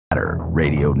Matter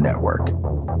Radio Network.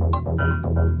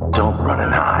 Don't run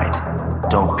and hide.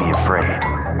 Don't be afraid.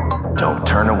 Don't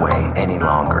turn away any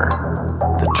longer.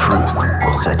 The truth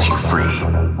will set you free.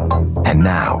 And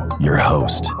now, your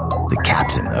host, the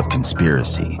captain of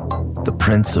conspiracy, the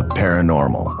prince of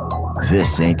paranormal.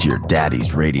 This ain't your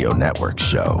daddy's radio network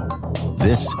show.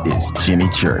 This is Jimmy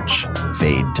Church,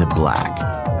 Fade to Black.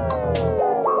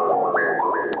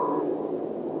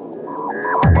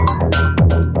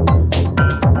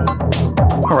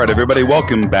 All right, everybody,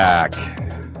 welcome back.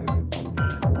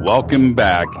 Welcome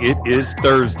back. It is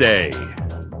Thursday,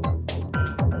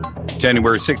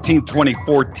 January 16th,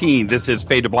 2014. This is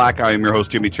Fade to Black. I am your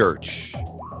host, Jimmy Church.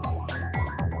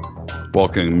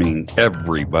 Welcoming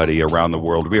everybody around the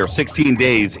world. We are 16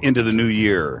 days into the new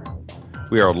year.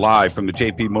 We are live from the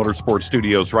JP Motorsports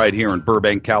Studios right here in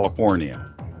Burbank, California.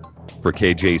 For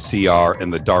KJCR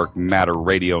and the Dark Matter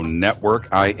Radio Network,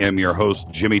 I am your host,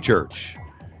 Jimmy Church.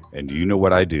 And you know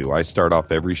what I do. I start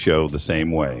off every show the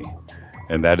same way.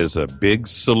 And that is a big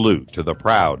salute to the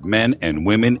proud men and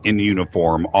women in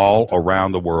uniform all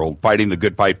around the world fighting the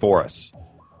good fight for us.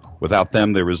 Without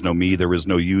them, there is no me, there is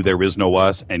no you, there is no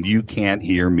us, and you can't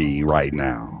hear me right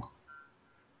now.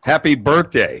 Happy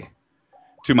birthday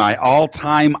to my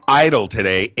all-time idol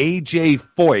today. AJ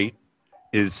Foyt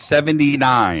is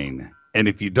 79. And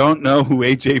if you don't know who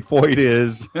AJ Foyt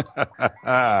is,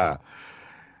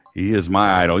 he is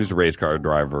my idol. He's a race car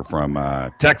driver from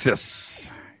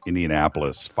Texas,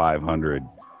 Indianapolis, 500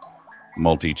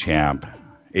 multi-champ.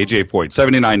 AJ Foyt,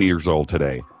 79 years old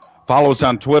today. Follow us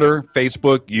on Twitter,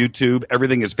 Facebook, YouTube.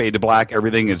 Everything is Fade to Black.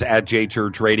 Everything is at J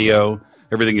Church Radio.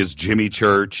 Everything is Jimmy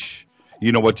Church.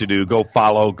 You know what to do. Go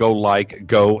follow, go like,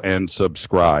 go and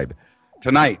subscribe.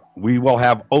 Tonight, we will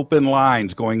have open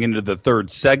lines going into the third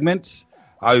segment.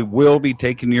 I will be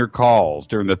taking your calls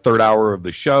during the third hour of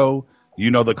the show. You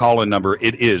know the call-in number.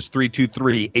 It is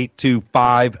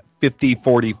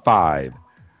 323-825-5045.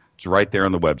 It's right there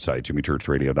on the website,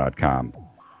 jimmychurchradio.com.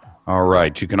 All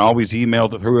right. You can always email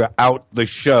throughout the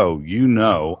show. You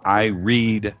know I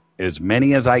read as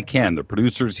many as I can. The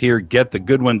producers here get the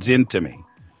good ones into me.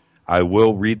 I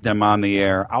will read them on the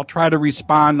air. I'll try to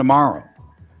respond tomorrow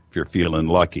if you're feeling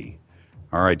lucky.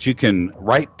 All right. You can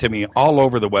write to me all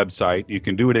over the website. You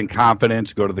can do it in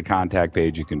confidence. Go to the contact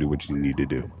page. You can do what you need to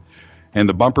do. And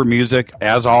the bumper music,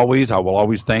 as always, I will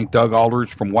always thank Doug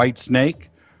Aldrich from White Snake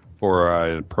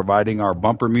for providing our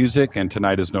bumper music, and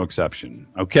tonight is no exception.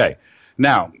 Okay.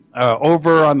 Now,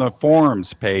 over on the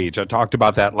forums page, I talked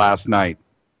about that last night,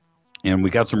 and we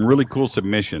got some really cool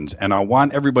submissions, and I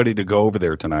want everybody to go over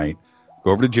there tonight.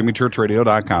 Go over to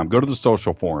jimmychurchradio.com. Go to the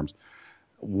social forums.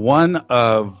 One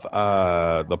of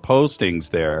the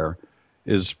postings there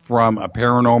is from a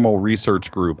paranormal research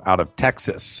group out of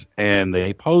Texas, and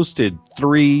they posted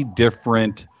 3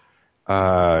 different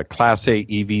Class A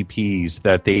EVPs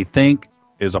that they think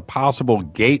is a possible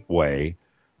gateway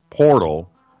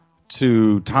portal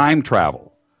to time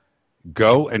travel.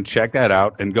 Go and check that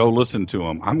out and go listen to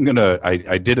them.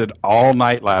 I did it all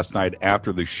night last night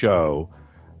after the show,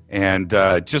 and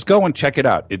just go and check it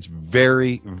out. It's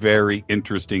very, very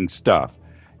interesting stuff.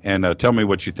 And tell me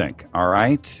what you think, all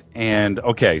right? And,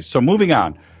 okay, so moving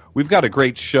on. We've got a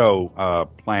great show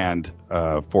planned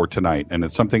for tonight, and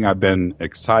it's something I've been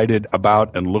excited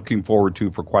about and looking forward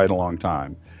to for quite a long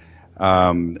time.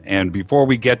 And before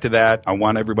we get to that, I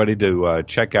want everybody to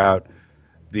check out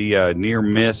the near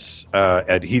miss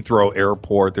at Heathrow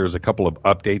Airport. There's a couple of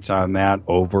updates on that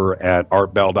over at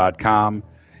artbell.com.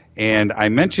 And I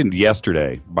mentioned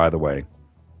yesterday, by the way,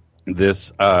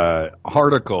 this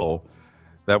article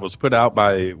that was put out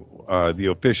by the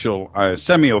official,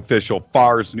 semi-official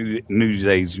Fars news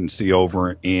agency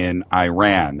over in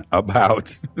Iran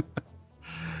about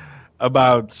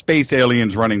about space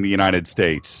aliens running the United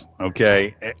States.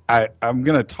 Okay, I'm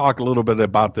going to talk a little bit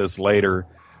about this later,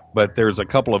 but there's a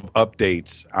couple of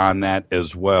updates on that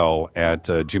as well at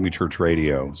Jimmy Church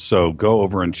Radio. So go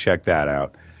over and check that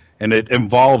out. And it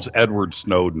involves Edward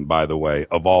Snowden, by the way,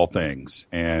 of all things.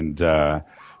 And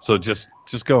so just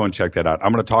go and check that out.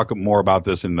 I'm going to talk more about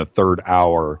this in the third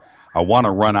hour. I want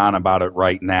to run on about it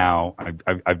right now.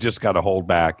 I've just got to hold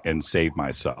back and save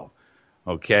myself.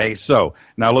 Okay, so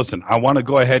now listen, I want to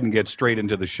go ahead and get straight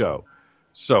into the show.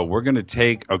 So we're going to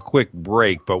take a quick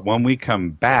break, but when we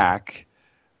come back,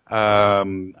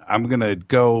 I'm going to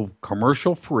go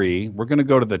commercial free. We're going to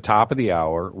go to the top of the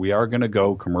hour. We are going to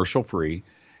go commercial free,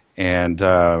 and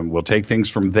we'll take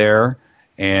things from there.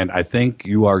 And I think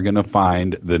you are going to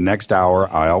find the next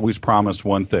hour. I always promise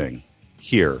one thing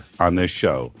here on this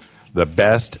show: the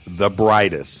best, the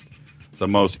brightest, the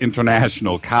most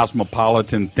international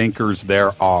cosmopolitan thinkers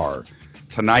there are.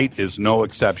 tonight is no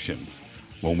exception.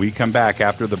 When we come back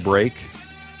after the break,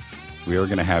 we are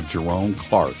going to have Jerome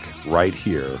Clark right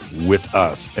here with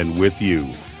us and with you.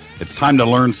 It's time to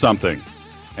learn something,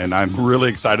 and I'm really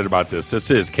excited about this. This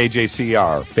is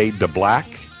KJCR, Fade to Black,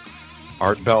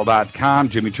 artbell.com,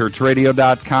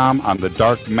 jimmychurchradio.com, on the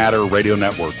Dark Matter Radio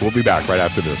Network. We'll be back right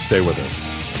after this. Stay with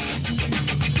us.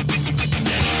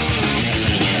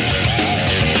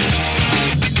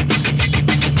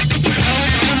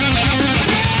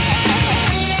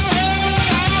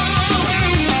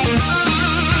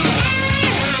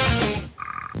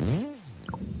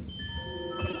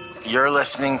 You're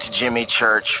listening to Jimmy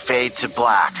Church, Fade to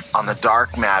Black, on the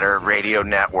Dark Matter Radio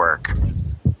Network.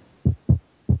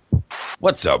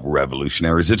 What's up,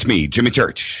 revolutionaries? It's me, Jimmy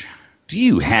Church. Do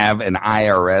you have an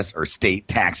IRS or state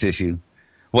tax issue?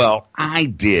 Well, I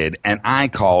did, and I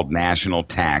called national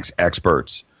tax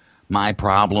experts. My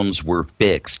problems were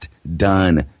fixed,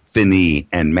 done, fini,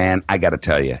 and man, I got to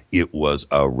tell you, it was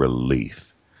a relief.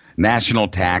 National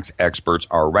Tax Experts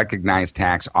are a recognized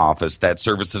tax office that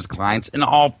services clients in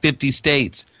all 50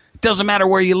 states. It doesn't matter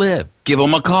where you live. Give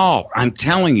them a call. I'm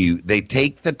telling you, they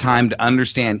take the time to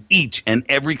understand each and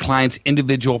every client's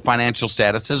individual financial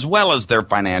status as well as their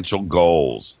financial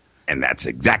goals. And that's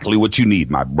exactly what you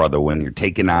need, my brother, when you're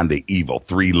taking on the evil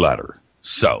three-letter.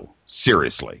 So,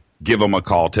 seriously, give them a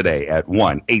call today at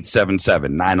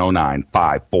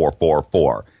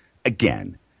 1-877-909-5444.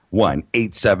 Again,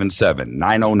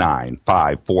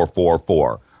 1-877-909-5444,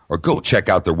 or go check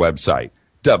out their website,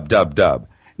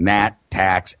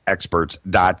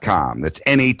 www.nattaxexperts.com. That's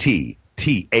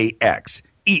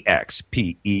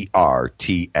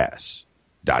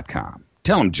NATTAXEXPERTS.com.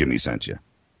 Tell them Jimmy sent you.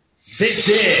 This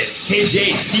is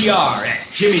KJCR at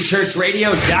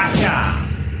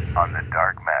jimmychurchradio.com. On the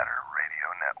Dark Matter Radio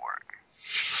Network.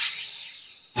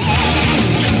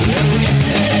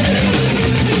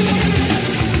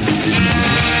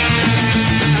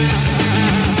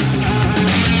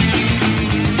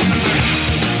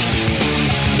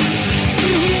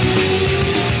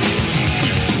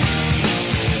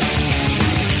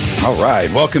 All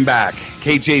right, welcome back.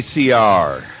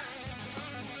 KJCR,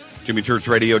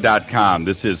 jimmychurchradio.com.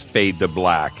 This is Fade to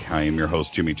Black. I am your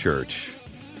host, Jimmy Church.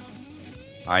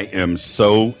 I am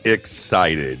so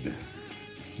excited.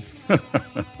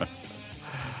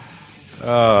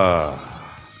 So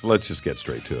let's just get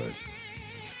straight to it.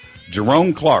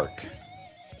 Jerome Clark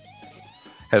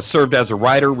has served as a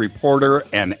writer, reporter,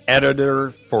 and editor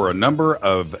for a number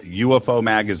of UFO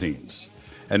magazines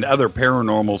and other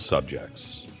paranormal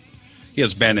subjects. He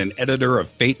has been an editor of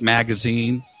Fate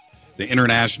magazine, the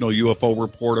International UFO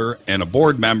Reporter, and a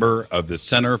board member of the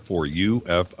Center for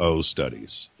UFO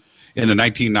Studies. In the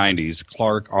 1990s,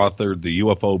 Clark authored the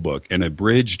UFO book, an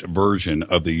abridged version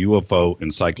of the UFO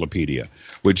Encyclopedia,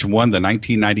 which won the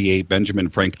 1998 Benjamin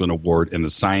Franklin Award in the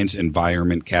Science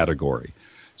Environment category,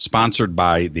 sponsored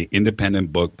by the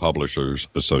Independent Book Publishers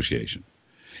Association.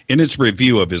 In its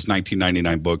review of his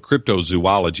 1999 book,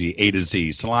 Cryptozoology A to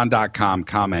Z, Salon.com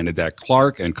commented that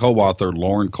Clark and co-author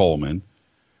Lauren Coleman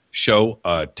show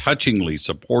a touchingly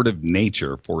supportive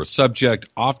nature for a subject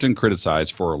often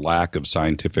criticized for a lack of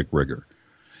scientific rigor.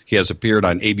 He has appeared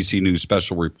on ABC News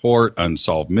Special Report,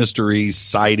 Unsolved Mysteries,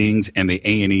 Sightings, and the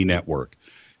A&E Network.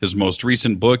 His most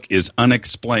recent book is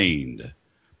Unexplained,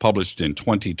 published in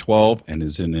 2012 and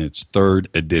is in its third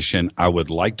edition. I would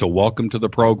like to welcome to the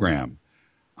program,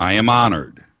 I am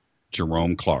honored,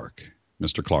 Jerome Clark.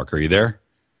 Mr. Clark, are you there?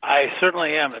 I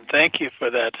certainly am, and thank you for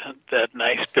that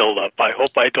nice build-up. I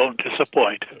hope I don't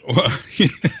disappoint. Well,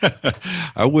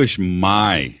 I wish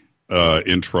my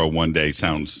intro one day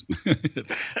sounds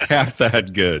half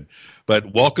that good.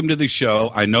 But welcome to the show.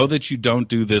 I know that you don't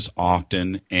do this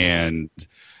often, and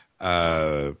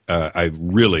I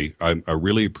really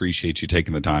appreciate you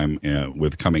taking the time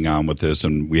with coming on with this.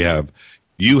 And we have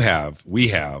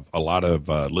a lot of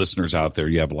listeners out there.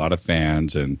 You have a lot of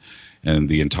fans, and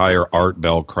the entire Art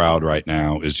Bell crowd right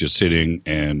now is just sitting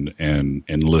and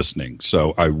listening.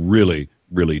 So I really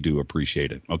do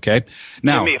appreciate it. Okay,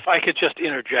 now, Jimmy, if I could just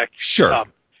interject. Sure.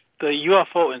 The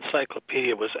UFO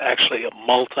Encyclopedia was actually a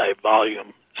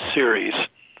multi-volume series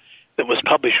that was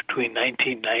published between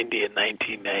 1990 and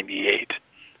 1998,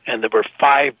 and there were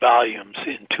 5 volumes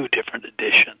in 2 different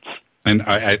editions. And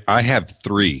I have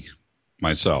 3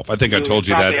 myself. I think I told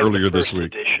you that earlier this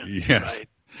week. Edition, yes. Right?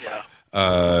 Yeah.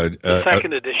 The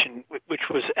second edition, which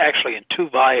was actually in 2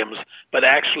 volumes, but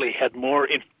actually had more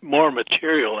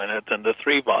material in it than the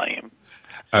 3-volume.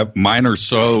 Mine are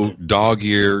so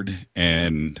dog-eared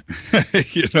and,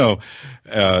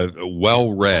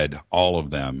 well read, all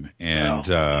of them. And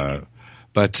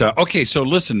But okay, so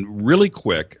listen, really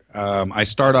quick. I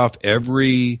start off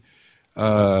every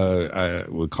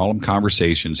we call them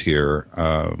conversations here,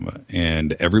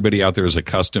 and everybody out there is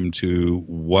accustomed to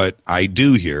what I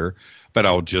do here. But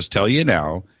I'll just tell you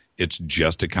now, it's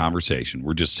just a conversation.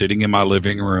 We're just sitting in my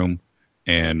living room,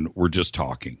 and we're just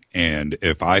talking. And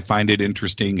if I find it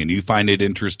interesting, and you find it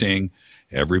interesting,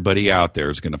 everybody out there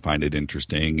is going to find it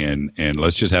interesting, and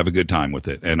let's just have a good time with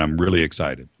it. And I'm really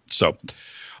excited. So.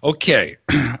 Okay,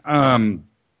 I'm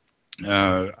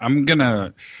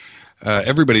gonna.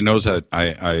 Everybody knows that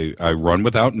I run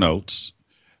without notes,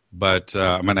 but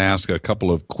I'm gonna ask a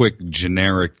couple of quick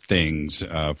generic things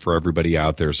for everybody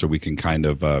out there, so we can kind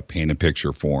of paint a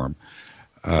picture for them.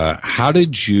 How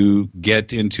did you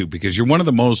get into? Because you're one of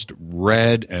the most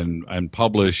read and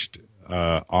published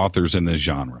authors in this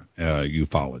genre,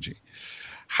 ufology.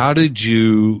 How did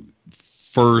you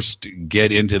first get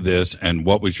into this, and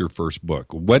what was your first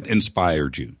book? What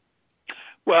inspired you?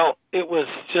 Well, it was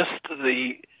just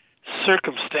the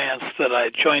circumstance that I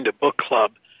joined a book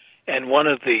club, and one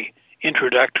of the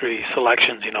introductory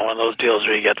selections, one of those deals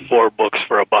where you get 4 books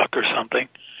for $1 or something.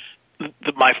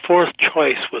 My fourth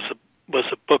choice was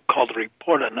a book called The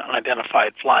Report on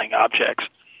Unidentified Flying Objects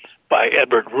by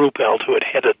Edward Ruppelt, who had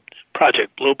headed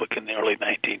Project Blue Book in the early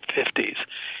 1950s.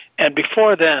 And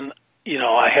before then,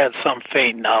 I had some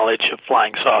faint knowledge of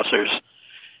flying saucers,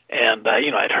 and,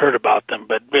 I'd heard about them,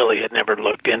 but really had never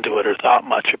looked into it or thought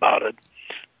much about it.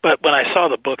 But when I saw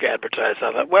the book advertised,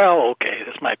 I thought, well, okay,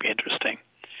 this might be interesting.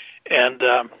 And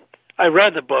I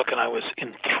read the book, and I was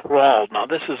enthralled. Now,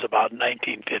 this is about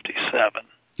 1957.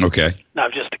 Okay. Now,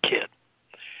 I'm just a kid.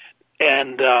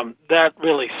 And that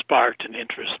really sparked an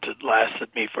interest that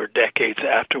lasted me for decades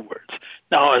afterwards.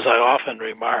 Now, as I often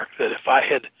remark, that if I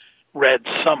had read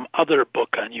some other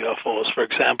book on UFOs, for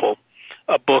example,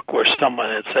 a book where someone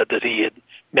had said that he had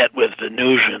met with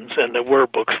Venusians, and there were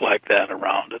books like that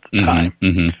around at the time,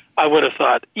 I would have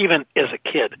thought, even as a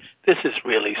kid, this is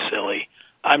really silly.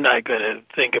 I'm not going to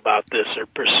think about this or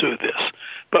pursue this.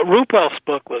 But Ruppelt's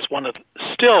book was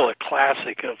still a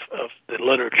classic of the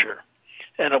literature,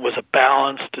 and it was a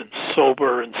balanced and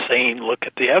sober and sane look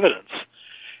at the evidence.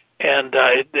 And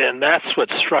that's what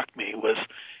struck me, was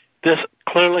this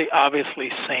clearly,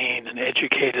 obviously sane and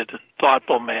educated and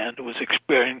thoughtful man who was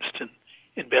experienced in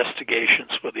investigations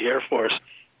with the Air Force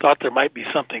thought there might be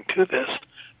something to this.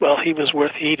 Well, he was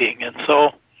worth heeding, and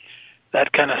so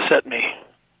that kind of set me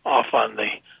off on the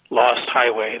lost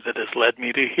highway that has led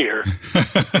me to here.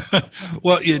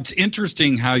 Well, it's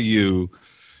interesting how you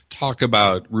talk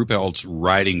about Ruppelt's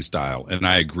writing style, and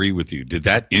I agree with you. Did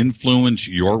that influence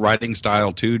your writing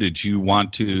style too? Did you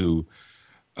want to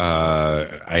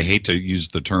I hate to use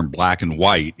the term black and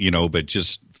white, but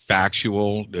just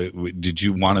factual? Did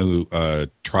you want to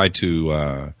try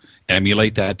to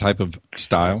emulate that type of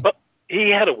style? Well, he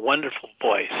had a wonderful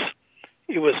voice.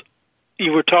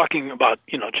 You were talking about,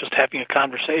 just having a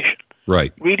conversation.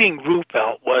 Right. Reading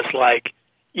Ruppelt was like,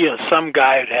 some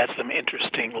guy who had some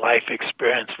interesting life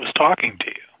experience was talking to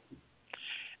you.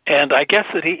 And I guess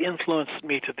that he influenced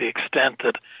me to the extent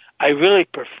that I really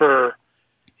prefer,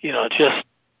 just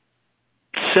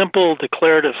simple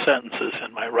declarative sentences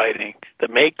in my writing that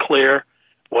make clear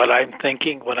what I'm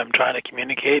thinking, what I'm trying to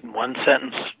communicate, and one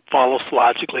sentence follows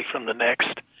logically from the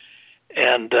next.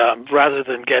 And rather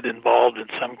than get involved in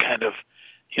some kind of,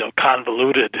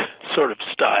 convoluted sort of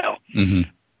style. Mm-hmm.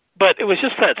 But it was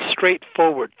just that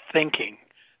straightforward thinking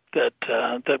that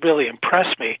really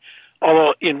impressed me.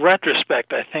 Although, in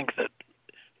retrospect, I think that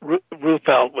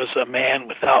Ruppelt was a man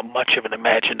without much of an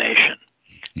imagination.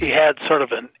 He had sort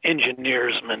of an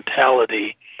engineer's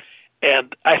mentality,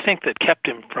 and I think that kept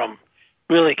him from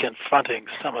really confronting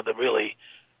some of the really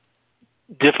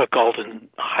difficult and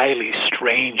highly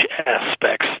strange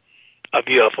aspects of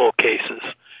UFO cases.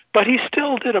 But he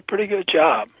still did a pretty good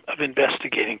job of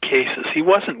investigating cases. He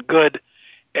wasn't good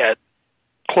at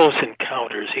close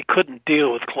encounters. He couldn't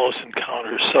deal with close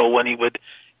encounters, so when he would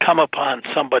come upon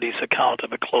somebody's account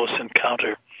of a close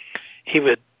encounter, he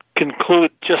would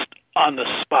conclude just on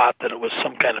the spot that it was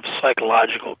some kind of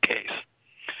psychological case.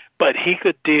 But he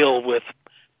could deal with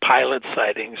pilot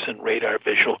sightings and radar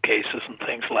visual cases and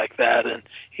things like that, and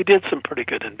he did some pretty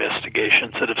good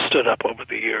investigations that have stood up over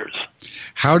the years.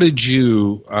 How did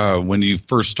you, when you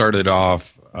first started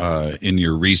off in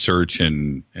your research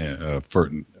and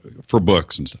for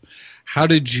books and stuff, how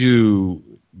did you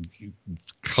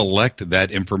collect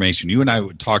that information? You and I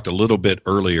talked a little bit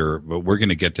earlier, but we're going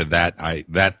to get to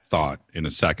that thought in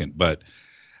a second. But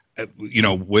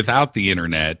without the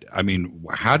internet, I mean,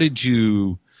 how did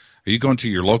you Are you going to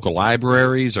your local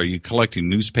libraries? Are you collecting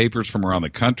newspapers from around the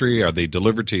country? Are they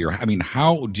delivered to your? I mean,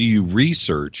 how do you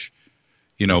research?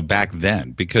 Back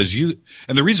then, because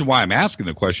and the reason why I'm asking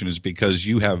the question is because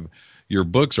your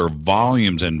books are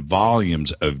volumes and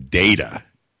volumes of data.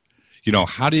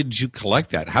 How did you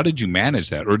collect that? How did you manage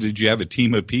that? Or did you have a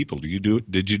team of people? Did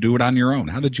you do it on your own?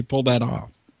 How did you pull that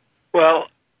off? Well,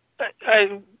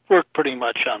 I worked pretty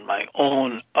much on my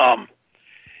own.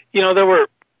 There were,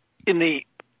 in the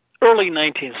early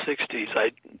 1960s,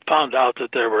 I found out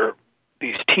that there were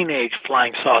these teenage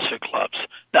flying saucer clubs.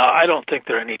 Now, I don't think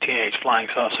there are any teenage flying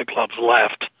saucer clubs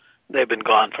left. They've been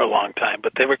gone for a long time,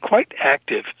 but they were quite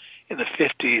active in the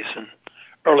 50s and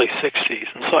early 60s.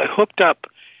 And so I hooked up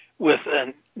with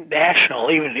a national,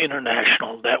 even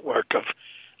international network of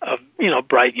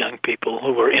bright young people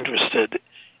who were interested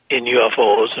in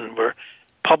UFOs and were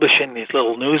publishing these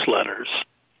little newsletters.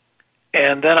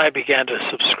 And then I began to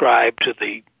subscribe to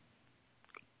the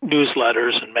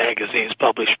newsletters and magazines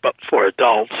published for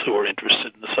adults who were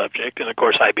interested in the subject. And, of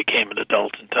course, I became an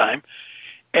adult in time.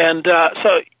 And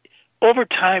so over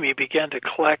time, you began to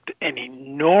collect an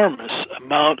enormous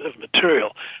amount of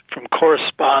material, from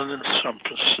correspondence, from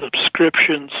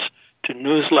subscriptions to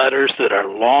newsletters that are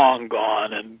long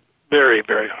gone and very,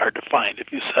 very hard to find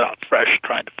if you set out fresh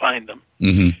trying to find them,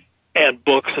 and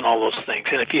books and all those things.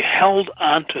 And if you held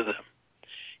onto them,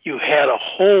 you had a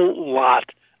whole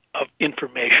lot of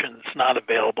information that's not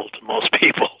available to most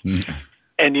people,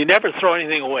 and you never throw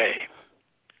anything away.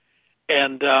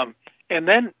 And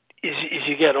then as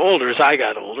you get older, as I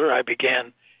got older, I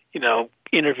began,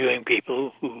 interviewing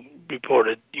people who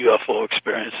reported UFO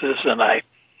experiences, and I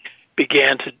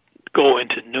began to go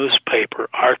into newspaper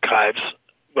archives,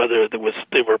 whether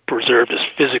they were preserved as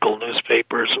physical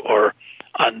newspapers or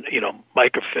on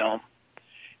microfilm.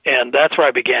 And that's where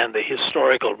I began the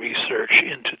historical research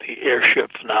into the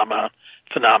airship phenomenon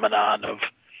of,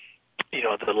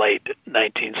 the late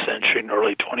 19th century and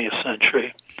early 20th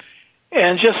century,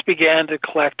 and just began to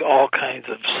collect all kinds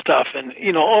of stuff. And,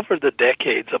 over the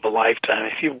decades of a lifetime,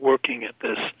 if you're working at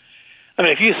this,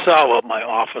 if you saw what my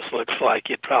office looks like,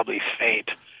 you'd probably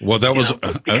faint. Well, that was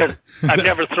because I've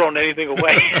never thrown anything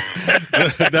away.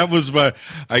 That was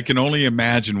I can only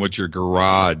imagine what your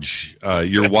garage.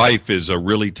 Your wife is a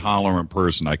really tolerant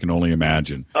person. I can only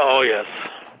imagine. Oh yes.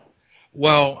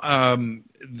 Well,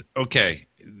 okay.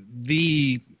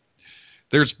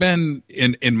 There's been,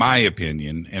 in my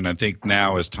opinion, and I think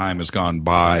now as time has gone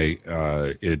by,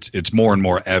 it's more and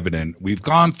more evident. We've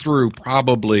gone through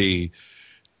probably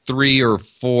 3 or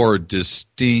 4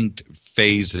 distinct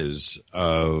phases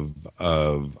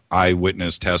of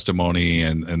eyewitness testimony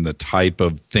and the type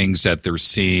of things that they're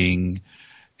seeing,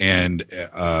 and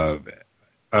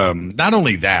not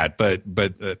only that, but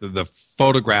the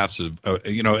photographs of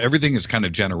everything is kind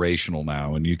of generational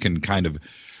now, and you can kind of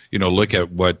look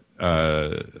at what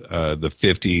the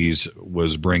 50s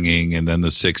was bringing, and then the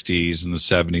 60s and the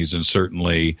 70s, and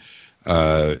certainly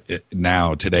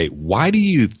now today. Why do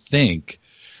you think?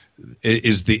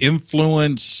 Is the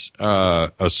influence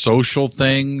a social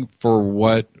thing for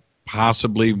what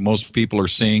possibly most people are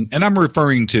seeing? And I'm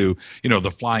referring to, the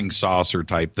flying saucer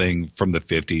type thing from the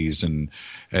 50s and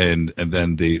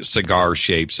then the cigar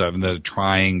shapes and the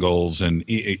triangles and,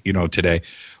 today.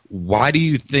 Why do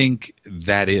you think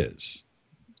that is?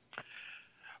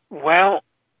 Well,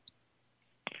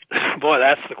 boy,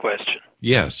 that's the question.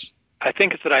 Yes. I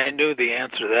think if that I knew the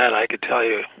answer to that, I could tell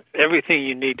you everything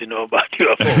you need to know about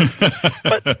UFOs.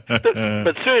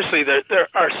 but seriously, there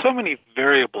are so many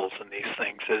variables in these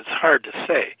things that it's hard to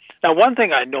say. Now, one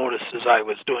thing I noticed as I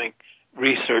was doing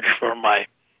research for my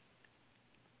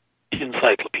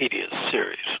encyclopedia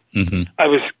series, I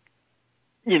was,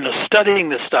 studying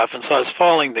this stuff, and so I was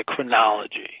following the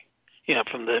chronology,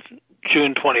 from the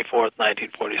June 24th,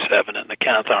 1947, and the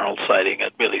Kenneth Arnold sighting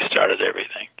that really started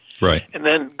everything. Right. And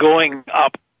then going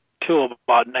up to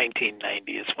about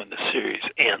 1990 is when the series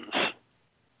ends.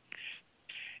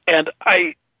 And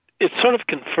it sort of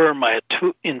confirmed my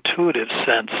intuitive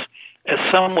sense as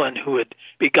someone who had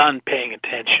begun paying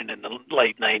attention in the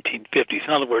late 1950s,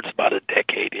 in other words, about a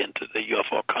decade into the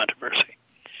UFO controversy,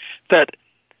 that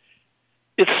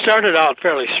it started out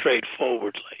fairly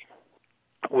straightforwardly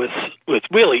with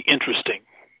really interesting,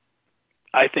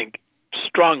 I think,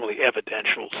 strongly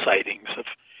evidential sightings of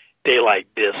daylight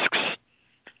discs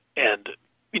and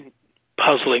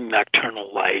puzzling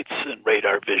nocturnal lights and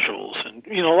radar visuals, and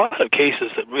a lot of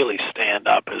cases that really stand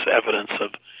up as evidence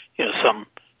of some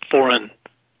foreign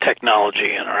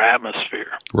technology in our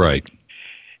atmosphere. Right.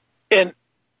 And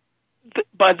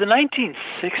by the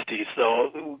 1960s,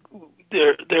 though,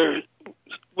 there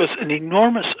was an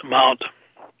enormous amount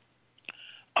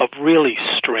of really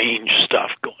strange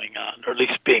stuff going on, or at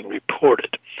least being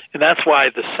reported. And that's why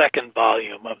the second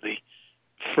volume of the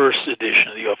first edition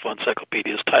of the UFO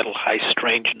Encyclopedia is titled High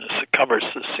Strangeness. It covers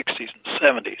the 60s and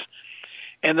 70s.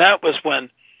 And that was when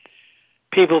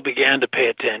people began to pay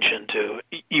attention to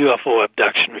UFO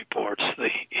abduction reports.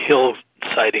 The Hill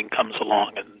sighting comes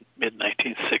along in the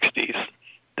mid-1960s,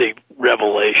 the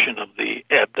revelation of the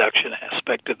abduction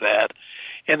aspect of that.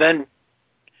 And then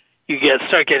you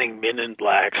start getting Men in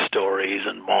Black stories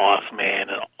and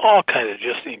Mothman and all kinds of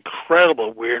just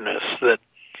incredible weirdness that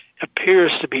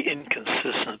appears to be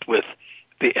inconsistent with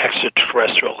the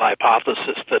extraterrestrial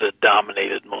hypothesis that had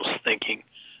dominated most thinking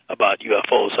about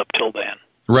UFOs up till then.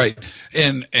 Right.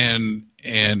 And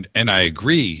I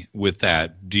agree with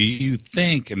that. Do you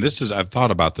think, and I've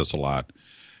thought about this a lot,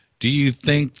 do you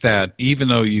think that even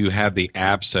though you have the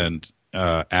absence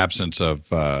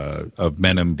of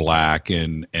Men in Black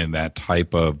and that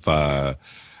type of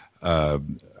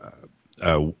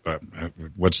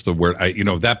what's the word?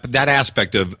 That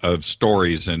aspect of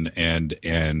stories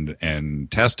and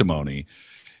testimony,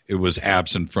 it was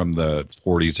absent from the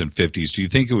 40s and 50s. Do you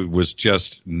think it was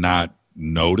just not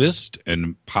noticed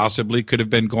and possibly could have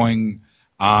been going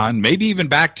on, maybe even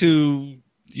back to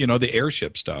the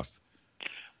airship stuff?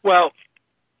 Well,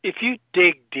 if you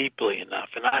dig deeply enough,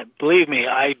 and believe me,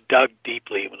 I dug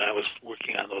deeply when I was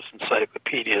working on those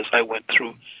encyclopedias. I went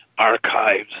through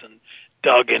archives and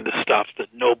dug into stuff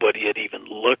that nobody had even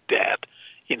looked at,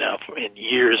 for in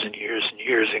years and years and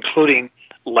years, including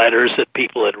letters that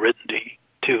people had written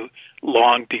to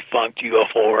long defunct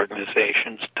UFO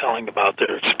organizations telling about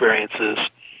their experiences,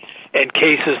 and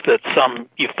cases that some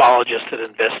ufologists had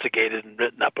investigated and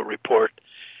written up a report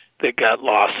that got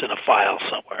lost in a file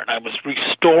somewhere. And I was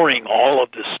restoring all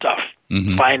of this stuff,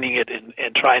 finding it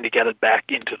and trying to get it back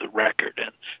into the record.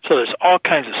 And so there's all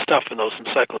kinds of stuff in those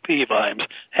encyclopedia volumes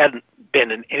hadn't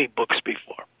been in any books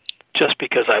before, just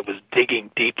because I was digging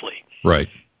deeply. Right.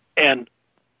 And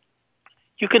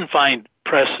you can find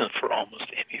precedent for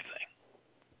almost anything.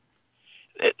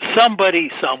 Somebody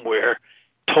somewhere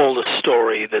told a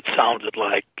story that sounded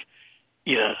like,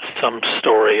 some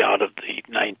story out of the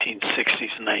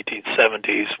 1960s and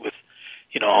 1970s with,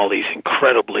 all these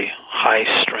incredibly high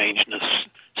strangeness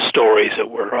stories that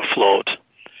were afloat.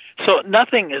 So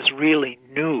nothing is really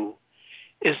new.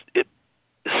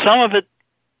 Some of it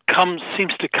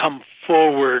seems to come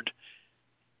forward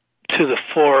to the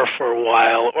fore for a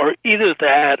while, or either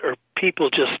that or people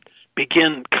just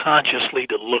begin consciously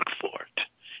to look for it.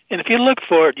 And if you look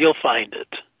for it, you'll find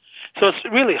it. So it's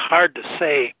really hard to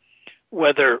say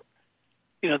whether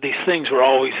these things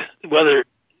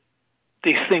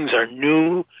are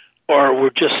new, or we're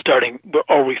just starting,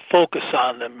 or we focus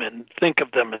on them and think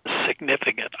of them as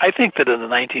significant. I think that in the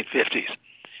 1950s,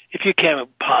 if you came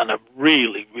upon a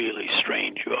really, really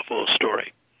strange UFO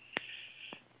story,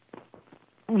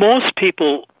 most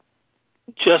people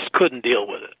just couldn't deal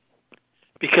with it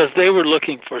because they were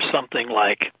looking for something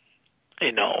like,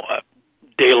 a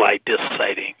daylight disc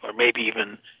sighting, or maybe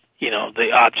even,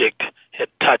 the object had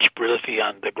touched briefly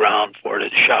on the ground before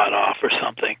it had shot off or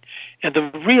something. And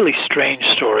the really strange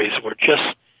stories were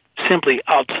just simply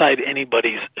outside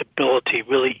anybody's ability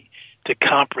really to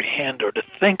comprehend or to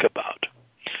think about.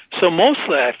 So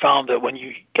mostly I found that when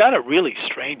you got a really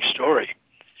strange story,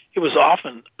 it was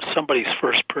often somebody's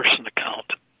first-person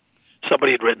account.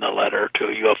 Somebody had written a letter to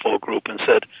a UFO group and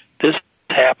said, this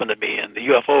happened to me, and the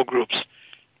UFO groups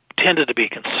tended to be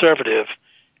conservative,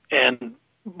 and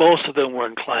most of them were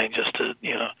inclined just to,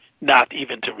 not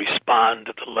even to respond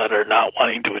to the letter, not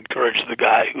wanting to encourage the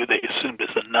guy who they assumed is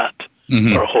a nut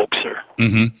or a hoaxer.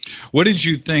 What did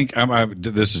you think?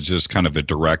 This is just kind of a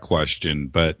direct question,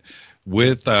 but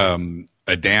with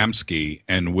Adamski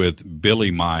and with Billy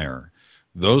Meyer,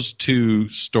 those two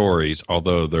stories,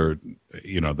 although they're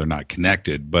not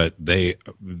connected, but they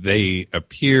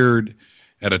appeared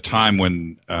at a time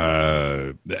when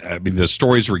the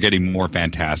stories were getting more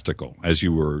fantastical, as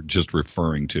you were just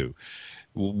referring to.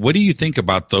 What do you think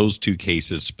about those two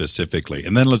cases specifically?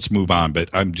 And then let's move on. But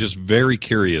I'm just very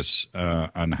curious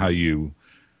on how you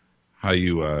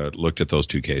looked at those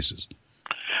two cases.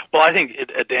 Well, I think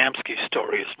Adamski's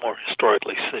story is more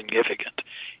historically significant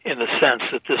in the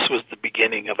sense that this was the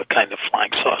beginning of a kind of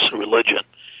flying saucer religion,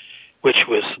 which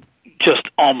was just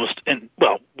was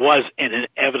an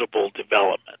inevitable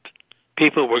development.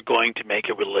 People were going to make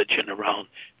a religion around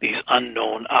these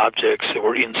unknown objects that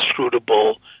were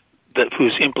inscrutable,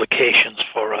 whose implications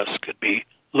for us could be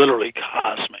literally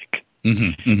cosmic.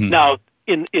 Now,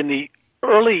 in the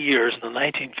early years, in the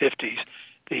 1950s,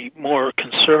 the more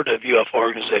conservative UFO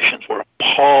organizations were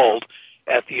appalled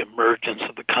at the emergence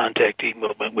of the contactee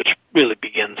movement, which really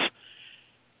begins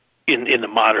in the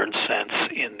modern sense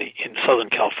in Southern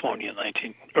California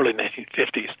in early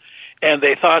 1950s. And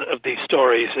they thought of these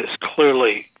stories as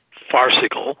clearly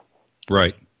farcical,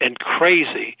 right, and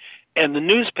crazy. And the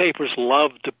newspapers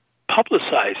loved to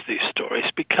publicize these stories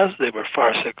because they were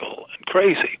farcical and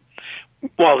crazy,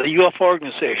 while the UFO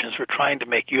organizations were trying to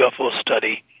make UFO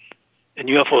study and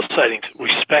UFO sightings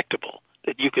respectable,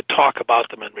 that you could talk about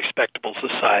them in respectable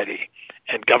society,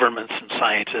 and governments and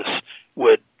scientists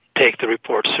would take the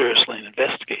reports seriously and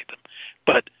investigate them.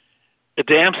 But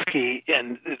Adamski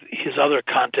and his other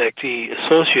contactee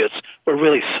associates were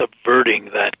really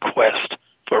subverting that quest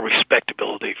for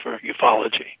respectability for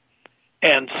ufology.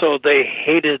 And so they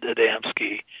hated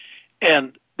Adamski,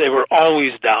 and they were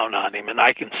always down on him, and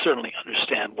I can certainly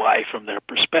understand why from their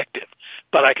perspective.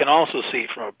 But I can also see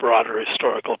from a broader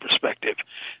historical perspective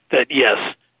that,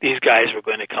 yes, these guys were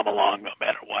going to come along no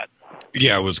matter what.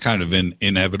 Yeah, it was kind of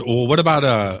inevitable. Well, what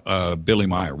about Billy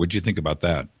Meyer? What did you think about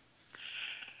that?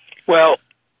 Well,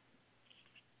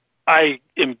 I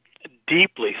am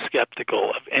deeply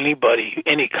skeptical of any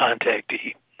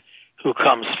contactee who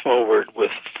comes forward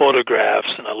with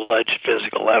photographs and alleged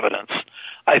physical evidence.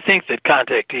 I think that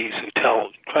contactees who tell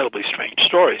incredibly strange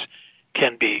stories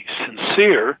can be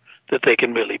sincere, that they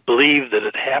can really believe that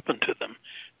it happened to them.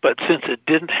 But since it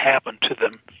didn't happen to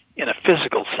them in a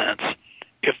physical sense,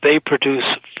 if they produce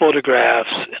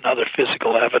photographs and other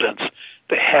physical evidence,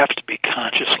 they have to be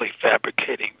consciously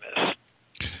fabricating this.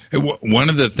 One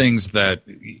of the things that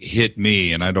hit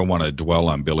me, and I don't want to dwell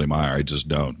on Billy Meyer, I just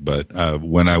don't, but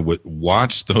when I would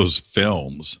watch those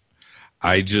films,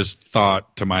 I just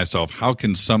thought to myself, how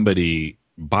can somebody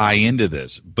buy into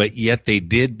this? But yet they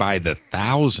did by the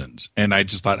thousands. And I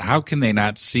just thought, how can they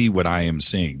not see what I am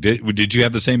seeing? Did you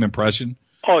have the same impression?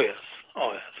 Oh, yes,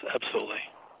 absolutely.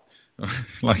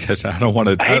 Like I said, I don't want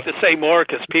to. I hate to say more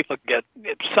because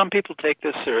some people take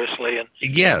this seriously, and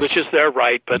yes, which is their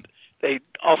right, but they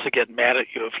also get mad at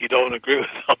you if you don't agree with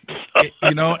them. So.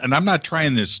 And I'm not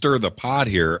trying to stir the pot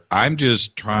here. I'm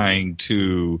just trying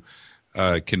to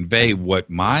convey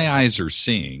what my eyes are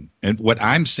seeing and what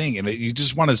I'm seeing. And you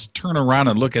just want to turn around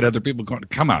and look at other people going,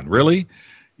 come on, really?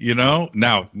 Now,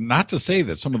 not to say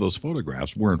that some of those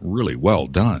photographs weren't really well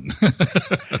done.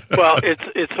 Well,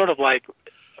 it's sort of like,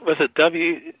 was it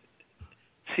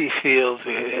W.C. Fields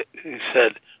who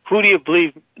said, who do you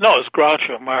believe? No, it's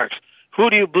Groucho Marx. Who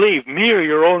do you believe, me or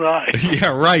your own eyes?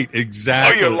 Yeah, right,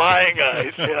 exactly. Or your lying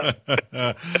eyes, yeah.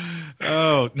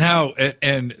 Now,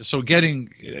 and so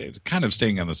kind of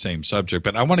staying on the same subject,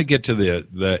 but I want to get to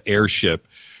the airship.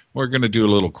 We're going to do a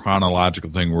little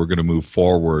chronological thing. We're going to move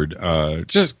forward,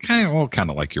 just kind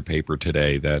of like your paper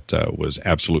today that was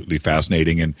absolutely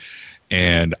fascinating.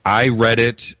 And I read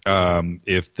it.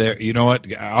 If there, you know what,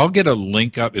 I'll get a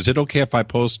link up. Is it okay if I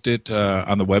post it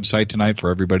on the website tonight for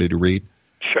everybody to read?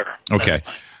 Sure. Okay.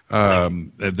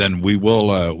 Then we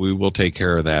will take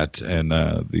care of that, and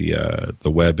the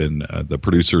web and the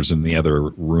producers in the other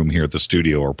room here at the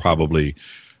studio are probably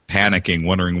panicking,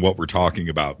 wondering what we're talking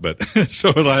about. But so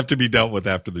it'll have to be dealt with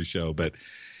after the show. But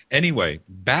anyway,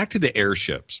 back to the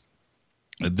airships.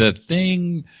 The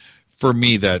thing for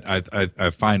me that I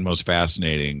find most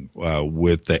fascinating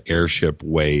with the airship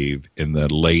wave in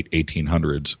the late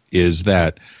 1800s is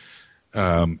that,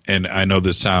 and I know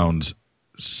this sounds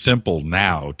simple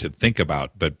now to think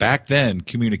about, but back then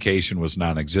communication was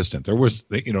non-existent. There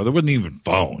wasn't even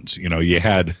phones. You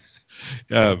had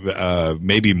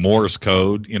maybe Morse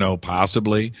code,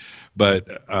 possibly, but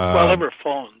there were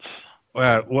phones.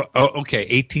 Okay,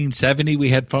 1870 we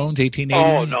had phones. 1880.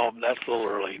 Oh no, that's a little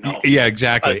early. No. Yeah,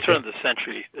 exactly. Turn of the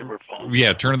century, there were phones.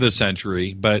 Yeah, turn of the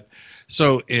century, but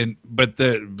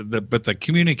the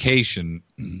communication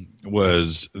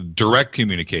was direct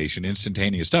communication,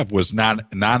 instantaneous stuff was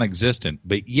non-existent,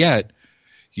 but yet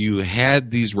you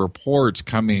had these reports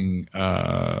coming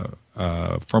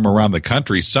from around the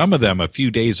country, some of them a few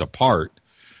days apart,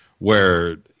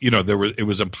 where it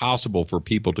was impossible for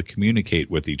people to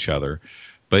communicate with each other,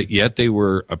 but yet they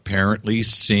were apparently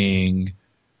seeing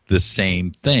the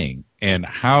same thing. And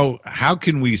how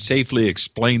can we safely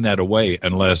explain that away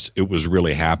unless it was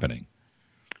really happening?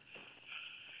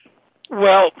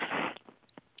 Well,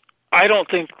 I don't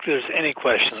think there's any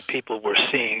question that people were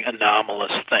seeing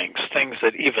anomalous things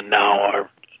that even now are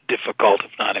difficult,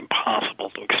 if not impossible,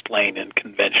 to explain in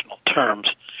conventional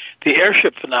terms. The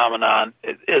airship phenomenon,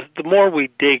 the more we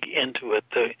dig into it,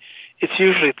 it's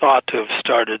usually thought to have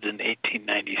started in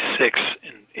 1896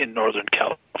 in Northern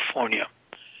California.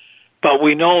 But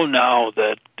we know now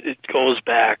that it goes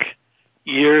back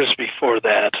years before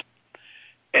that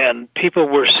And people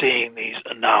were seeing these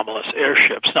anomalous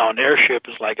airships. Now, an airship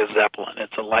is like a Zeppelin.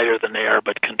 It's a lighter-than-air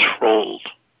but controlled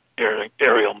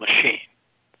aerial machine.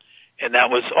 And that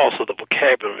was also the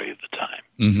vocabulary of the time.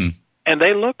 Mm-hmm. And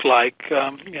they looked like,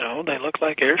 they looked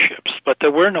like airships. But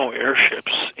there were no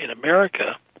airships in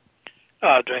America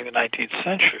during the 19th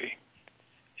century.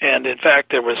 And in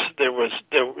fact, there were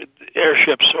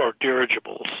airships or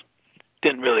dirigibles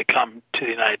didn't really come to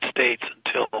the United States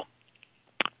until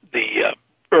the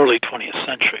early 20th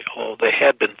century, although they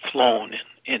had been flown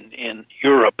in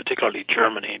Europe, particularly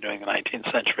Germany, during the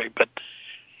 19th century. But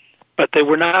they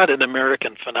were not an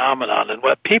American phenomenon. And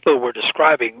what people were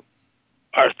describing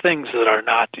are things that are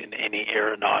not in any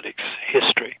aeronautics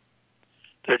history.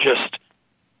 They're just,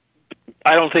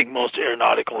 I don't think most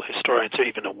aeronautical historians are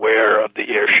even aware of the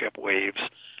airship waves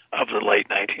of the late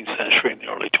 19th century and the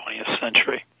early 20th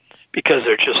century, because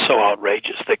they're just so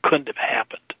outrageous. They couldn't have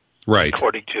happened, right,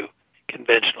 according to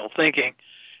conventional thinking,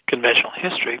 conventional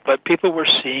history. But people were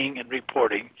seeing and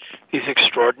reporting these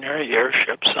extraordinary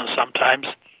airships, and sometimes,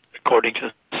 according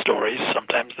to stories,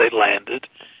 sometimes they landed,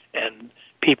 and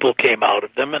people came out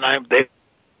of them, and they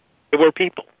were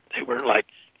people. They were like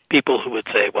people who would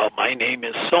say, well, my name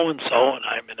is so-and-so, and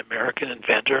I'm an American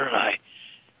inventor, and I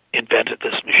invented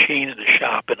this machine in a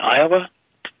shop in Iowa,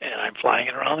 and I'm flying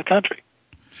it around the country.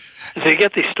 So you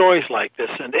get these stories like this,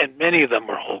 and many of them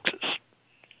were hoaxes.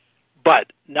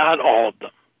 But not all of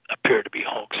them appear to be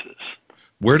hoaxes.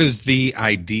 Where does the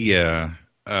idea,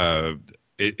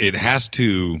 it has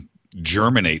to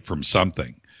germinate from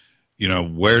something.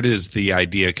 Where does the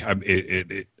idea,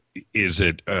 is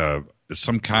it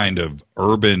some kind of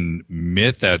urban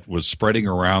myth that was spreading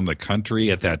around the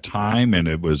country at that time? And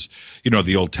it was,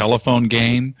 the old telephone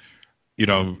game,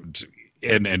 and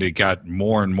it got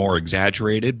more and more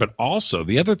exaggerated. But also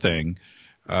the other thing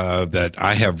that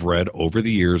I have read over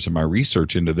the years in my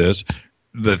research into this,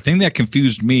 the thing that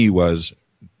confused me was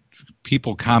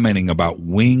people commenting about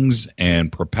wings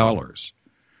and propellers.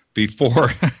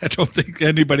 Before, I don't think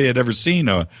anybody had ever seen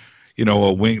a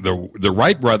wing. The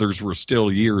Wright brothers were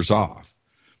still years off.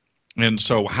 And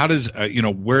so how does,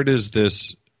 where does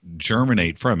this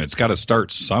germinate from? It's got to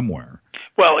start somewhere.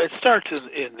 Well, it starts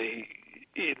in the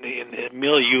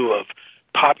milieu of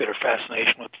popular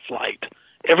fascination with flight.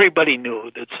 Everybody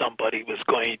knew that somebody was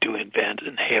going to invent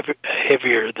a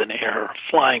heavier-than-air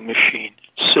flying machine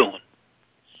soon.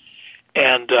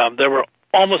 And there were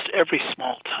almost every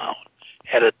small town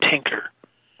had a tinker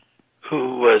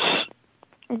who was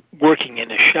working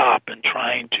in a shop and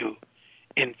trying to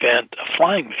invent a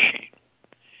flying machine.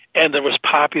 And there was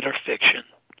popular fiction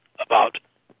about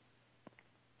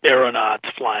aeronauts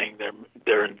flying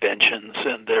their inventions,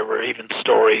 and there were even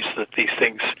stories that these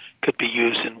things could be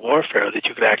used in warfare, that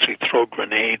you could actually throw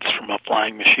grenades from a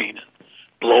flying machine and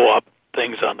blow up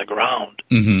things on the ground.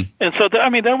 Mm-hmm. And so,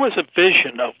 there was a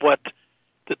vision of what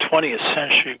the 20th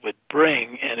century would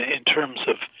bring in terms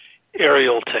of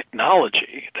aerial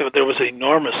technology. There was an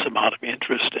enormous amount of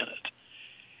interest in it.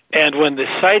 And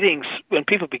when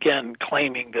people began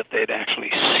claiming that they'd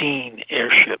actually seen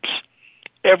airships,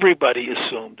 everybody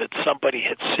assumed that somebody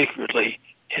had secretly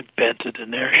invented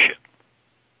an airship.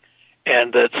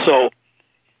 And that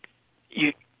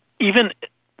even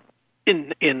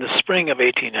in the spring of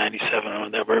 1897,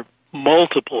 when there were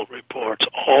multiple reports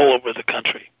all over the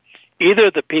country,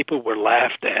 either the people were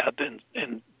laughed at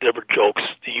and there were jokes,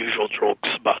 the usual jokes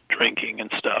about drinking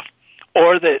and stuff,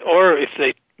 or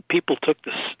if people took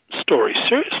this story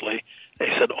seriously, they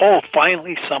said, oh,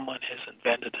 finally someone has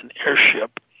invented an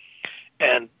airship,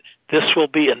 and this will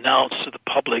be announced to the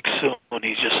public soon.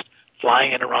 He's just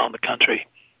flying it around the country,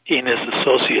 he and his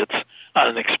associates, on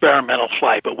an experimental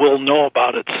flight, but we'll know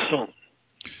about it soon.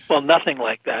 Well, nothing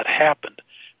like that happened.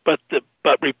 But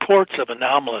reports of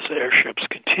anomalous airships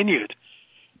continued,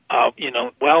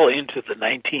 well into the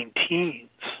 19-teens.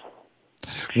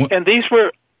 And these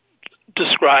were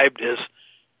described as,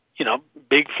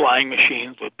 big flying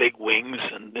machines with big wings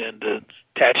and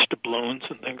attached to balloons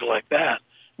and things like that.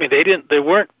 I mean, they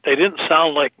didn't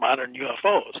sound like modern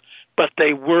UFOs, but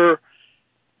they were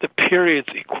the period's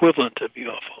equivalent of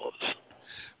UFOs.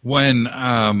 When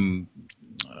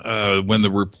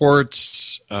the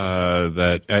reports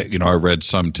that I read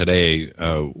some today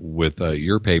with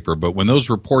your paper, but when those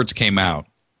reports came out,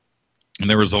 and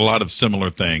there was a lot of similar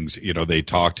things, they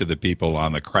talked to the people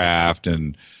on the craft,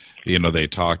 and they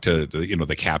talked to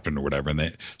the captain or whatever,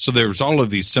 and so there was all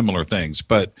of these similar things.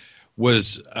 But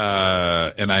was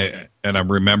and I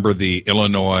remember the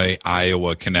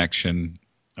Illinois-Iowa connection.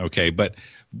 Okay, but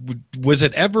was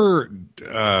it ever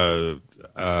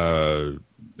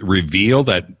revealed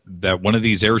that that one of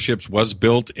these airships was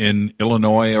built in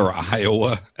Illinois or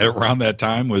Iowa around that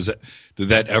time? Did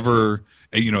that ever,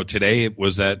 today,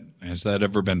 has that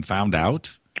ever been found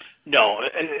out? No,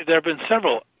 there have been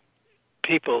several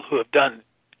people who have done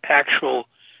actual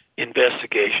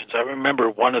investigations. I remember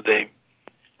one of the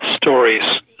stories,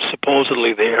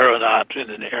 supposedly the aeronaut in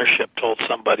an airship told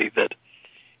somebody that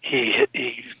he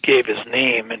gave his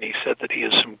name, and he said that he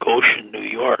is from Goshen, New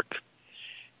York.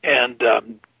 And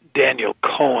Daniel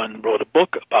Cohen wrote a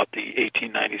book about the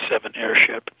 1897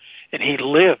 airship, and he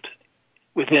lived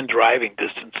within driving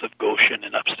distance of Goshen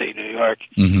in upstate New York.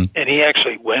 Mm-hmm. And he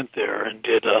actually went there and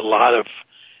did a lot of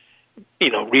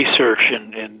research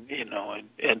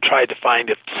and tried to find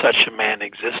if such a man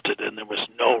existed, and there was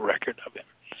no record of him.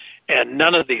 And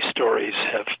none of these stories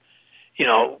have,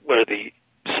 where the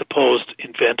supposed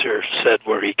inventor said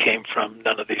where he came from,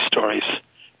 none of these stories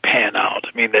pan out.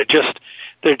 I mean,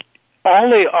 all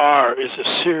they are is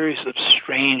a series of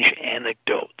strange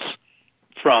anecdotes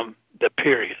from the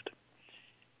period.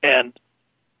 And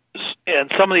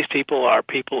some of these people are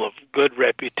people of good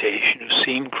reputation who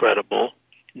seem credible,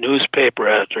 newspaper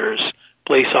editors,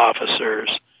 police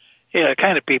officers, the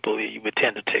kind of people that you would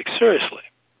tend to take seriously.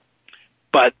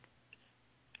 But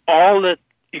all that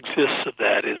exists of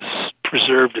that is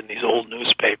preserved in these old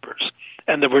newspapers.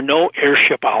 And there were no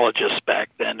airshipologists back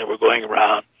then that were going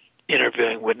around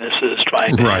interviewing witnesses,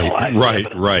 trying to analyze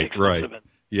evidence. Right.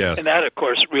 Yes. And that, of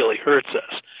course, really hurts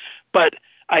us. But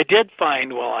I did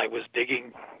find while I was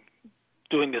doing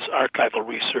this archival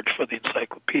research for the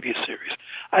encyclopedia series,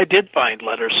 I did find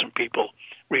letters from people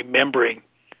remembering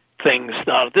things.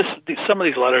 Now, some of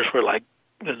these letters were like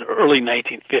in the early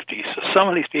 1950s, so some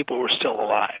of these people were still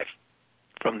alive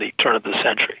from the turn of the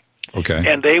century. Okay.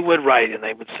 And they would write and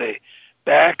they would say,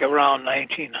 back around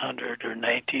 1900 or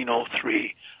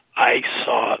 1903, I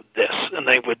saw this. And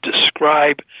they would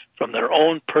describe from their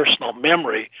own personal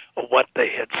memory of what they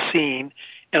had seen.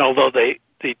 And although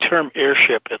the term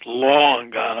airship had long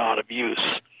gone out of use,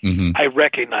 mm-hmm. I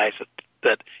recognize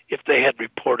that if they had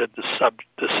reported the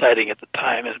sighting at the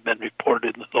time and had been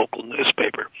reported in the local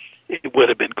newspaper, it would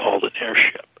have been called an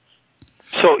airship.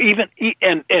 So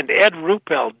and Ed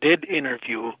Ruppel did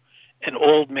interview an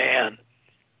old man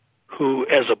who,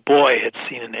 as a boy, had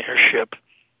seen an airship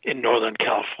in Northern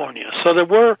California. So there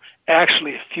were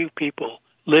actually a few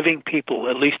living people,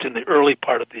 at least in the early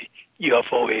part of the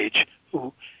UFO age,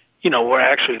 who, were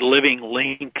actually living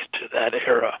linked to that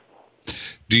era.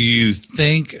 Do you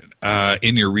think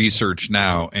in your research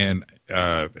now, and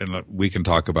we can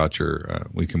talk about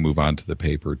we can move on to the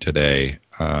paper today,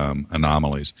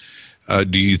 Anomalies.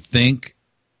 Do you think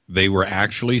they were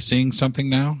actually seeing something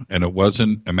now and it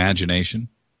wasn't imagination?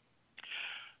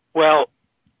 Well,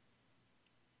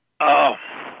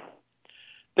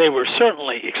 they were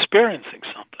certainly experiencing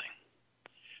something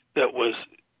that was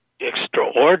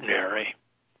extraordinary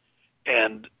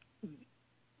and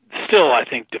still, I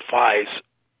think, defies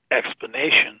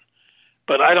explanation.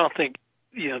 But I don't think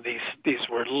these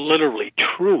were literally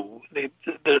true.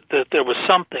 That there was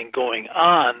something going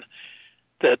on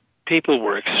that people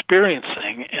were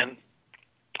experiencing and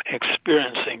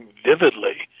experiencing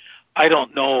vividly. I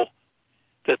don't know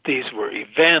that these were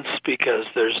events because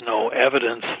there's no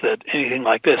evidence that anything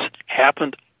like this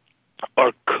happened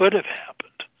or could have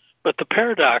happened. But the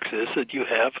paradox is that you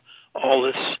have all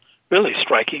this really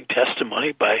striking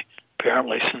testimony by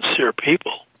apparently sincere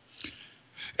people.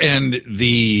 And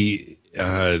the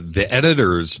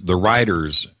editors, the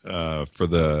writers for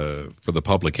the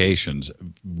publications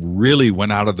really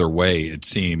went out of their way, it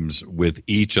seems, with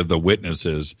each of the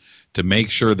witnesses to make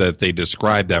sure that they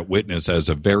describe that witness as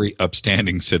a very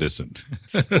upstanding citizen.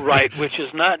 Right, which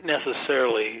is not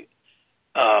necessarily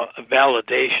a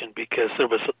validation because there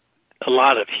was a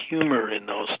lot of humor in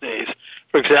those days.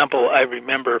 For example, I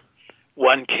remember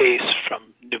one case from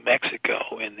New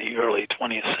Mexico in the early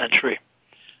 20th century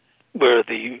where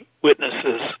the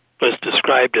witnesses was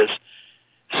described as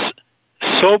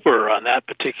sober on that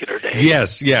particular day.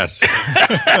 Yes.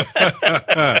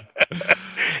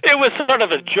 It was sort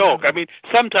of a joke. I mean,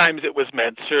 sometimes it was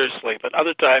meant seriously, but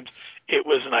other times it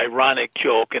was an ironic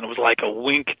joke, and it was like a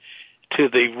wink to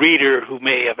the reader who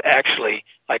may have actually,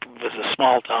 like if it was a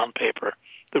small-town paper,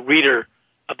 the reader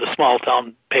of the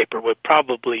small-town paper would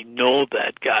probably know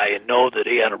that guy and know that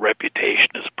he had a reputation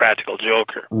as a practical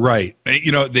joker. Right.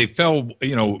 They fell,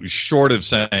 short of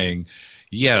saying,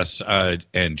 yes,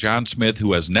 and John Smith,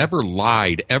 who has never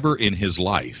lied ever in his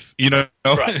life,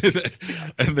 Right.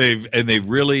 and they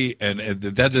really, and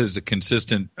that is a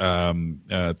consistent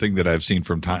thing that I've seen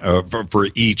from time for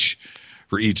each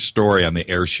for each story on the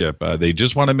airship. They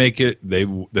just want to make it they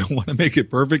want to make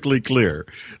it perfectly clear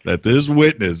that this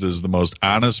witness is the most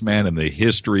honest man in the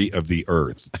history of the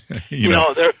earth.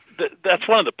 That's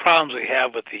one of the problems we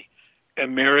have with the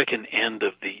American end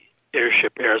of the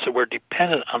airship era. So we're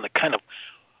dependent on the kind of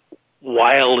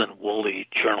wild and woolly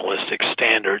journalistic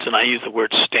standards, and I use the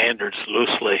word standards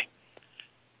loosely,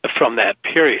 from that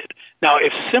period. Now,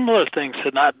 if similar things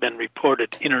had not been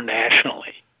reported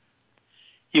internationally,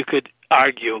 you could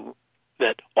argue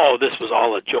that, this was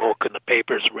all a joke and the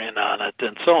papers were in on it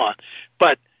and so on.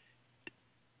 But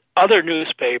other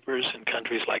newspapers in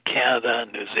countries like Canada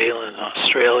and New Zealand and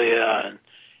Australia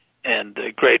and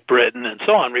Great Britain and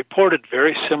so on reported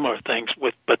very similar things,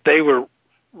 but they were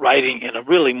writing in a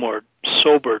really more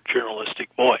sober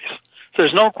journalistic voice. So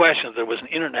there's no question there was an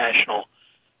international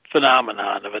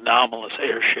phenomenon of anomalous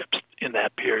airships in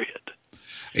that period.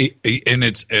 And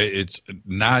it's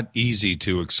not easy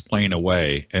to explain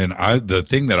away. And the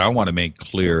thing that I want to make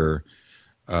clear,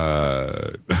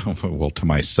 well, to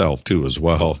myself too as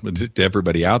well, but to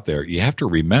everybody out there, you have to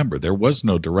remember there was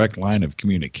no direct line of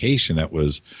communication that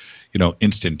was,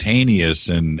 instantaneous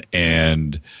and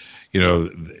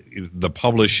the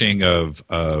publishing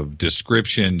of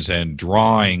descriptions and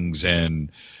drawings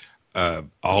and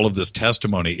all of this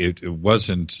testimony, it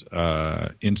wasn't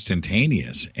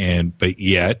instantaneous, but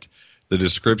yet the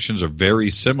descriptions are very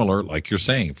similar, like you're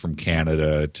saying, from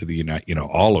Canada to the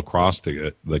all across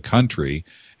the country,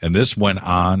 and this went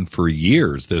on for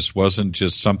years. This wasn't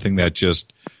just something that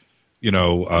just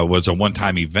was a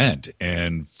one-time event,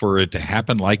 and for it to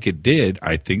happen like it did,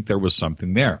 I think there was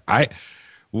something there.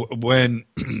 When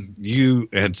you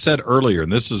had said earlier,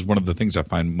 and this is one of the things I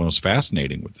find most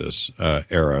fascinating with this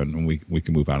era, and we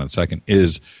can move on in a second,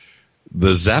 is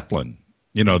the Zeppelin,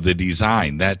 the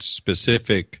design, that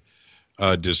specific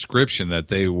description that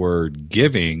they were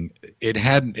giving, it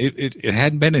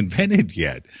hadn't been invented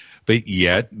yet, but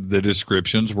yet the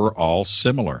descriptions were all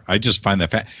similar. I just find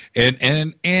that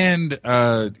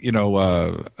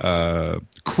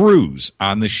crews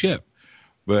on the ship.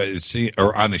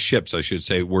 Or on the ships, I should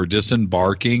say, were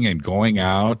disembarking and going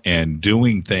out and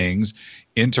doing things,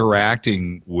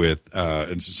 interacting with,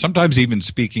 and sometimes even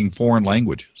speaking foreign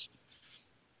languages.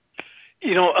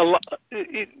 A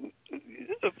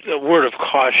word of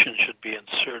caution should be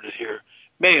inserted here.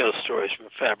 Many of those stories were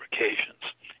fabrications.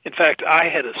 In fact, I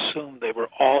had assumed they were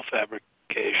all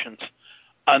fabrications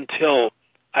until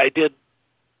I did,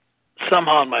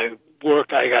 somehow in my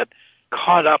work, I got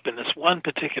caught up in this one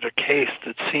particular case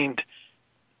that seemed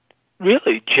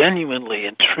really genuinely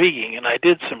intriguing, and I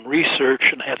did some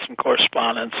research and had some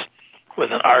correspondence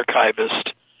with an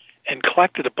archivist and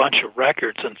collected a bunch of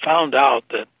records and found out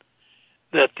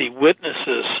that the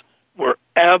witnesses were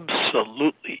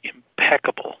absolutely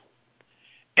impeccable,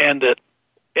 and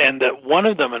that one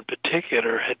of them in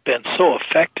particular had been so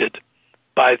affected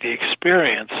by the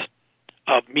experience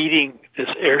of meeting this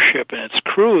airship and its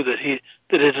crew that it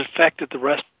affected the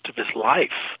rest of his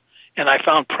life. And I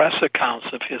found press accounts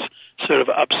of his sort of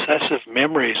obsessive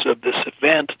memories of this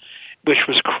event, which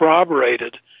was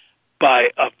corroborated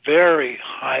by a very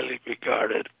highly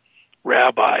regarded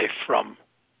rabbi from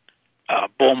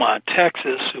Beaumont,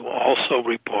 Texas, who also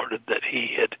reported that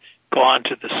he had gone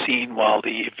to the scene while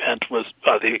the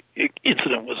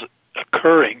incident was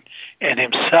occurring, and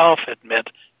himself had met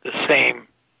the same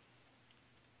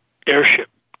airship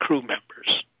crew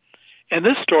members. And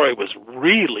this story was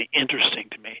really interesting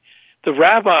to me. The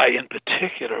rabbi in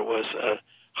particular was a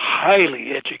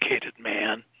highly educated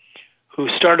man who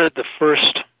started the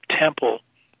first temple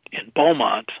in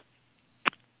Beaumont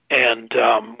and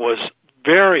was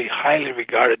very highly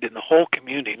regarded in the whole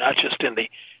community, not just in the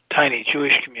tiny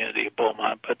Jewish community of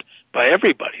Beaumont, but by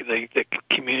everybody, the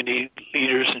community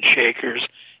leaders and shakers.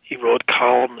 He wrote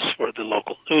columns for the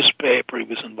local newspaper. He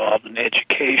was involved in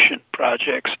education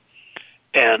projects.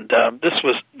 And this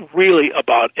was really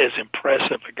about as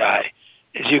impressive a guy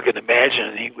as you can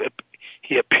imagine.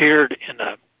 He appeared in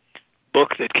a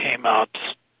book that came out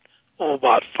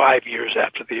about 5 years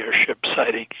after the airship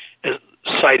sighting,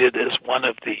 cited as one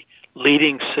of the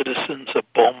leading citizens of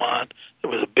Beaumont. There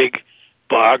was a big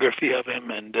biography of him,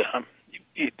 and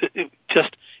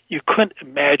you couldn't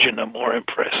imagine a more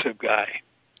impressive guy.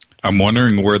 I'm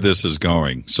wondering where this is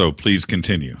going, so please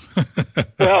continue.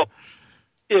 Well,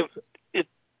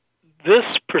 this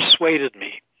persuaded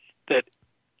me that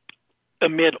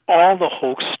amid all the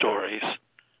hoax stories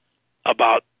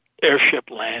about airship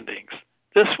landings,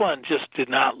 this one just did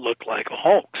not look like a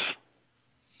hoax.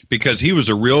 Because he was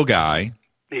a real guy.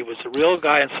 He was a real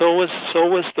guy, and so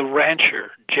was the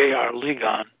rancher, J.R.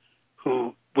 Ligon,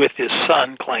 who with his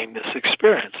son, claimed this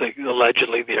experience.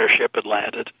 Allegedly, the airship had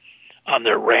landed on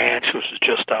their ranch, which was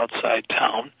just outside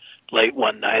town, late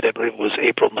one night. I believe it was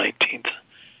April 19th,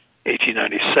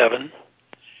 1897.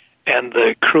 And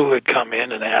the crew had come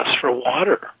in and asked for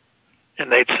water.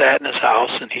 And they'd sat in his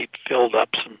house, and he'd filled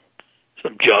up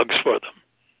some jugs for them.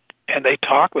 And they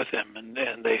talked with him,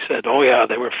 and they said, oh, yeah,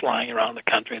 they were flying around the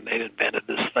country, and they'd invented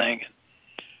this thing.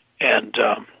 And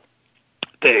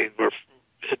they were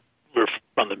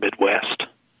from the Midwest,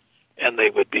 and they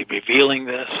would be revealing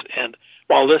this. And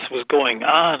while this was going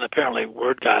on, apparently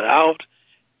word got out,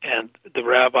 and the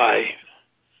Rabbi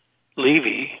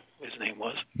Levy, his name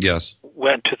was, yes,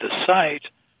 went to the site,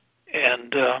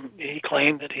 and he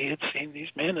claimed that he had seen these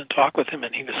men and talked with him,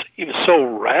 and he was so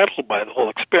rattled by the whole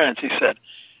experience, he said,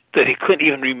 that he couldn't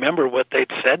even remember what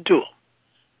they'd said to him,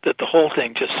 that the whole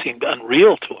thing just seemed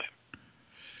unreal to him.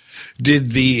 Did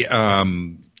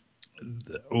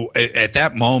at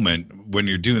that moment, when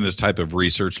you're doing this type of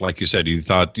research, like you said, you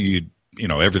thought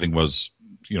everything was,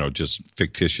 just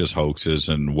fictitious hoaxes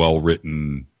and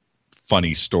well-written,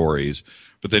 funny stories.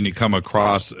 But then you come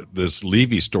across this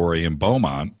Levy story in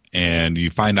Beaumont, and you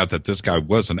find out that this guy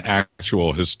was an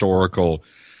actual historical.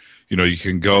 You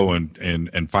can go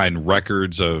and find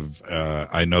records of.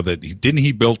 I know that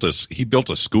he built a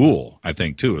school, I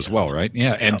think, too, as well, right?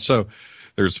 Yeah, and so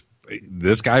there's.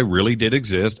 This guy really did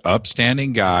exist,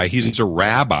 upstanding guy. He's a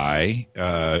rabbi,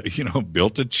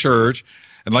 built a church.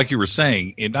 And like you were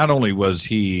saying, not only was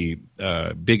he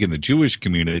big in the Jewish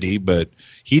community, but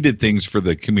he did things for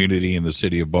the community in the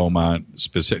city of Beaumont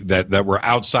that were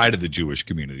outside of the Jewish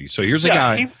community. So here's a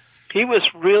guy. He was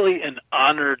really an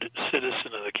honored citizen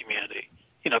of the community,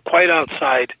 quite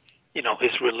outside,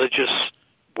 his religious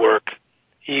work.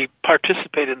 He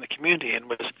participated in the community and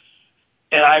was...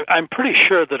 And I'm pretty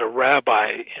sure that a rabbi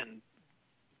in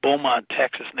Beaumont,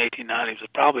 Texas in 1890s was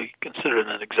probably considered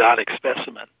an exotic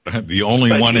specimen. The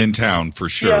only one in town, for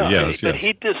sure, yes. But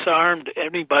he disarmed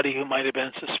anybody who might have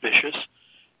been suspicious,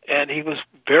 and he was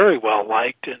very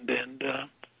well-liked. And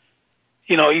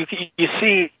you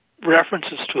see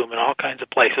references to him in all kinds of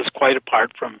places, quite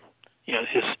apart from,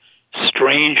 his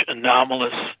strange,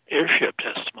 anomalous airship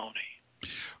testimony.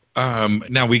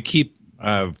 Now we keep...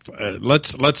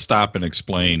 let's stop and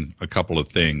explain a couple of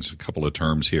things, a couple of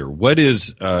terms here. What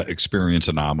is experience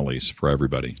anomalies for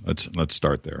everybody? Let's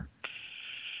start there.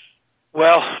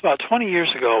 Well, about 20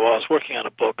 years ago, I was working on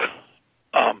a book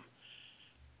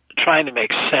trying to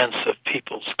make sense of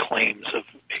people's claims of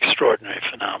extraordinary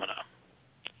phenomena.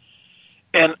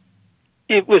 And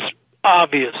it was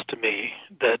obvious to me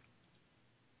that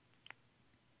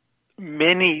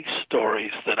many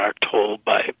stories that are told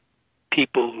by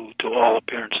people who, to all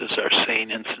appearances, are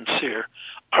sane and sincere,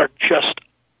 are just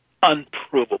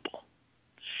unprovable.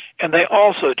 And they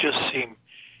also just seem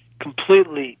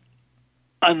completely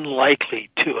unlikely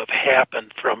to have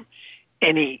happened from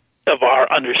any of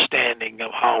our understanding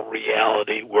of how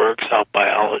reality works, how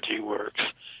biology works,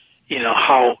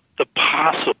 how the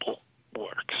possible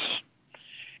works.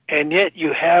 And yet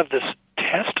you have this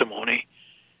testimony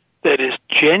that is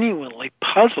genuinely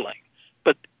puzzling,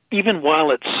 but even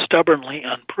while it's stubbornly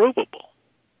unprovable.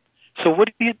 So what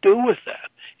do you do with that?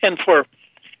 And for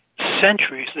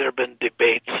centuries there have been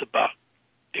debates about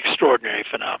extraordinary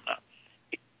phenomena.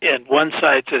 And one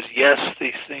side says, yes,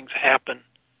 these things happen.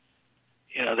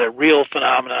 They're real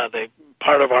phenomena. They're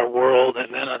part of our world.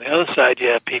 And then on the other side, you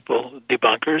have people,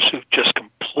 debunkers, who just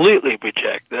completely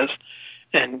reject this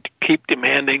and keep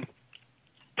demanding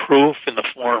proof in the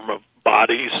form of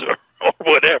bodies or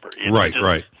whatever. Right.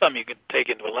 Something you can take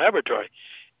into a laboratory.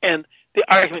 And the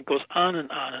argument goes on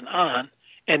and on and on,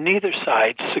 and neither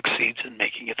side succeeds in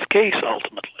making its case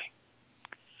ultimately.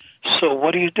 So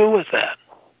what do you do with that?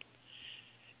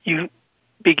 You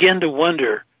begin to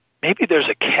wonder, maybe there's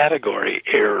a category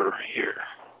error here,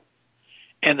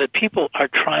 and that people are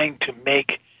trying to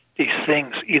make these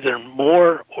things either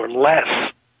more or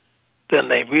less than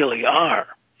they really are.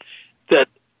 That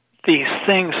these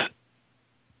things,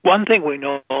 one thing we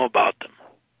know about them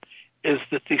is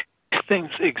that these things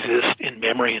exist in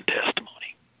memory and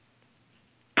testimony.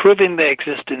 Proving they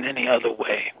exist in any other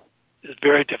way is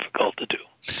very difficult to do.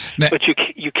 Now, but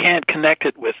you can't connect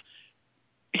it with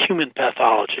human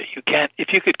pathology. You can't.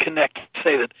 If you could connect,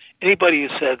 say that anybody who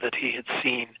said that he had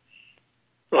seen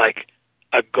like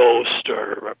a ghost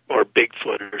or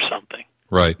Bigfoot or something,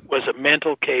 right, was a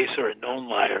mental case or a known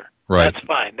liar, right, that's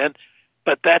fine.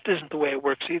 But that isn't the way it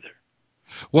works either.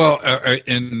 Well,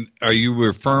 and are you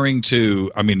referring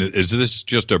to, is this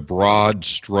just a broad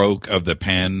stroke of the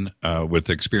pen with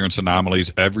experience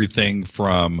anomalies, everything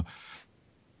from,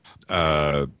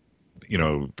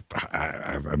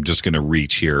 I'm just going to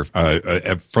reach here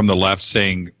from the left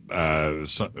saying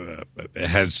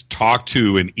has talked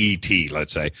to an ET,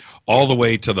 let's say, all the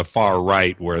way to the far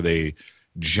right where they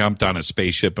jumped on a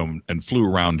spaceship and flew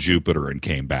around Jupiter and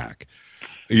came back.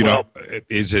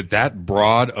 Is it that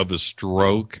broad of a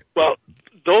stroke? Well,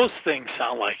 those things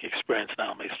sound like experience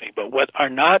anomalies to me, but what are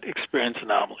not experience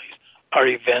anomalies are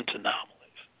event anomalies,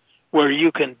 where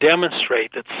you can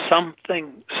demonstrate that some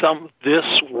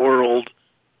this world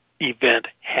event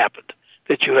happened,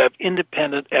 that you have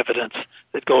independent evidence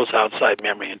that goes outside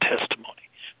memory and testimony.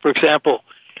 For example,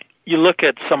 you look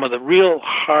at some of the real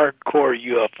hardcore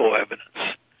UFO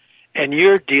evidence, and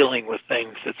you're dealing with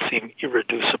things that seem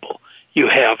irreducible. You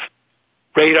have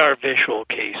radar visual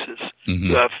cases. Mm-hmm.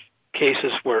 You have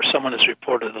cases where someone has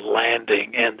reported a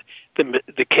landing, and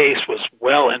the case was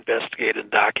well investigated and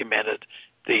documented.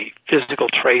 The physical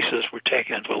traces were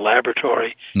taken into a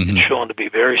laboratory and shown to be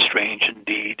very strange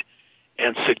indeed,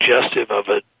 and suggestive of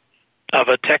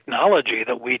a technology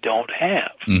that we don't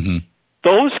have. Mm-hmm.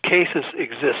 Those cases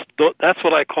exist. That's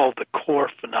what I call the core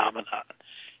phenomenon.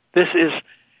 This is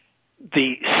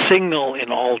the signal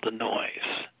in all the noise.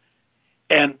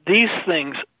 And these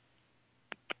things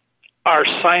are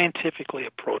scientifically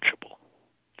approachable.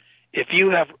 If you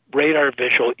have radar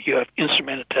visual, you have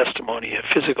instrumented testimony, you have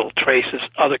physical traces,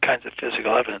 other kinds of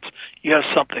physical evidence, you have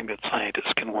something that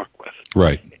scientists can work with.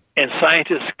 Right. And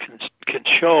scientists can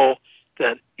show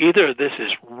that either this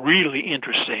is really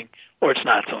interesting or it's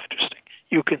not so interesting.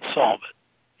 You can solve it.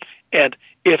 And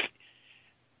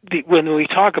when we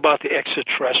talk about the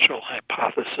extraterrestrial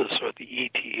hypothesis or the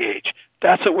ETH,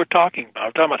 that's what we're talking about.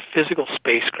 We're talking about physical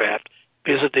spacecraft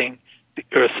visiting the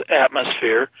Earth's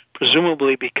atmosphere,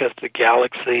 presumably because the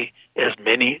galaxy, as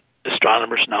many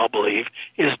astronomers now believe,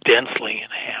 is densely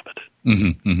inhabited.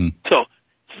 Mm-hmm, mm-hmm. So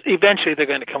eventually they're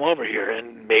going to come over here,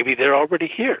 and maybe they're already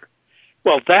here.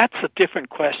 Well, that's a different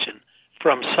question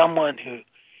from someone who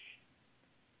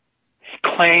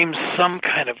claims some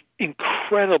kind of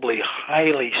incredibly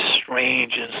highly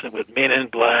strange incident with men in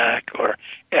black or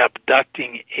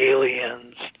abducting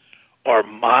aliens or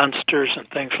monsters and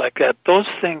things like that. Those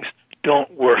things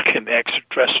don't work in the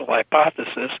extraterrestrial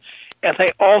hypothesis, and they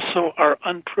also are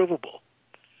unprovable.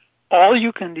 All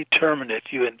you can determine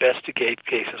if you investigate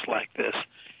cases like this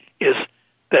is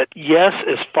that, yes,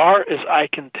 as far as I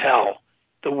can tell,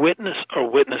 the witness or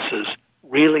witnesses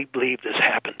really believe this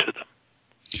happened to them.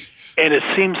 And it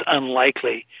seems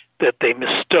unlikely that they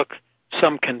mistook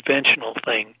some conventional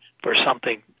thing for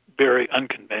something very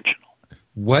unconventional.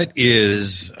 What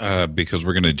is, because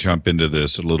we're going to jump into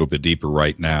this a little bit deeper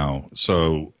right now,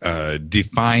 so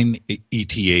define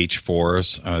ETH for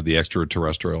us, the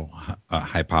extraterrestrial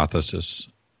hypothesis.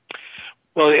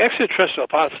 Well, the extraterrestrial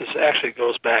hypothesis actually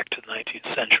goes back to the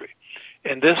 19th century.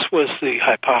 And this was the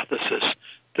hypothesis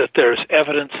that there's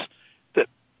evidence that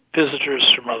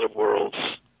visitors from other worlds,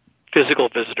 physical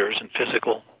visitors and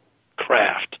physical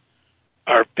craft,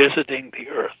 are visiting the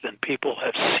Earth, and people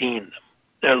have seen them.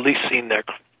 At least seen their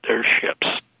ships.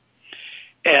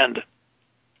 And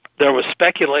there was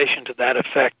speculation to that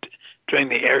effect during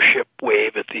the airship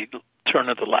wave at the turn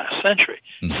of the last century.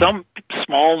 Mm-hmm. Some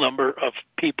small number of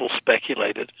people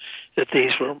speculated that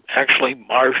these were actually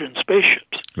Martian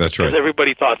spaceships. That's right. Because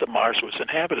everybody thought that Mars was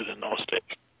inhabited in those days.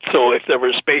 So if there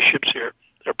were spaceships here,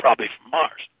 they're probably from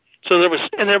Mars. So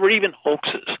there were even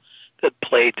hoaxes that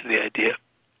played to the idea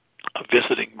of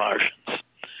visiting Martians.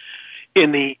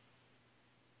 In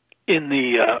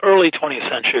the early 20th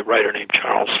century, a writer named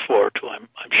Charles Fort, who I'm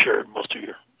sure most of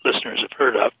your listeners have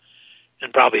heard of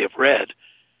and probably have read,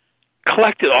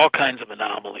 collected all kinds of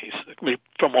anomalies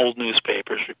from old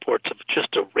newspapers, reports of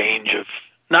just a range of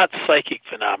not psychic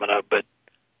phenomena, but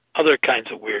other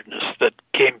kinds of weirdness that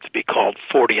came to be called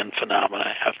Fortean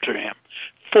phenomena after him.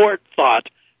 Fort thought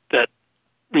that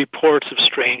reports of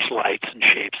strange lights and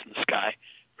shapes in the sky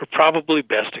were probably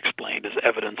best explained as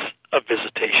evidence of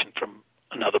visitation from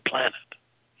another planet.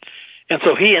 And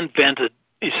so he invented,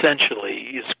 essentially,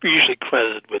 he's usually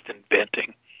credited with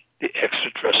inventing the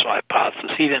extraterrestrial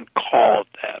hypothesis. He didn't call it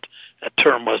that. That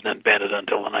term wasn't invented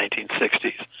until the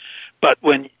 1960s. But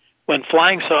when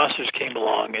flying saucers came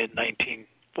along in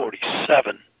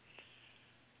 1947,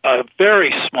 a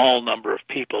very small number of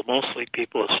people, mostly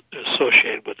people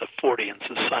associated with the Fortean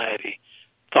Society,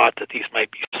 thought that these might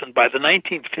be. And by the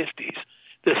 1950s,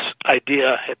 this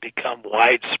idea had become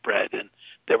widespread, and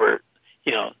there were,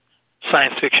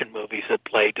 science fiction movies that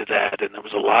played to that, and there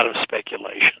was a lot of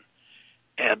speculation,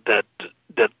 and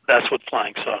that's what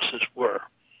flying saucers were.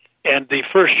 And the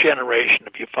first generation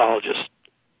of ufologists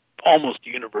almost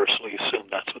universally assumed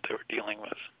that's what they were dealing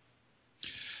with.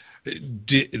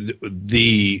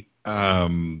 The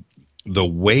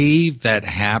wave that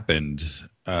happened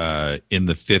in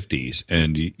the 50s,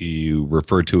 and you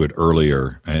referred to it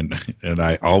earlier, and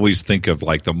I always think of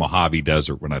like the Mojave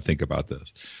Desert when I think about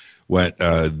this. What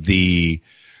the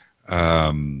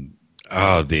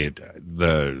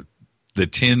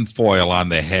tin foil on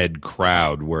the head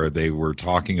crowd, where they were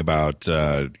talking about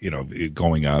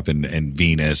going up and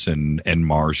Venus and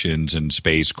Martians and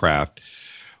spacecraft.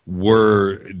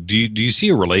 Do you see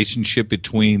a relationship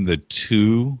between the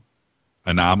two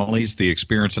anomalies, the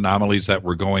experience anomalies that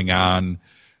were going on,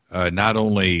 not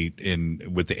only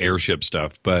with the airship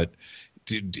stuff, but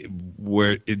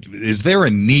is there a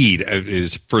need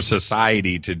for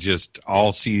society to just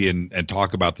all see and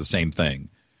talk about the same thing?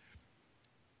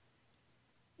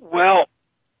 Well,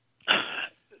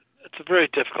 it's a very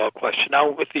difficult question. Now,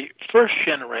 with the first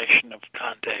generation of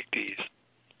contactees,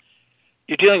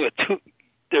 you're dealing with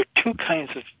there are two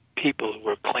kinds of people who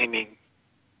are claiming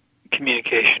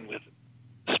communication with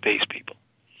space people.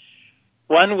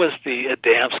 One was the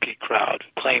Adamski crowd,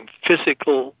 who claimed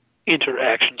physical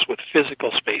interactions with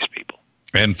physical space people.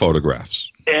 And photographs.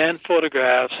 And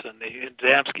the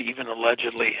Adamski even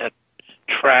allegedly had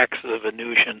tracks of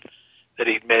Venusian that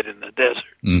he'd met in the desert.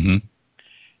 Mm-hmm.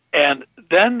 And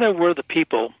then there were the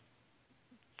people,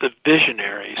 the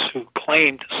visionaries, who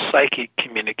claimed psychic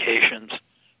communications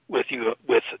with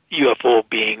UFO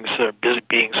beings or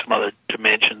beings from other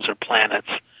dimensions or planets.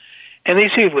 And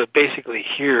these people would basically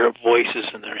hear voices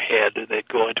in their head, or they'd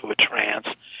go into a trance.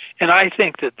 And I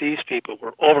think that these people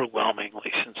were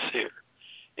overwhelmingly sincere.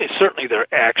 Certainly their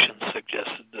actions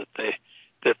suggested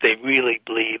that they really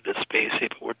believed that space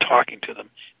people were talking to them.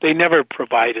 They never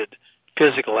provided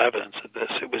physical evidence of this.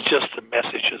 It was just the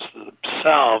messages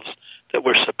themselves that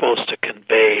were supposed to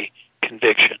convey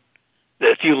conviction.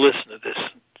 That if you listen to this,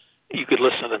 you could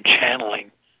listen to them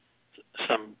channeling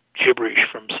some gibberish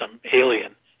from some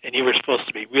alien, and you were supposed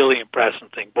to be really impressed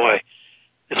and think, boy,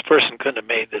 this person couldn't have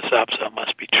made this up, so it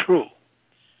must be true.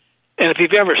 And if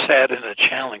you've ever sat in a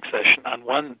channeling session, on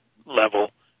one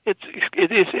level, it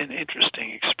is an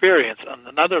interesting experience. On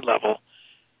another level,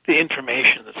 the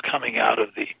information that's coming out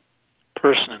of the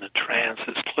person in a trance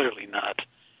is clearly not,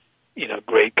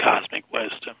 great cosmic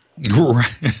wisdom.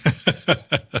 Right.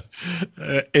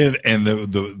 and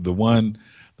the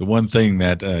one thing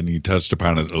that and you touched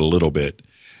upon it a little bit,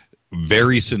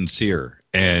 very sincere.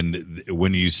 And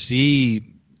when you see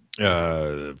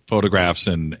photographs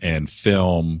and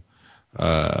film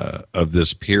of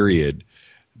this period,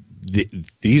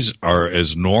 these are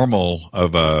as normal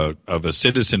of a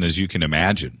citizen as you can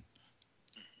imagine.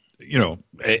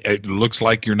 It looks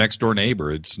like your next door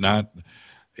neighbor. It's not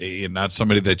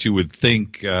somebody that you would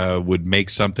think would make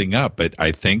something up, but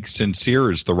I think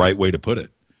sincere is the right way to put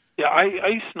it. Yeah, I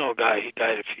used to know a guy. He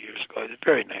died a few years ago. He's a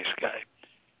very nice guy.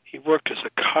 He worked as a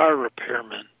car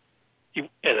repairman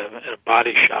at a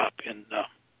body shop in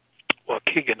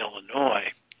Waukegan,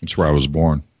 Illinois. That's where I was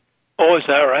born. Oh, is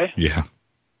that right? Yeah.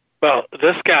 Well,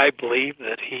 this guy believed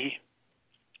that he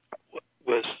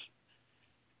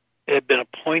had been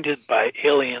appointed by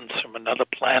aliens from another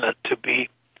planet to be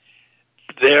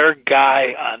their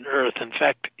guy on Earth. In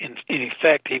fact, in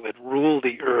effect, he would rule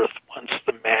the Earth once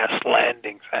the mass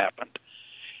landings happened.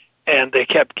 And they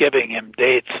kept giving him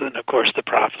dates, and of course the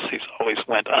prophecies always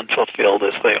went unfulfilled,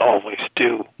 as they always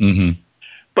do. Mm-hmm.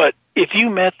 But if you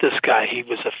met this guy, he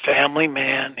was a family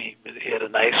man. He had a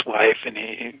nice wife and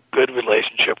a good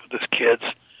relationship with his kids.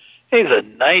 He's the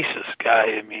nicest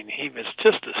guy. I mean, he was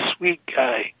just a sweet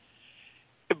guy.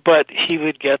 But he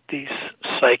would get these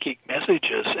psychic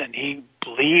messages, and he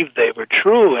believed they were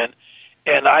true. And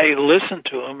I listened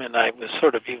to him, and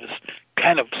he was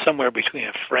kind of somewhere between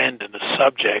a friend and a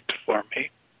subject for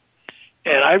me.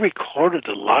 And I recorded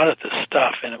a lot of this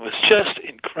stuff, and it was just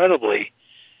incredibly,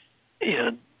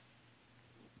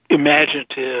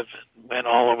 imaginative, went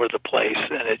all over the place,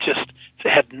 and it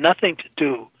had nothing to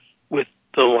do with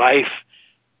the life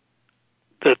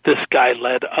that this guy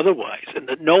led otherwise, and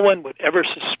that no one would ever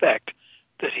suspect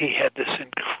that he had this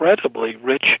incredibly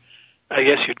rich, I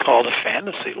guess you'd call it a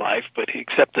fantasy life,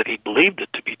 except that he believed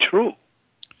it to be true.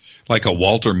 Like a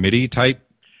Walter Mitty type?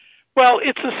 Well,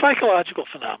 it's a psychological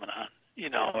phenomenon.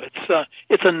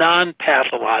 It's a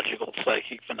non-pathological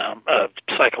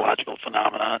psychological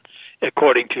phenomenon,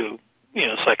 according to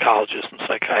psychologists and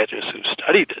psychiatrists who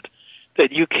studied it,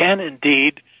 that you can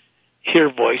indeed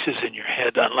hear voices in your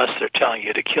head unless they're telling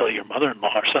you to kill your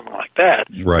mother-in-law or something like that.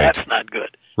 Right. That's not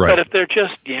good. Right. But if they're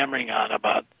just yammering on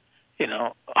about,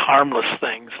 harmless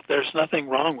things, there's nothing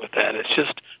wrong with that. It's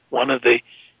just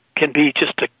can be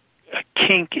just a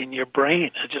kink in your brain.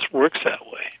 It just works that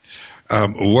way.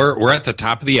 We're at the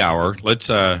top of the hour. Let's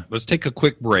take a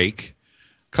quick break,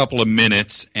 couple of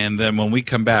minutes, and then when we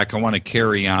come back, I want to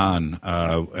carry on,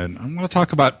 and I want to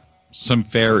talk about some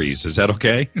fairies. Is that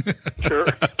okay? Sure.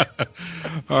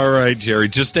 All right, Jerry.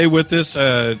 Just stay with us.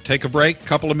 Take a break,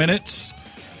 couple of minutes,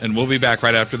 and we'll be back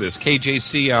right after this.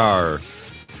 KJCR,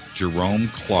 Jerome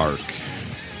Clark,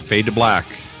 Fade to Black.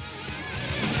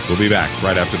 We'll be back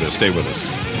right after this. Stay with us.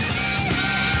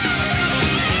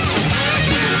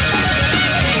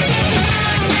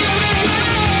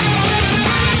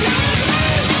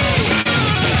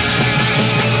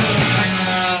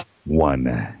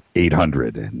 One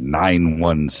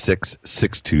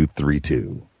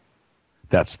 800-916-6232.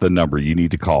 That's the number you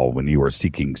need to call when you are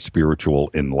seeking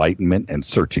spiritual enlightenment and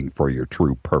searching for your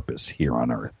true purpose here on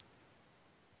earth.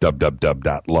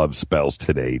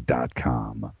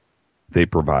 www.lovespellstoday.com. They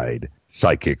provide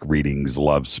psychic readings,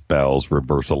 love spells,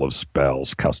 reversal of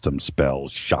spells, custom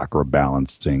spells, chakra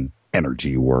balancing,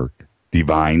 energy work.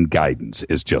 Divine guidance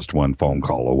is just one phone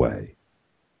call away.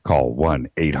 Call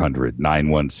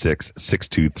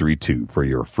 1-800-916-6232 for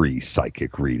your free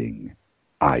psychic reading.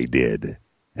 I did.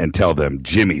 And tell them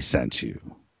Jimmy sent you.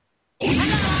 Hello,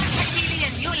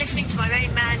 and you're listening to my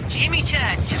own man, Jimmy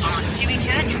Church, on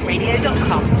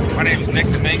jimmychurchradio.com. My name is Nick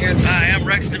Dominguez. Hi, I'm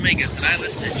Rex Dominguez, and I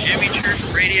listen to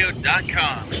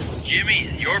jimmychurchradio.com. Jimmy,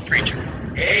 your preacher.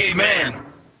 Amen.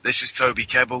 This is Toby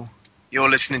Kebbell.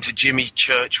 You're listening to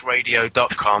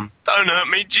jimmychurchradio.com. Don't hurt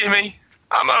me, Jimmy.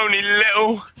 I'm only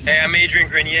little. Hey, I'm Adrian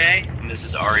Grenier. And this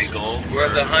is Ari Gold.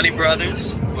 We're the Honey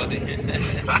Brothers. We're of the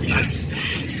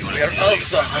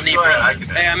Honey Brothers.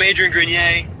 Hey, I'm Adrian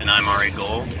Grenier. And I'm Ari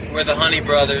Gold. We're the Honey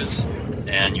Brothers.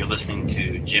 And you're listening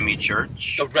to Jimmy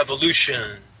Church. The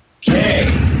Revolution.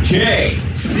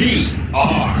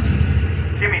 KJCR.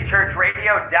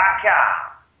 jimmychurchradio.com.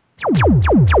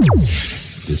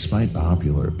 Despite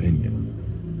popular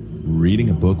opinion, reading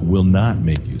a book will not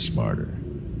make you smarter.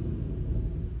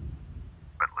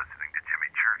 But listening to Jimmy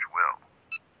Church will.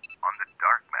 On the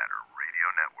Dark Matter Radio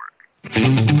Network.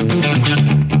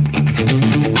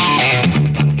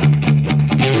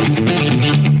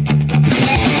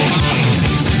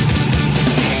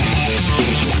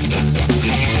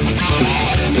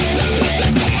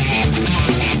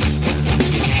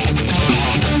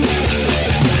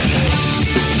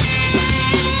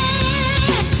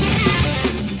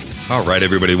 All right,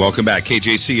 everybody, welcome back.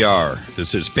 KJCR.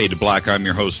 This is Fade to Black. I'm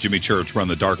your host, Jimmy Church. We're on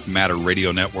the Dark Matter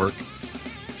Radio Network.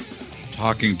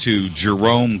 Talking to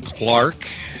Jerome Clark.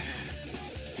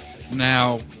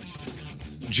 Now,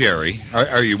 Jerry,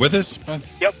 are you with us?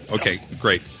 Yep. Okay,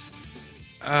 great.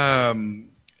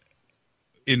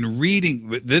 In reading,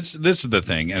 this is the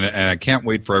thing, and I can't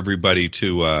wait for everybody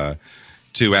to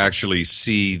actually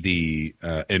see the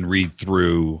and read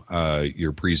through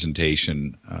your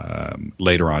presentation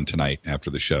later on tonight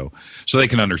after the show, so they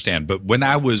can understand. But when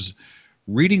I was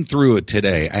reading through it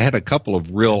today, I had a couple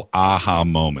of real aha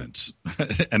moments,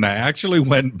 and I actually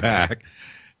went back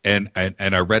and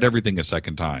I read everything a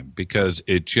second time because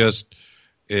it just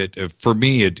for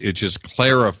me it just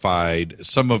clarified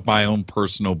some of my own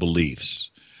personal beliefs.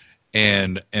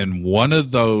 And one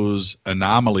of those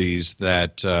anomalies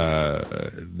that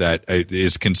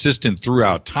is consistent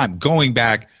throughout time, going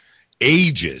back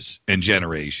ages and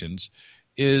generations,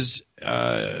 is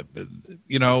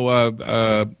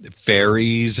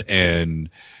fairies and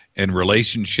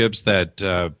relationships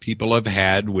that people have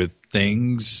had with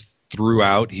things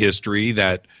throughout history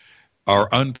that are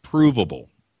unprovable.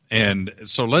 And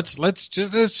so let's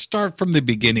start from the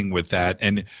beginning with that,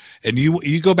 and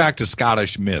you go back to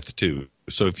Scottish myth too.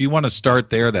 So if you want to start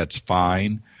there, that's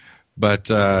fine. But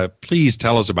please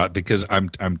tell us about it, because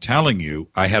I'm telling you,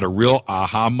 I had a real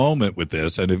aha moment with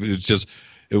this, and it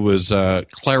was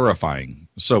clarifying.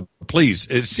 So please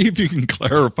see if you can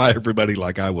clarify everybody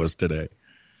like I was today.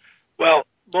 Well,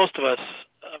 most of us,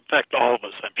 in fact, all of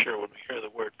us, I'm sure, when we hear the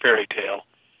word fairy tale,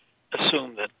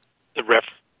 assume that the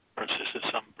references to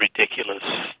some ridiculous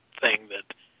thing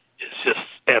that is just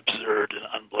absurd and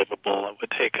unbelievable and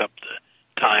would take up the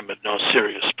time of no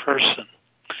serious person.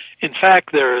 In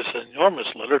fact, there is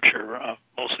enormous literature,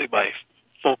 mostly by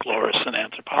folklorists and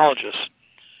anthropologists,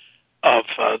 of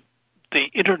the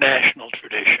international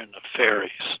tradition of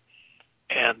fairies.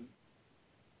 And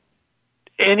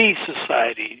any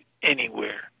society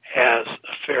anywhere has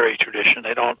a fairy tradition.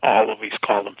 They don't always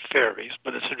call them fairies,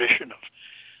 but a tradition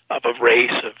of a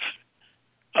race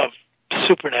of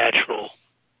supernatural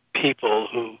people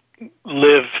who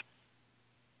live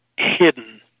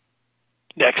hidden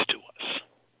next to us.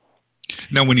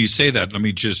 Now, when you say that, let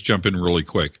me just jump in really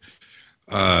quick.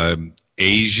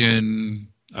 Asian,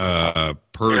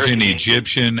 Persian, American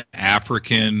Egyptian,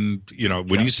 African.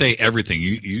 When you say everything,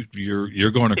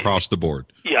 you're going across the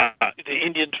board. Yeah, the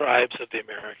Indian tribes of the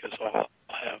Americas all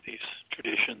have these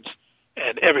traditions,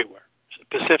 and everywhere.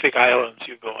 Pacific Islands,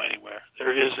 you go anywhere,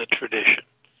 there is a tradition.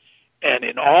 And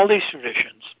in all these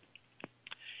traditions,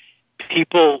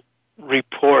 people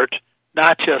report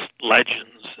not just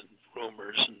legends and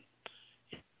rumors and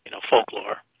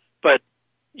folklore, but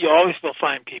you always will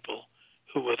find people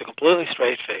who, with a completely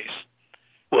straight face,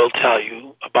 will tell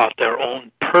you about their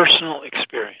own personal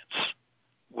experience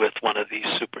with one of these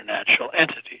supernatural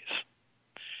entities.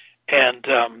 And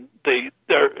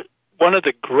one of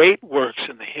the great works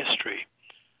in the history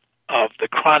of the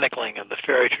chronicling of the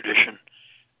fairy tradition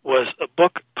was a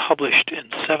book published in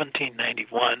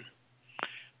 1791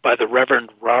 by the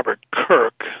Reverend Robert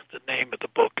Kirk. The name of the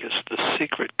book is The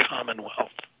Secret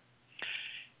Commonwealth.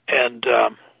 And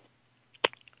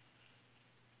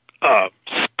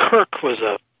Kirk was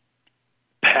a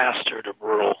pastor at a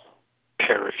rural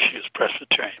parish. He was a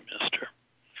Presbyterian minister.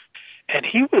 And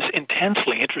he was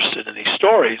intensely interested in these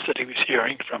stories that he was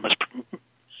hearing from his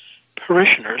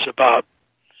parishioners about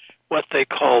what they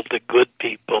called the good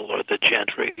people or the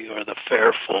gentry or the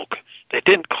fair folk. They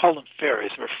didn't call them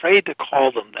fairies. They were afraid to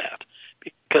call them that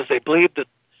because they believed that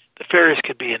the fairies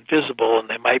could be invisible and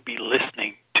they might be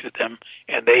listening to them,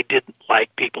 and they didn't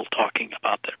like people talking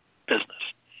about their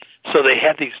business. So they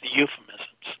had these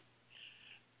euphemisms.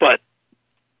 But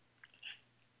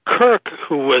Kirk,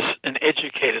 who was an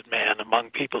educated man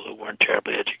among people who weren't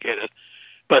terribly educated,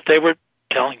 but they were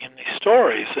telling him these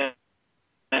stories,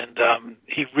 and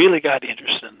he really got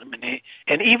interested in them.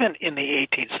 And even in the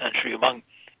 18th century, among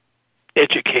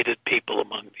educated people,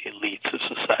 among the elites of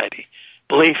society,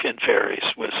 belief in fairies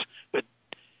would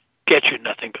get you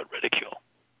nothing but ridicule.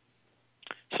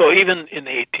 So even in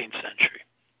the 18th century,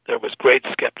 there was great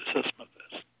skepticism of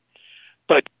this.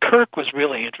 But Kirk was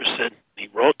really interested. He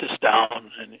wrote this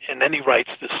down, and then he writes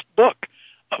this book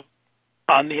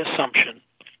on the assumption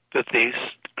that these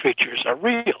creatures are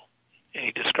real. And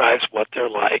he describes what they're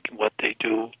like and what they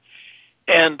do.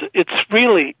 And it's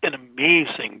really an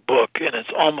amazing book, and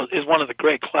it's one of the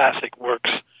great classic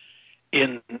works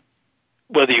in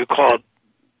whether you call it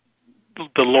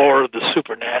the lore of the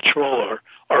supernatural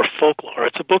or folklore.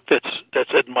 It's a book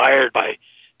that's admired by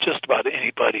just about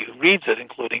anybody who reads it,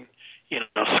 including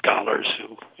scholars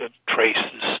who have traced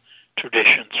this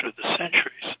tradition through the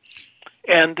centuries.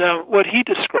 And what he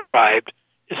described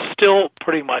is still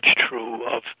pretty much true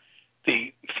of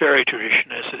the fairy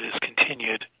tradition as it is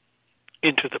continued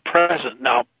into the present.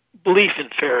 Now, belief in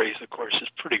fairies, of course, is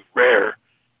pretty rare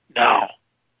now,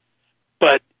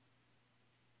 but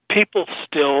people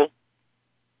still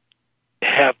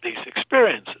have these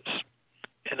experiences.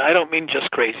 And I don't mean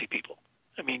just crazy people.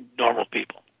 I mean normal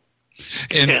people.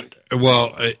 And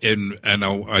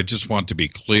I just want to be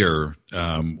clear,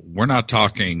 we're not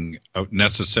talking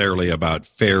necessarily about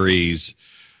fairies,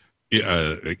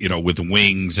 with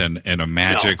wings and a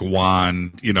magic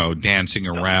wand, dancing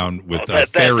around with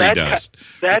fairy dust.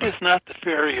 That is not the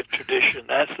fairy of tradition.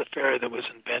 That's the fairy that was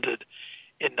invented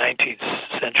in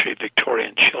 19th century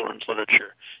Victorian children's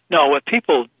literature. No, what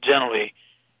people generally,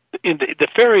 in the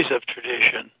fairies of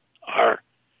tradition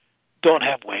don't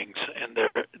have wings, and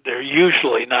they're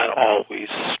usually, not always,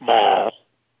 small,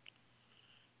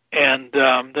 and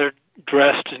they're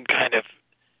dressed in kind of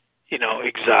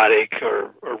exotic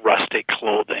or rustic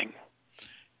clothing,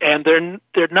 and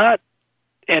they're not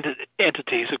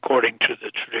entities according to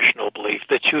the traditional belief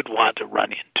that you'd want to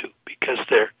run into, because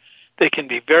they can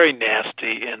be very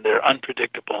nasty and they're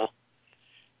unpredictable,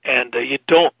 and you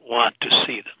don't want to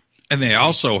see them. And they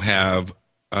also have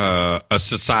a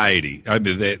society. I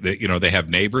mean, they have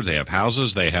neighbors, they have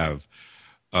houses, they have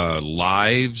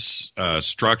lives,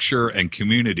 structure, and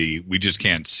community. We just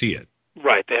can't see it.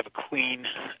 Right, they have a queen.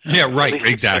 Yeah, right,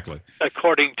 exactly.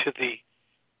 According to at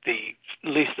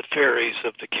least the fairies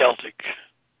of the Celtic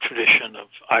tradition of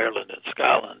Ireland and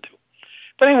Scotland.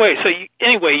 But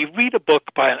anyway, you read a book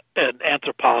by an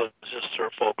anthropologist or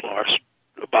a folklorist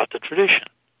about the tradition,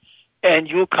 and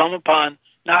you'll come upon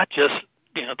not just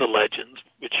the legends,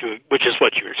 which is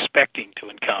what you're expecting to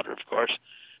encounter, of course,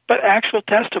 but actual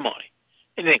testimony.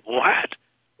 And you think, what?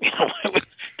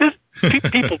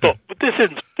 People don't.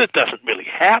 This doesn't really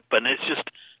happen. It's just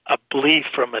a belief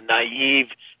from a naive,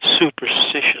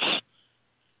 superstitious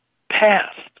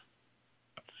past.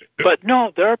 But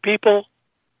no, there are people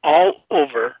all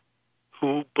over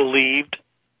who believed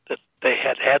that they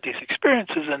had these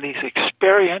experiences, and these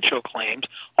experiential claims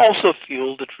also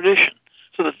fueled the tradition.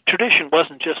 So the tradition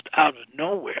wasn't just out of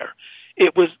nowhere.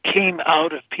 It came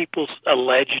out of people's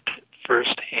alleged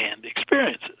first-hand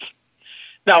experiences.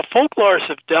 Now, folklorists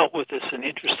have dealt with this in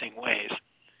interesting ways.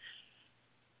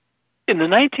 In the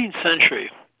 19th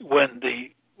century, when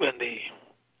the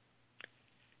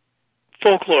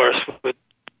folklorists would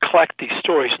collect these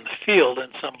stories in the field,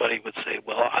 and somebody would say,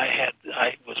 "Well,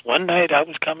 one night I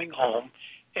was coming home,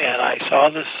 and I saw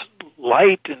this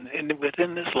light, and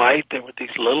within this light there were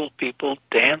these little people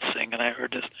dancing, and I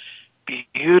heard this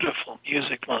beautiful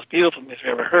music, the most beautiful music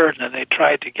I've ever heard, and they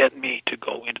tried to get me to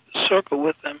go into the circle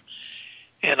with them,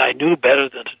 and I knew better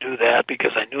than to do that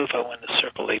because I knew if I went in the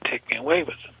circle they'd take me away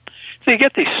with them." So you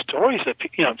get these stories of,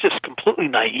 just completely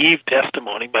naive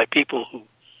testimony by people who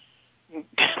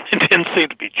didn't seem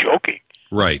to be joking.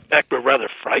 Right. In fact, were rather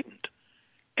frightened.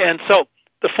 And so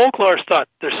the folklorists thought,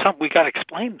 we got to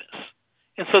explain this.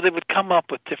 And so they would come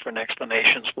up with different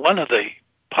explanations. One of the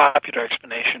popular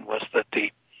explanation was that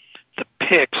the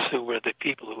Picts, who were the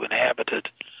people who inhabited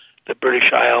the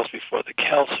British Isles before the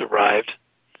Celts arrived,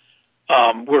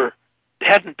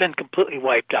 hadn't been completely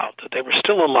wiped out, that they were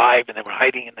still alive and they were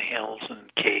hiding in the hills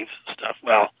and caves and stuff.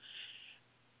 Well,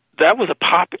 that was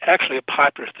actually a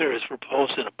popular theory. It was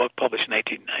proposed in a book published in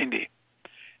 1890,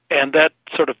 and that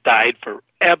sort of died for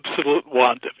absolute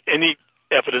want of any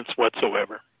evidence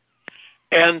whatsoever.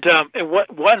 And in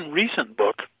one recent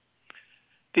book,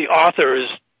 the author is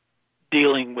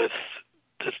dealing with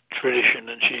this tradition,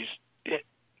 and she's,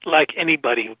 like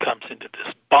anybody who comes into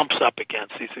this, bumps up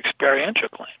against these experiential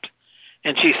claims.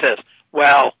 And she says,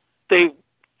 well, they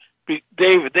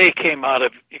came out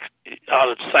of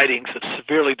sightings of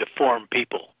severely deformed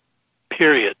people,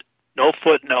 period. No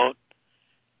footnote,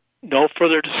 no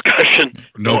further discussion.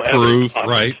 No proof.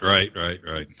 Right.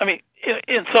 I mean,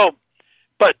 and so,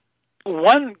 but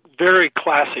one very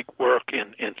classic work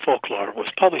in folklore was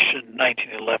published in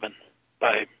 1911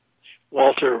 by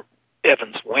Walter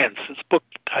Evans Wentz. His book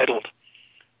titled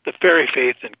The Fairy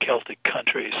Faith in Celtic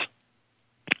Countries.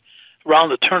 Around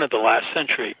the turn of the last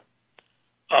century,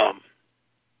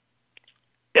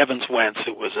 Evans Wentz,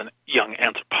 who was a young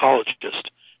anthropologist,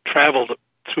 traveled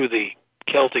through the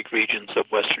Celtic regions of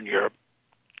Western Europe,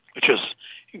 which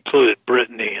included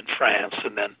Brittany and France,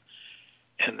 and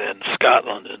then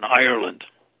Scotland and Ireland,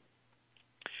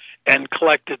 and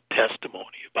collected testimony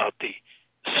about the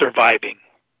surviving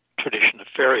tradition of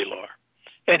fairy lore.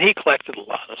 And he collected a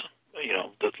lot of,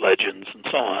 the legends and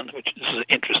so on, which is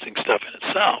interesting stuff in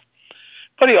itself.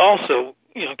 But he also,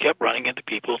 kept running into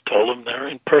people who told him they're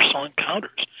in personal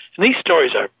encounters. And these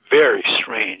stories are very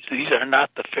strange. These are not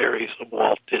the fairies of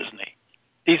Walt Disney.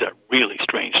 These are really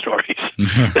strange stories.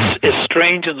 as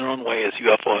strange in their own way as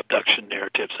UFO abduction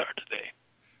narratives are today.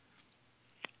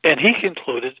 And he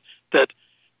concluded that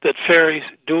fairies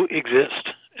do exist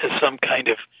as some kind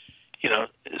of,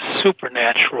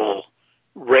 supernatural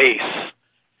race,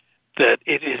 that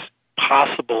it is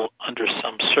possible under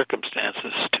some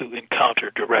circumstances to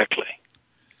encounter directly.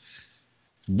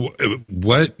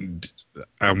 What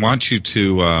I want you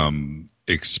to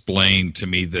explain to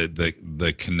me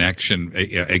the connection.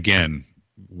 Again,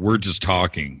 we're just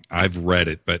talking. I've read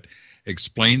it, but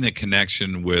explain the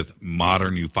connection with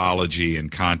modern ufology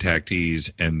and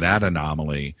contactees and that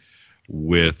anomaly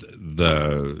with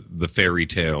the fairy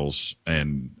tales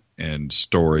and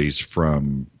stories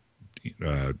from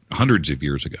hundreds of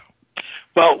years ago.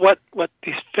 Well, what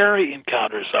these fairy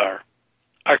encounters are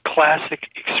classic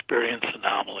experience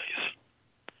anomalies.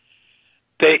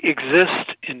 They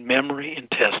exist in memory and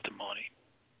testimony,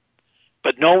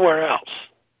 but nowhere else.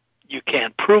 You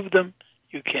can't prove them.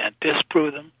 You can't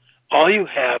disprove them. All you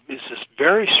have is this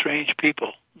very strange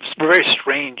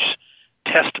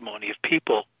testimony of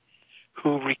people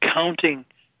who recounting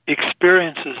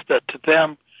experiences that to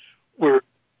them were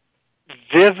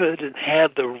vivid and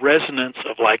had the resonance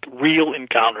of like real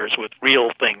encounters with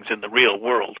real things in the real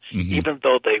world, even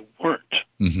though they weren't.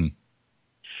 Mm-hmm.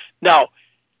 Now,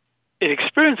 an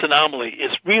experience anomaly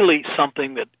is really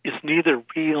something that is neither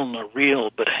real nor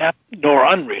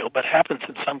unreal, but happens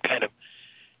in some kind of,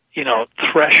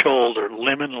 threshold or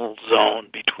liminal zone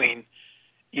between,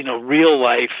 real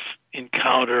life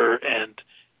encounter and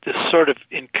this sort of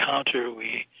encounter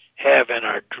we have in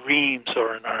our dreams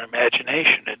or in our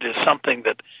imagination. It is something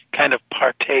that kind of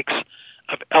partakes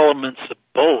of elements of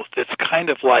both. It's kind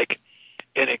of like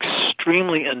an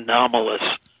extremely anomalous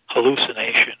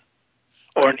hallucination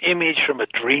or an image from a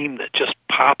dream that just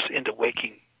pops into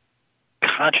waking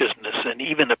consciousness and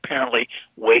even apparently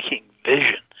waking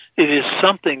vision. It is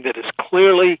something that is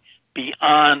clearly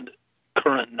beyond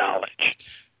current knowledge,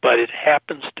 but it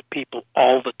happens to people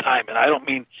all the time. And I don't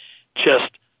mean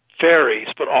just fairies,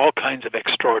 but all kinds of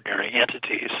extraordinary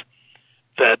entities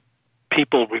that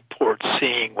people report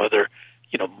seeing, whether,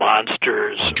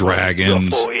 monsters,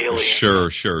 dragons, UFO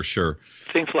aliens, sure,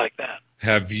 things like that.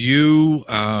 Have you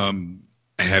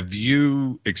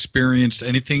experienced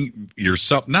anything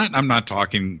yourself? I'm not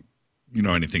talking,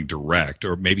 anything direct,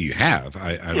 or maybe you have.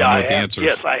 I don't know what the answer is.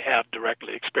 Yes, I have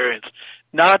directly experienced.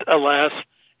 Not, alas,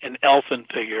 an elfin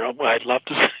figure. I'd love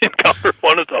to encounter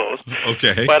one of those.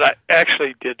 Okay. But I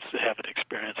actually did have an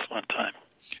experience one time.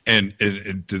 And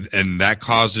that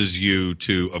causes you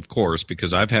to, of course,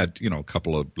 because I've had, a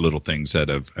couple of little things that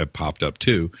have popped up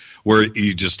too, where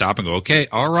you just stop and go, okay,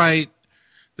 all right,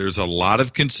 there's a lot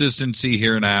of consistency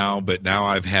here now, but now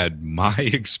I've had my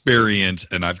experience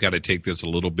and I've got to take this a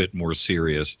little bit more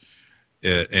serious.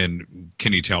 And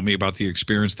can you tell me about the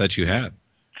experience that you had?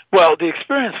 Well, the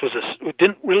experience it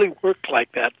didn't really work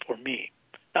like that for me.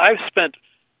 I've spent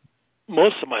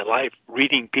most of my life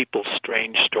reading people's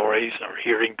strange stories or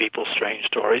hearing people's strange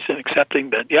stories and accepting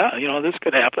that, this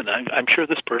could happen. I'm sure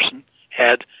this person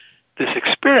had this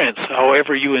experience.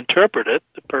 However you interpret it,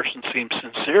 the person seems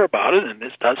sincere about it, and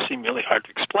this does seem really hard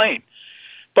to explain.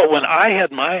 But when I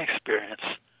had my experience,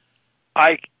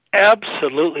 I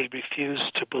absolutely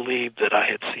refused to believe that I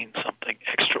had seen something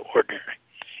extraordinary,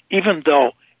 even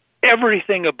though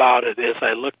everything about it, as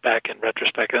I look back in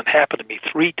retrospect, it happened to me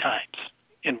 3 times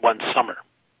in one summer.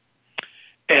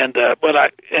 And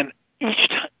each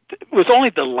time, it was only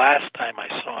the last time I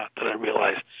saw it that I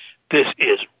realized this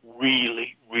is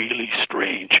really, really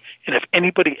strange. And if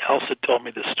anybody else had told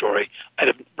me this story, I'd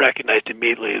have recognized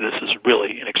immediately this is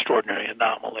really an extraordinary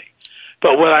anomaly.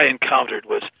 But what I encountered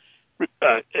was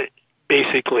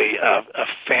basically a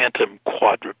phantom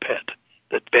quadruped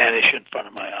that vanished in front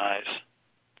of my eyes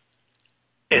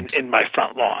in my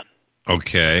front lawn.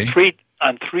 Okay.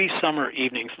 On 3 summer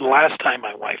evenings, the last time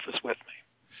my wife was with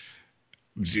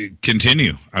me.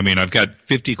 Continue. I mean, I've got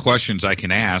 50 questions I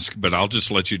can ask, but I'll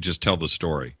just let you just tell the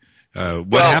story.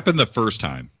 What happened the first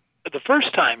time? The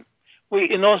first time,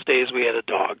 in those days, we had a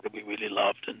dog that we really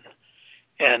loved,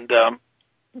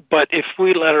 but if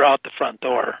we let her out the front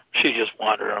door, she'd just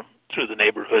wander through the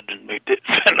neighborhood, and we did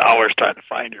spend hours trying to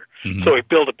find her. Mm-hmm. So we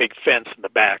built a big fence in the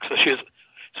back, so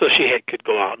she could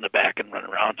go out in the back and run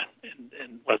around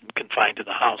and wasn't confined to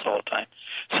the house all the time.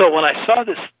 So when I saw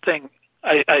this thing,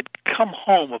 I'd come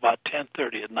home about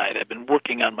 10:30 at night. I'd been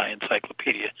working on my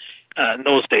encyclopedia. In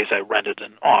those days, I rented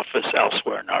an office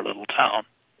elsewhere in our little town.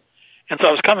 And so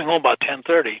I was coming home about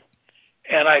 10:30,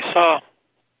 and I saw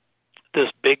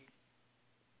this big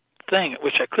thing,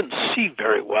 which I couldn't see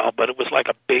very well, but it was like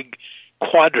a big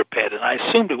quadruped, and I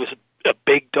assumed it was a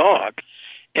big dog.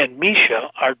 And Misha,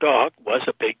 our dog, was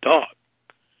a big dog.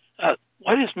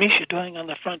 What is Misha doing on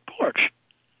the front porch?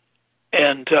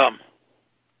 And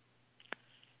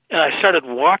I started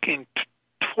walking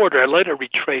toward her. I let her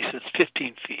retrace. It's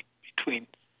 15 feet between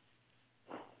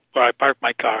where I parked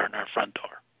my car and our front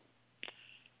door.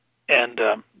 And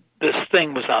this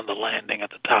thing was on the landing, at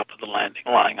the top of the landing,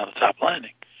 lying on the top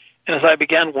landing. And as I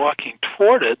began walking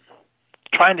toward it,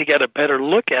 trying to get a better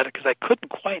look at it, because I couldn't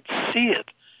quite see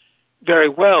it very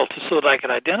well so that I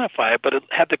could identify it, but it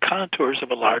had the contours of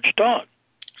a large dog.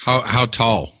 How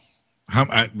tall?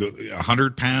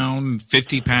 100 pounds,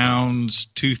 50 pounds,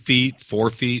 2 feet, 4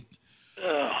 feet?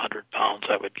 100 pounds,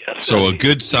 I would guess. So a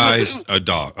good size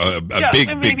dog,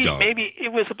 big dog. Maybe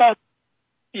it was about,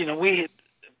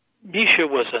 Misha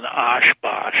was an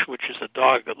Oshkosh, which is a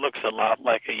dog that looks a lot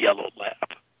like a yellow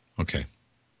lab. Okay.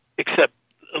 Except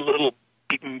a little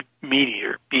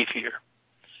meatier, beefier.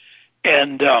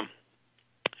 And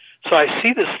so I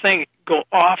see this thing go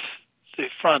off the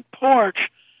front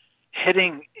porch,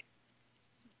 heading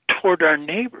toward our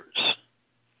neighbors.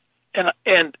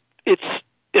 And it's,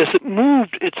 as it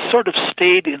moved, it sort of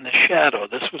stayed in the shadow.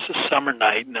 This was a summer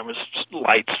night, and there was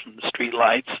lights from the street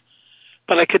lights.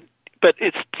 But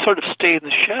it sort of stayed in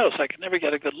the shadow, so I could never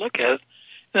get a good look at it.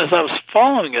 And as I was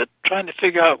following it, trying to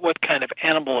figure out what kind of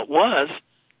animal it was,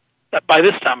 by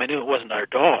this time I knew it wasn't our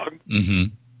dog.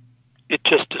 Mm-hmm. It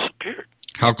just disappeared.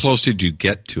 How close did you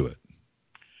get to it?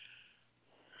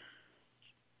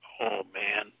 Oh,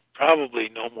 man. Probably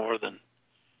no more than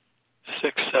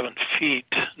 6-7 feet.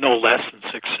 No less than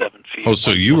 6-7 feet. Oh,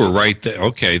 so you were right there.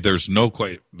 Okay, there's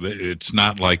it's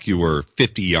not like you were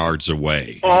 50 yards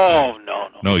away. Oh, no.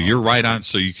 No, you're right on,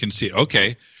 so you can see.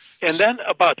 Okay. And then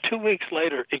about 2 weeks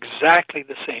later, exactly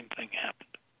the same thing happened.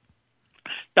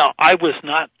 Now, I was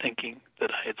not thinking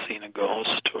that I had seen a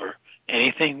ghost or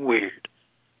anything weird.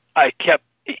 I kept,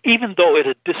 even though it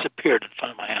had disappeared in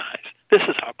front of my eyes, this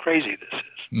is how crazy this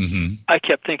is. Mm-hmm. I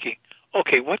kept thinking,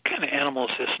 okay, what kind of animal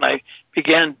is this? And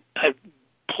I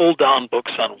pull down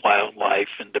books on wildlife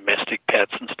and domestic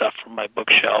pets and stuff from my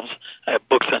bookshelves. I have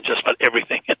books on just about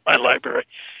everything in my library,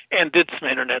 and did some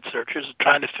internet searches,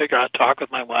 trying to figure out, talk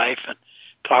with my wife and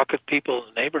talk with people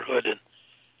in the neighborhood,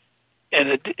 and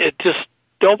it just,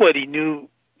 nobody knew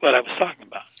what I was talking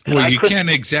about. And well, you can't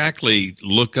exactly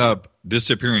look up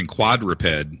disappearing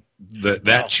quadruped,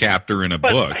 that chapter in a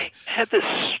book. I had this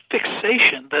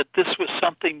fixation that this was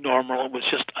something normal, it was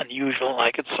just unusual, and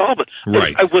I could solve it.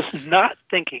 Right. I was not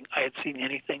thinking I had seen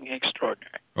anything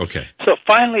extraordinary. Okay. So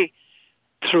finally,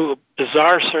 through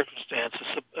bizarre circumstances,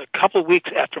 a couple of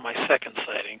weeks after my second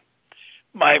sighting,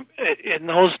 in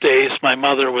those days, my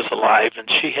mother was alive, and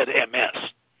she had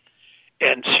MS.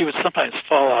 And she would sometimes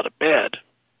fall out of bed,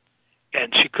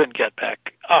 and she couldn't get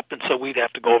back up, and so we'd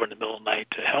have to go over in the middle of the night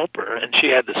to help her. And she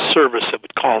had this service that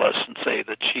would call us and say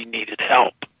that she needed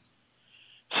help.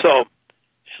 So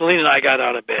Helene and I got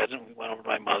out of bed, and we went over to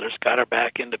my mother's, got her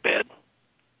back into bed.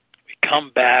 We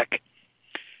come back,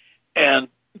 and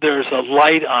there's a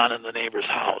light on in the neighbor's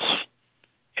house.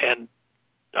 And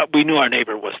we knew our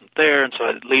neighbor wasn't there, and so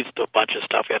it leads to a bunch of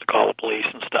stuff. We had to call the police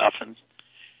and stuff, and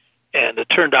it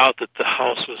turned out that the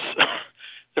house was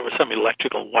there was some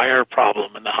electrical wire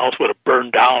problem, and the house would have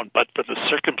burned down, but for the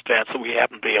circumstance that we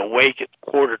happened to be awake at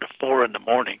 3:45 in the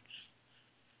morning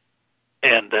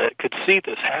and could see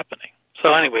this happening.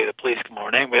 So anyway, the police come over,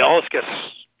 and anyway, all this gets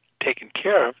taken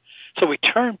care of. So we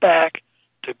turn back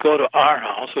to go to our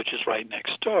house, which is right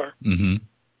next door,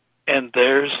 and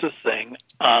there's the thing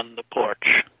on the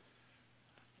porch.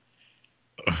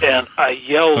 And I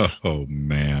yelled, "Oh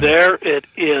man! There it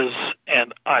is!"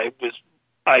 And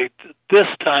this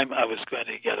time I was going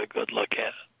to get a good look at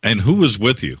it. And who was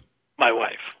with you? My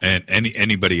wife. And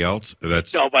anybody else?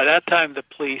 No. By that time, the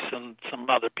police and some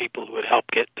other people who would help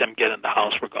get in the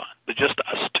house were gone. But just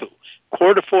us two.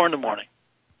 3:45 in the morning,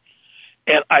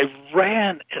 and I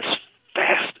ran as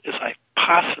fast as I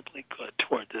possibly could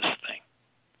toward this thing,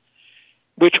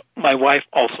 which my wife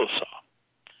also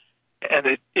saw,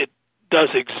 and it does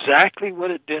exactly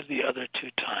what it did the other two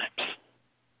times.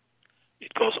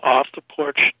 It goes off the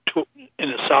porch in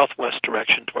a southwest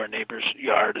direction to our neighbor's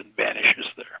yard and vanishes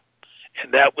there.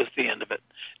 And that was the end of it.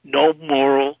 No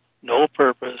moral, no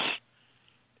purpose.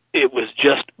 It was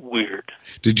just weird.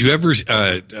 Did you ever,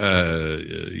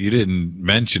 you didn't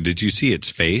mention, did you see its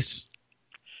face?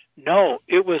 No,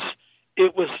 it was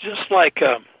just like...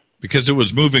 because it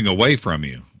was moving away from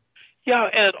you. Yeah,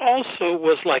 and it also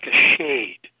was like a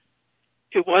shade.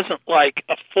 It wasn't like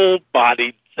a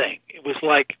full-bodied thing. It was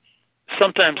like,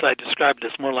 sometimes I describe it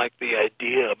as more like the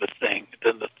idea of a thing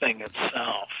than the thing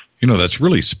itself. You know, that's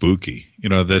really spooky. You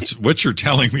know, that's what you're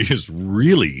telling me is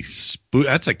really spooky.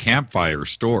 That's a campfire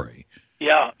story.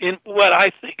 Yeah, what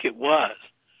I think it was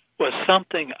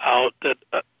something out that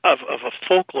of a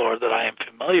folklore that I am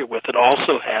familiar with. It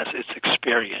also has its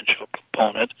experiential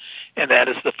component, and that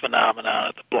is the phenomenon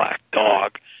of the black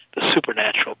dog, the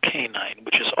supernatural canine,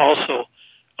 which is also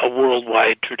a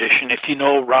worldwide tradition. If you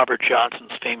know Robert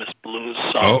Johnson's famous blues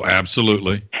song, oh,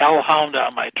 absolutely, Hellhound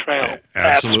on My Trail,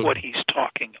 that's what he's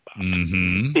talking about.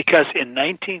 Mm-hmm. Because in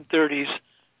 1930s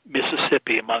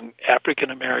Mississippi, among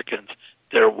African Americans,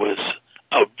 there was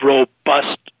a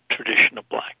robust tradition of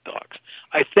black dogs.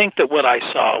 I think that what I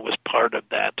saw was part of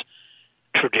that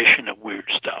tradition of weird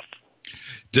stuff.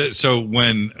 So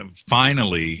when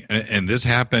finally, and this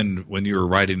happened when you were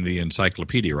writing the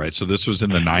encyclopedia, right? So this was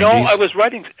in the 90s? No, I was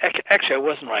writing, actually I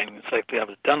wasn't writing the encyclopedia, I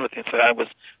was done with it. So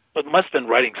but must have been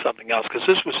writing something else, because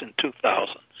this was in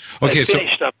 2000. Okay, I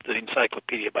finished up the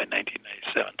encyclopedia by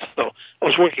 1997. So I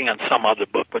was working on some other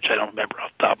book, which I don't remember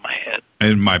off the top of my head.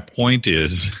 And my point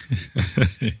is,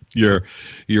 you're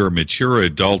a mature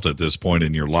adult at this point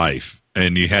in your life,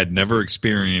 and you had never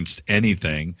experienced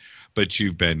anything, but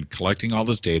you've been collecting all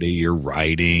this data, you're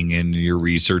writing and you're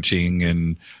researching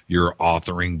and you're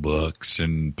authoring books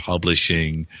and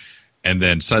publishing, and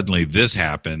then suddenly this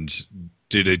happens.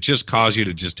 Did it just cause you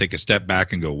to just take a step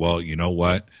back and go, well, you know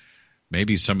what?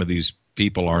 Maybe some of these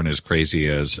people aren't as crazy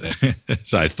as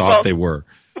I thought they were.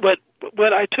 But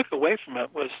what I took away from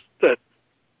it was that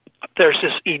there's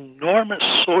this enormous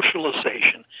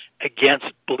socialization against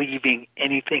believing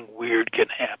anything weird can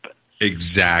happen.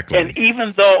 Exactly. And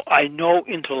even though I know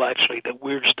intellectually that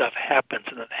weird stuff happens,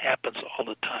 and it happens all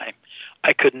the time,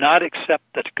 I could not accept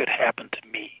that it could happen to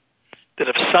me. That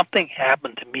if something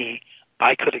happened to me,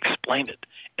 I could explain it.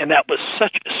 And that was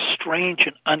such a strange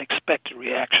and unexpected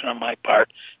reaction on my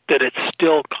part that it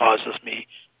still causes me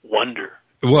wonder.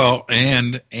 Well,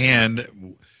 and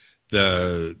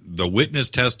the witness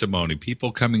testimony,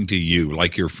 people coming to you,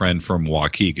 like your friend from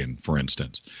Waukegan, for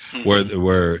instance, where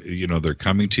they're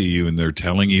coming to you and they're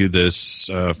telling you this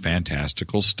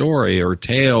fantastical story or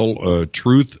tale,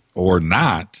 truth or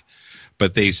not,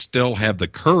 but they still have the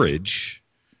courage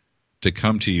to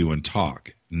come to you and talk.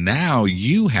 Now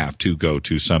you have to go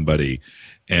to somebody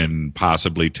and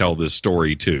possibly tell this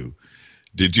story too.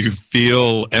 Did you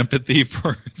feel empathy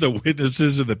for the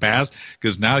witnesses in the past?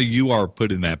 Because now you are put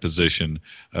in that position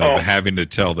of having to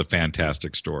tell the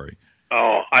fantastic story.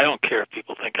 Oh, I don't care if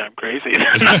people think I'm crazy.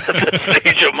 They're not at this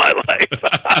stage of my life.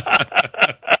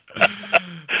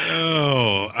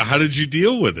 Oh, how did you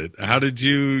deal with it?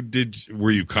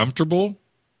 Were you comfortable?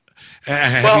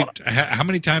 How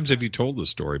many times have you told this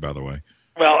story, by the way?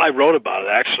 Well, I wrote about it,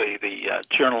 actually. The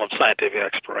Journal of Scientific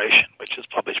Exploration, which is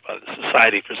published by the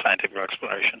Society for Scientific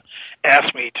Exploration,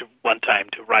 asked me one time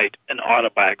to write an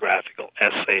autobiographical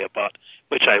essay about,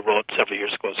 which I wrote several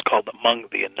years ago. It's called Among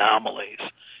the Anomalies,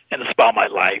 and it's about my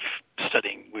life,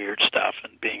 studying weird stuff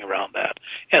and being around that.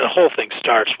 And the whole thing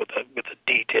starts with a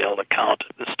detailed account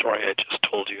of the story I just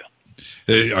told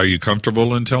you. Are you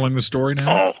comfortable in telling the story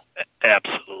now? Oh,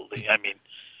 absolutely. I mean,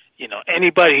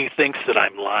 anybody who thinks that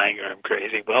I'm lying or I'm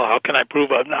crazy, well, how can I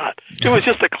prove I'm not? It was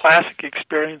just a classic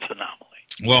experience anomaly.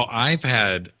 Well, I've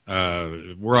had,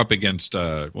 we're up against,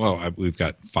 we've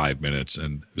got 5 minutes.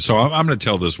 And so I'm going to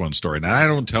tell this one story. Now, I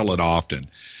don't tell it often.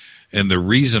 And the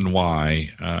reason why,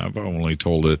 I've only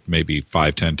told it maybe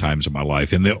 5-10 times in my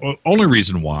life. And the only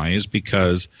reason why is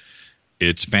because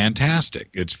it's fantastic.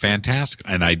 It's fantastic.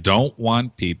 And I don't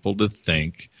want people to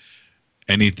think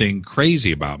anything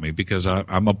crazy about me because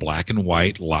I'm a black and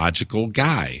white logical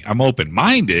guy. I'm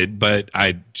open-minded, but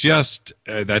I just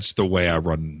that's the way I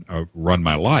run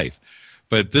my life.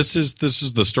 But this is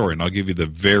the story, and I'll give you the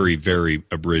very, very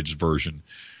abridged version.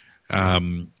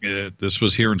 This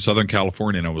was here in Southern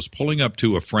California, and I was pulling up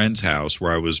to a friend's house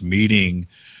where I was meeting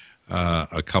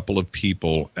a couple of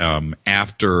people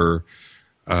after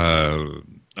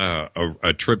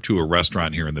a trip to a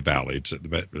restaurant here in the valley.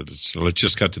 So let's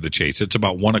just cut to the chase. It's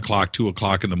about 1 o'clock, 2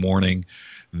 o'clock in the morning.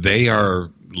 They are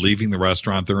leaving the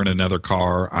restaurant. They're in another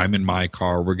car. I'm in my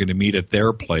car. We're going to meet at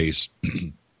their place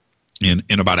in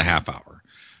about a half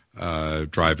hour,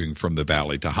 driving from the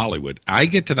valley to Hollywood. I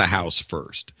get to the house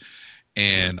first,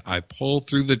 and I pull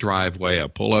through the driveway. I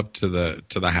pull up to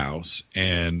the house,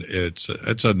 and it's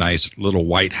a nice little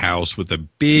white house with a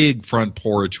big front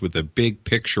porch with a big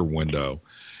picture window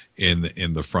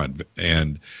in the front,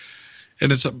 and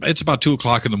it's about 2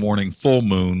 o'clock in the morning, full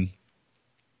moon,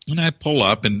 and I pull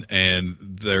up and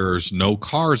there's no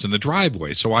cars in the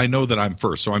driveway, so I know that I'm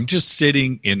first. So I'm just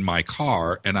sitting in my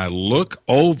car, and I look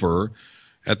over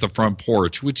at the front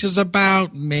porch, which is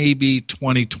about maybe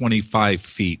 25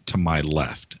 feet to my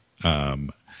left, and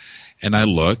I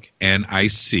look and I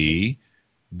see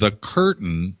the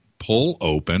curtain pull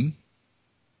open.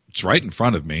 It's right in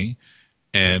front of me.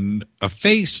 And a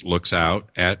face looks out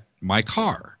at my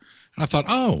car. And I thought,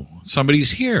 oh, somebody's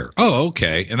here. Oh,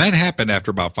 okay. And that happened after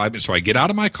about 5 minutes. So I get out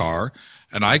of my car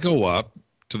and I go up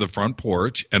to the front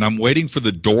porch and I'm waiting for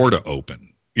the door to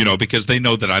open, because they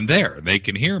know that I'm there. They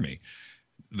can hear me.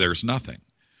 There's nothing.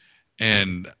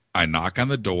 And I knock on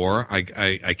the door.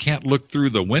 I can't look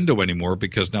through the window anymore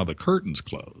because now the curtain's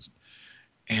closed.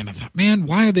 And I thought, man,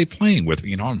 why are they playing with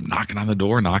me? I'm knocking on the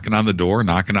door.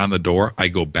 I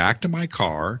go back to my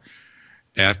car.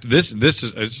 After this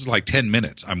is like 10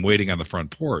 minutes. I'm waiting on the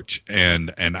front porch,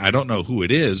 and I don't know who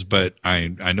it is, but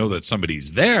I know that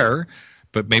somebody's there,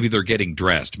 but maybe they're getting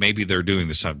dressed. Maybe they're doing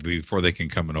this something before they can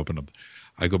come and open up.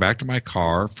 I go back to my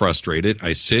car, frustrated.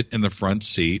 I sit in the front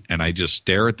seat, and I just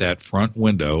stare at that front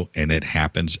window, and it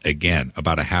happens again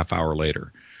about a half hour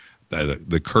later.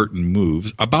 The curtain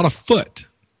moves about a foot.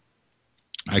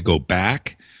 I go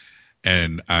back,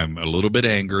 and I'm a little bit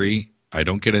angry. I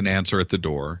don't get an answer at the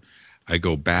door. I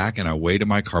go back, and I wait in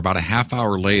my car. About a half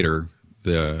hour later,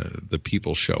 the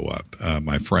people show up,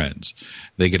 my friends.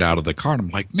 They get out of the car, and I'm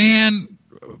like, man,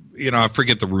 I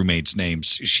forget the roommate's name.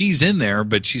 She's in there,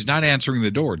 but she's not answering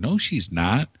the door. No, she's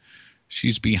not.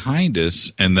 She's behind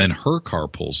us, and then her car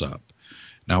pulls up.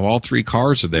 Now, all three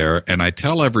cars are there, and I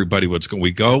tell everybody what's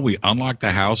going on. We unlock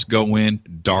the house, go in,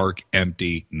 dark,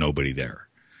 empty, nobody there.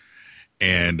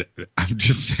 And I'm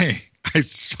just saying, I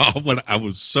saw when I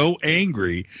was so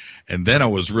angry, and then I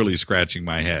was really scratching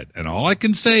my head. And all I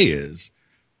can say is,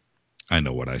 I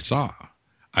know what I saw.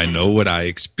 I know what I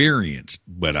experienced,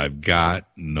 but I've got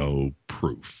no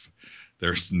proof.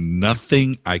 There's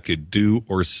nothing I could do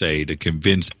or say to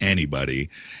convince anybody.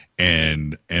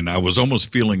 And I was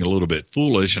almost feeling a little bit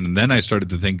foolish. And then I started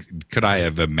to think, could I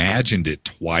have imagined it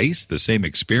twice, the same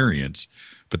experience?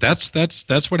 But that's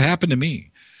what happened to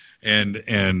me. And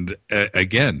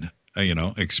again,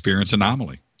 experience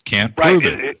anomaly. Can't prove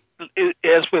it.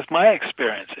 As with my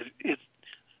experience, it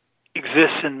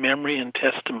exists in memory and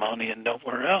testimony and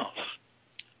nowhere else.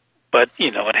 But,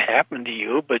 it happened to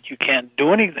you, but you can't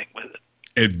do anything with it.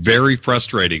 It's very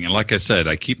frustrating. And like I said,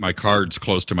 I keep my cards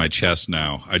close to my chest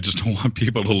now. I just don't want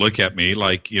people to look at me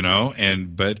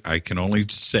but I can only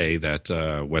say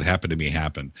that what happened to me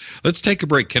happened. Let's take a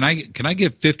break. Can I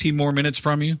get 15 more minutes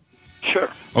from you? Sure.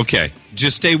 Okay.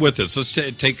 Just stay with us. Let's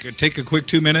take a quick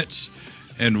 2 minutes,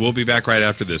 and we'll be back right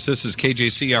after this. This is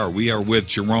KJCR. We are with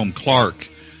Jerome Clark,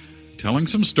 telling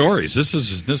some stories. This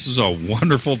is a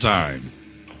wonderful time.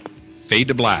 Fade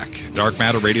to Black, Dark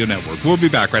Matter Radio Network. We'll be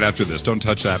back right after this. Don't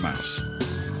touch that mouse.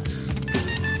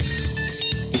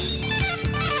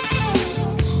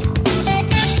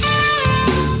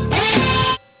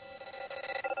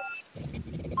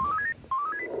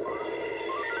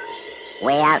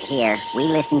 Way out here, we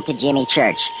listen to Jimmy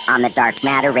Church on the Dark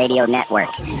Matter Radio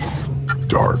Network.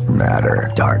 Dark Matter.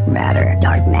 Dark Matter.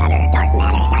 Dark Matter. Dark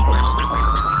Matter. Dark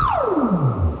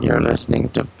Matter. You're listening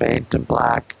to Fade to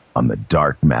Black on the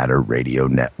Dark Matter Radio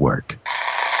Network.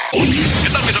 ¿Qué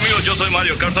tal, mis amigos? Yo soy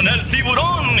Mario Carson, el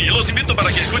tiburón, y los invito para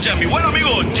que escuchen a mi buen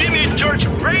amigo Jimmy Church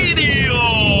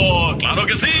Radio. ¡Claro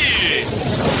que sí!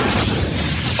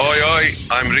 Oi,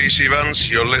 I'm Reese Evans.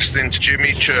 You're listening to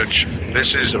Jimmy Church.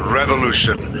 This is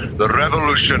Revolution. The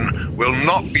revolution will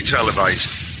not be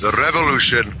televised. The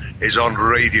revolution is on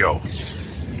radio.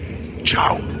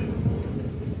 Ciao.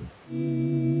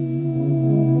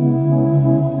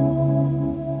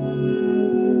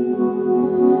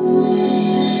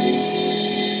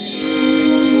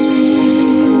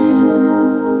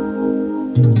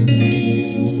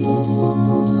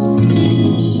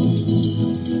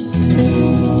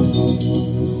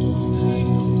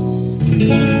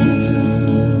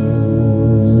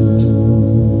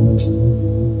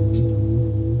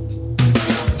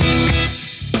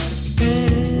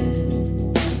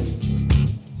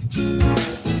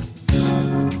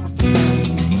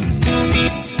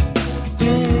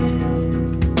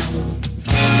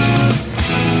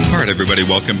 Everybody,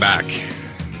 welcome back.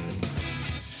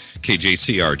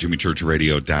 KJCR,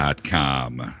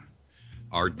 JimmyChurchRadio.com,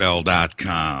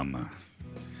 ArtBell.com,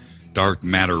 Dark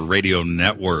Matter Radio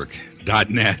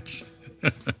Network.net.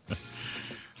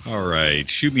 All right.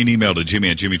 Shoot me an email to Jimmy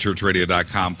at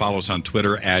JimmyChurchRadio.com. Follow us on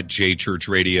Twitter at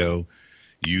JChurchRadio,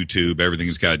 YouTube.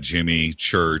 Everything's got Jimmy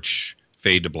Church,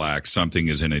 Fade to Black. Something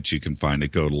is in it. You can find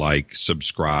it. Go like,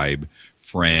 subscribe,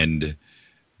 friend.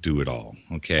 Do it all.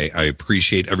 Okay. I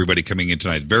appreciate everybody coming in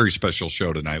tonight. Very special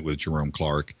show tonight with Jerome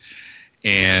Clark.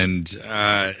 And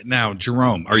now,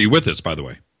 Jerome, are you with us, by the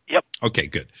way? Yep. Okay,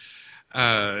 good.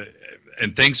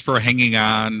 And thanks for hanging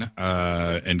on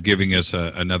and giving us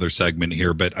another segment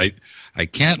here. But I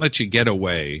can't let you get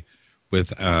away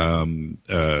with I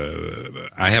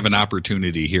have an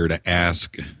opportunity here to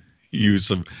ask you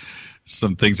some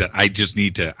things that I just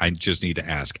need to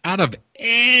ask. Out of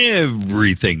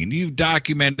everything, and you've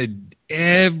documented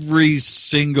every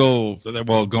single,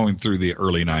 going through the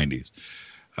early 90s,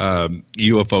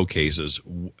 UFO cases,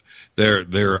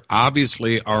 there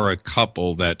obviously are a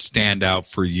couple that stand out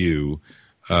for you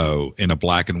in a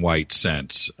black and white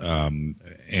sense.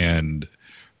 And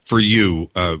for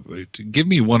you, give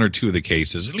me one or two of the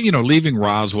cases, leaving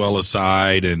Roswell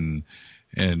aside and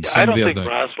some I don't of the think other.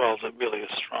 Roswell's really a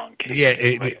strong case. Yeah,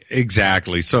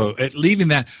 exactly. So leaving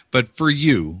that, but for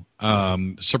you,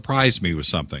 surprise me with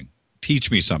something. Teach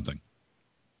me something.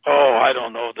 Oh, I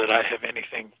don't know that I have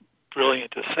anything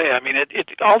brilliant to say. I mean, it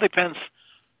all depends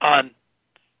on,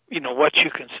 what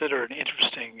you consider an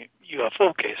interesting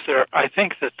UFO case. I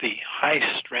think that the high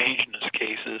strangeness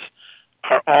cases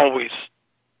are always,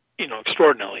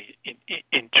 extraordinarily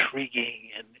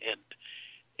intriguing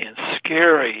and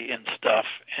scary and stuff.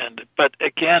 But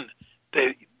again,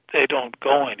 they don't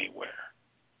go anywhere.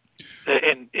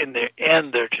 In the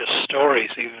end, they're just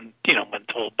stories, even when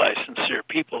told by sincere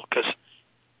people, because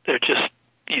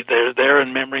they're there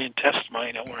in memory and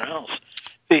testimony, nowhere else.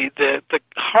 The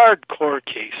hardcore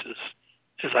cases,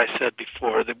 as I said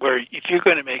before, where if you're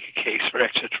going to make a case for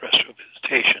extraterrestrial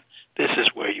visitation, this is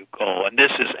where you go, and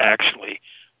this is actually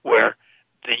where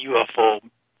the UFO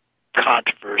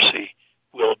controversy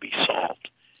will be solved.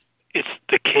 It's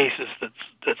the cases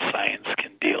that science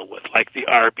can deal with, like the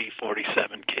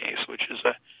RB-47 case, which is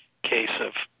a case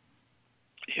of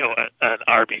an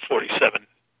RB-47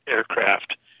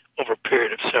 aircraft over a period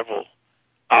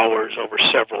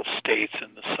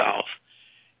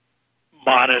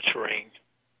monitoring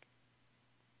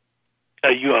a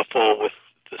UFO with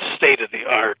the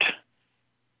state-of-the-art,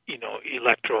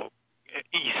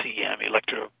 ECM,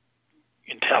 electro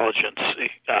intelligence.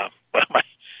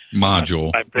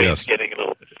 Module. My brain's getting a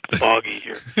little foggy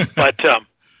here. But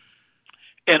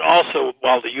and also,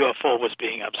 while the UFO was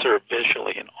being observed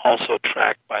visually and also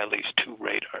tracked by at least 2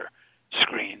 radar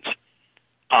screens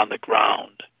on the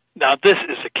ground. Now, this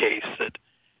is a case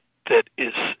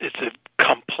it's a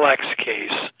complex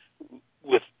case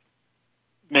with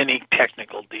many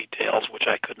technical details, which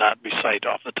I could not recite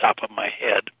off the top of my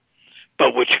head,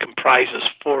 but which comprises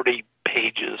 40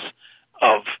 pages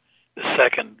of the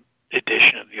second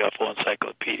edition of the UFO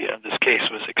Encyclopedia. This case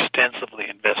was extensively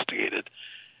investigated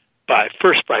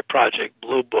first by Project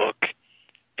Blue Book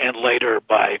and later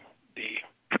by the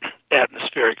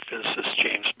atmospheric physicist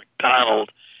James McDonald,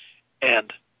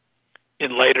 and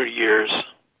in later years,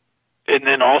 and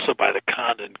then also by the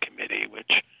Condon Committee,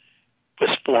 which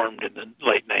was formed in the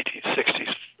late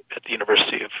 1960s at the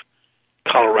University of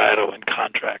Colorado in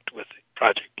contract with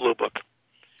Project Blue Book.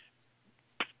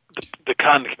 The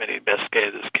Condon Committee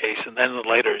investigated this case, and then in the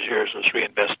later years was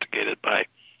reinvestigated by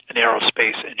an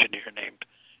aerospace engineer named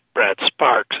Brad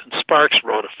Sparks. And Sparks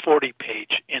wrote a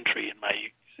 40-page entry in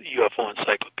my UFO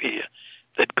Encyclopedia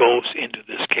that goes into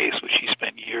this case, which he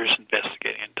spent years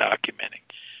investigating and documenting.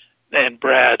 And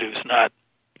Brad, who's not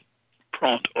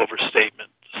prone to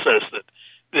overstatement, says that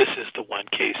this is the one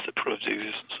case that proves the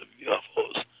existence of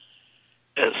UFOs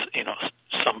as,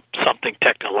 something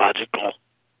technological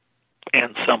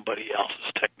and somebody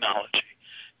else's technology.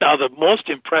 Now, the most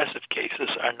impressive cases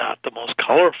are not the most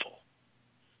colorful.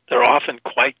 They're often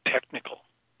quite technical.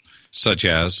 Such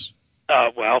as?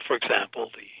 For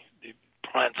example, the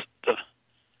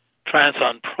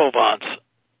Trans-en-Provence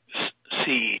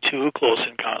CE2, Close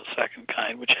Encounter of the Second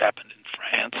Kind, which happened in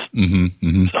France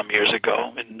some years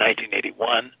ago in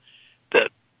 1981,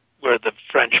 where the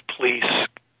French police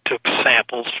took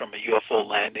samples from a UFO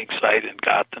landing site and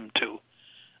got them to,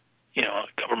 a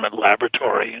government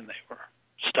laboratory, and they were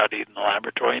studied in the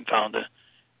laboratory and found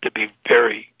to be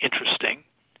very interesting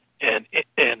and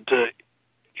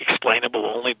explainable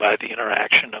only by the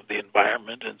interaction of the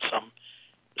environment and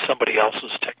somebody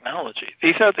else's technology.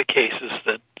 These are the cases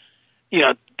that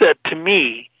to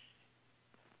me,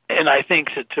 and I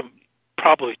think that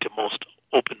probably to most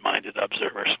open-minded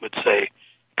observers would say,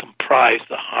 comprise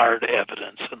the hard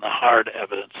evidence, and the hard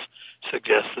evidence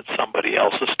suggests that somebody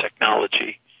else's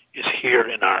technology is here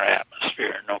in our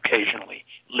atmosphere and occasionally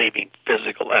leaving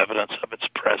physical evidence of its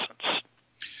presence.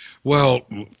 Well,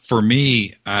 for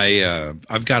me,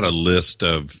 I've got a list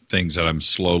of things that I'm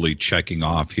slowly checking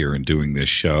off here in doing this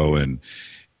show, and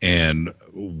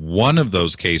one of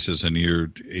those cases, and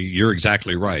you're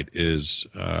exactly right, is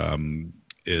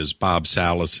Bob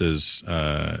Salas's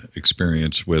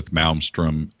experience with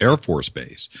Malmstrom Air Force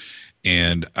Base,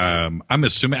 and I'm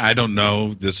assuming, I don't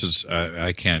know, this is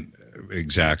I can't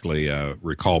exactly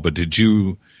recall, but did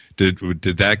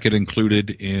that get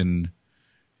included in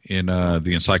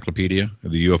the encyclopedia,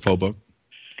 the UFO book?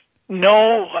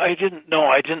 No, I didn't know.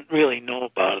 I didn't really know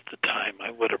about it at the time.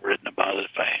 I would have written about it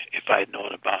if I had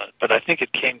known about it, but I think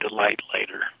it came to light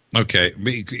later. Okay,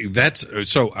 that's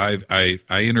so. I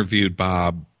interviewed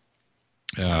Bob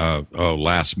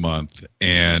last month,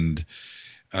 and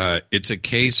it's a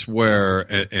case where,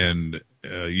 and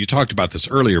you talked about this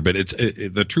earlier, but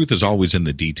the truth is always in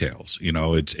the details.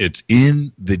 It's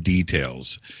in the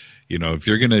details. If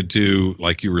you're going to do,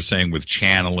 like you were saying, with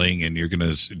channeling, and you're going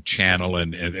to channel,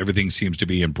 and everything seems to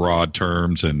be in broad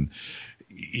terms and,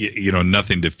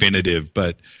 nothing definitive.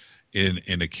 But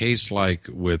in a case like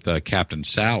with Captain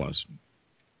Salas,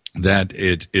 that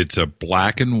it's a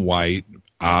black and white,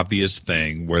 obvious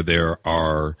thing where there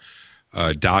are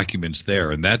documents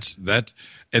there. And that.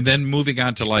 And then moving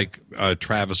on to like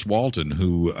Travis Walton,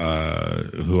 who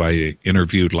I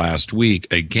interviewed last week,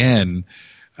 again,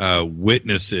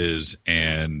 witnesses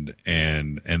and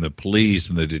the police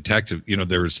and the detective,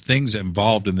 there's things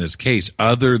involved in this case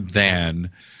other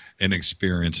than an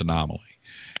experience anomaly.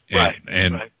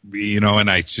 And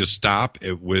I just stop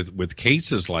with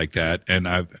cases like that. And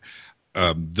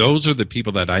those are the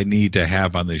people that I need to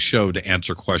have on this show to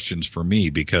answer questions for me,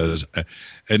 because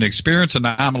an experience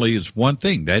anomaly is one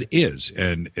thing that is,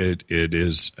 and it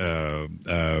is,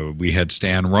 we had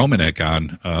Stan Romanek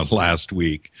on last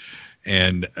week.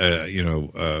 And,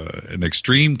 an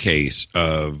extreme case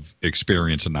of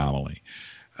experience anomaly.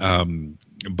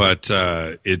 But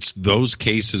it's those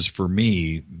cases for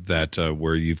me that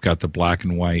where you've got the black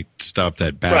and white stuff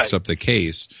that backs up the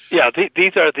case. Yeah,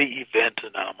 these are the event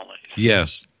anomalies.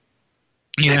 Yes.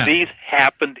 Yeah. And these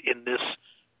happened in this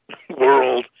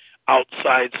world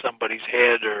outside somebody's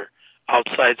head or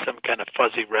outside some kind of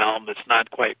fuzzy realm that's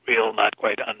not quite real, not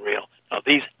quite unreal. Now,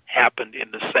 these happened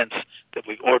in the sense that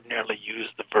we ordinarily use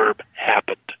the verb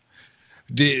happened.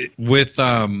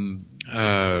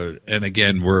 And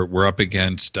again, we're up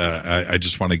against. I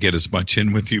just want to get as much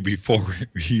in with you before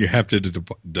you have to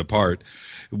depart.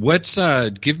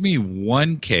 Give me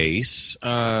one case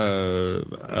where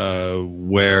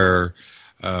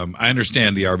I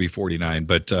understand the RB49,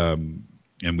 but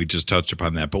and we just touched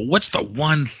upon that. But what's the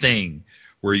one thing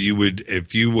where you would,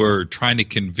 if you were trying to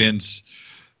convince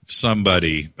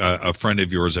somebody, a friend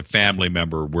of yours, a family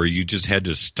member, where you just had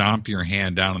to stomp your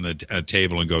hand down on the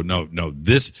table and go, no,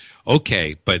 this,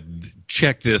 okay, but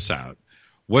check this out.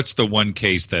 What's the one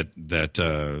case that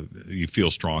you feel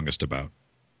strongest about?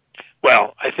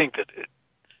 Well, I think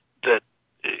that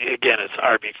again, it's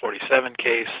RB-47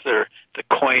 case, the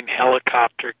Coyne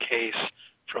helicopter case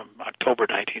from October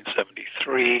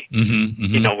 1973,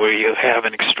 where you have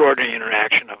an extraordinary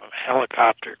interaction of a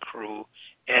helicopter crew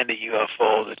and a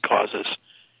UFO that causes,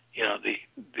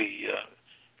 the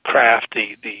craft,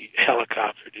 the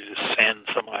helicopter to descend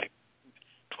something like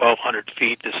 1,200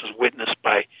 feet. This is witnessed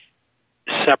by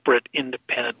separate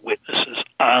independent witnesses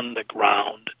on the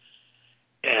ground.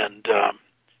 And,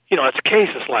 it's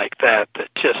cases like that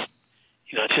just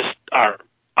are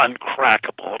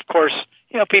uncrackable. Of course,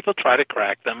 people try to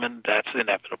crack them, and that's an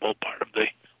inevitable part of the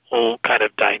whole kind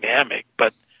of dynamic.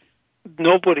 But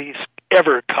nobody's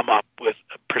ever come up with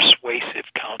a persuasive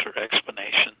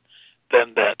counter-explanation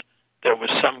than that there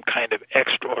was some kind of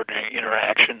extraordinary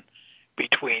interaction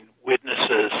between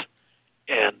witnesses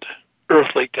and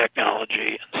earthly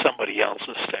technology and somebody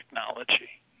else's technology.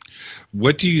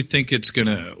 What do you think it's going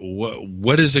to,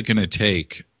 what is it going to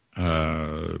take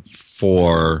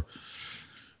for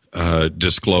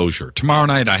disclosure? Tomorrow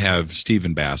night I have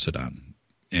Stephen Bassett on,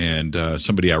 and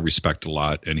somebody I respect a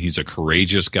lot, and he's a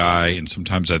courageous guy, and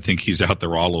sometimes I think he's out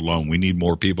there all alone. We need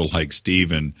more people like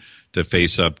Stephen to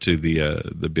face up to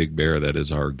the big bear that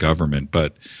is our government.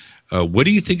 But what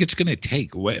do you think it's going to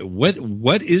take?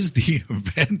 What is the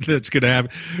event that's going to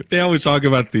happen? They always talk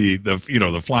about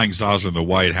the flying saucer on the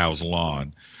White House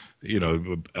lawn,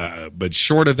 but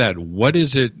short of that, what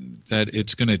is it that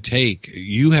it's going to take?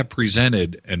 You have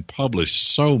presented and published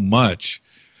so much,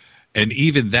 and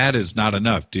even that is not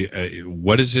enough.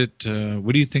 What is it?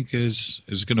 What do you think is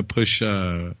going to push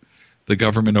the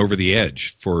government over the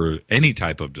edge for any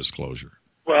type of disclosure?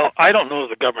 Well, I don't know if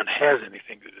the government has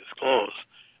anything to disclose.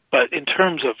 But in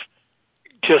terms of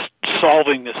just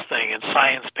solving this thing, and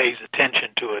science pays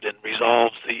attention to it and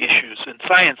resolves the issues, and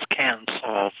science can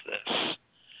solve this,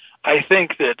 I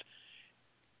think that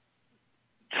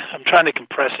I'm trying to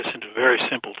compress this into a very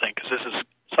simple thing because this is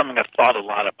something I've thought a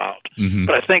lot about. Mm-hmm.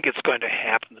 But I think it's going to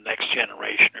happen the next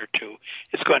generation or two.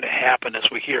 It's going to happen as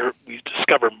we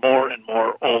discover more and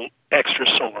more old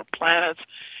extrasolar planets,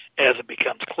 as it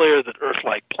becomes clear that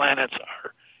Earth-like planets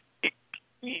are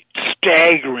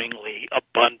staggeringly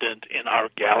abundant in our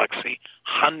galaxy,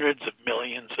 hundreds of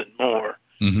millions and more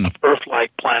of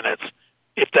Earth-like planets.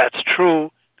 If that's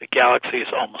true, the galaxy is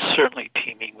almost certainly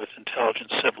teeming with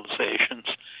intelligent civilizations.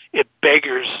 It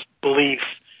beggars belief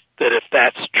that if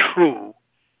that's true,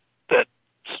 that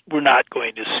we're not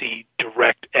going to see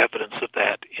direct evidence of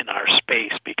that in our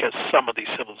space, because some of these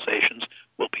civilizations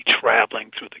will be traveling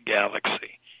through the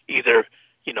galaxy, either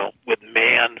with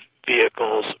manned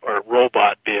vehicles or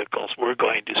robot vehicles. We're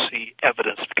going to see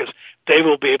evidence because they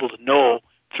will be able to know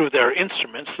through their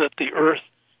instruments that the Earth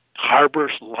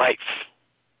harbors life.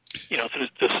 Through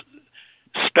this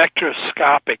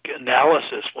spectroscopic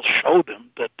analysis will show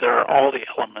them that there are all the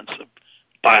elements of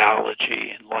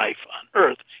biology and life on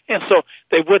Earth. And so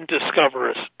they wouldn't discover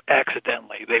us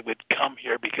accidentally. They would come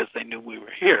here because they knew we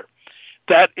were here.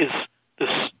 That is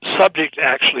the subject,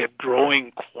 actually, of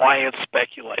growing quiet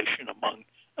speculation among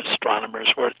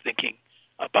astronomers who are thinking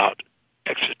about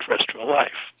extraterrestrial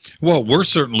life. Well, we're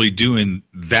certainly doing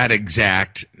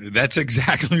that's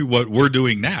exactly what we're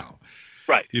doing now.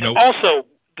 Right. And also,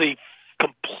 the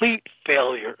complete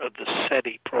failure of the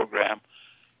SETI program,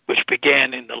 which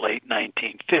began in the late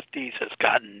 1950s, has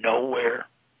gotten nowhere.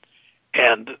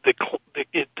 And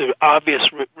the obvious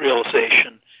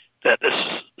realization that the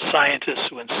scientists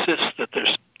who insist that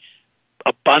there's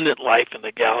abundant life in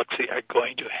the galaxy are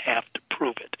going to have to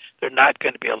prove it. They're not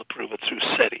going to be able to prove it through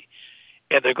SETI.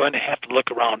 And they're going to have to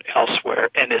look around elsewhere.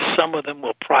 And as some of them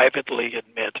will privately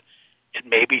admit, it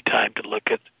may be time to look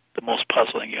at the most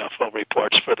puzzling UFO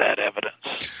reports for that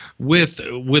evidence.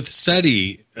 With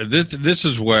SETI, this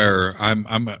is where I'm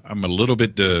a little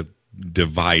bit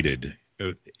divided.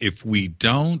 If we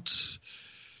don't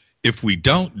if we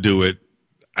don't do it,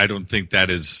 I don't think that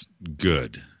is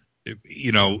good.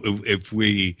 If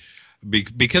we,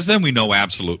 because then we know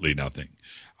absolutely nothing.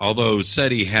 Although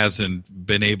SETI hasn't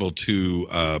been able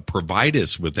to provide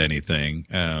us with anything,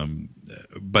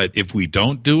 but if we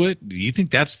don't do it, do you think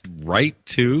that's right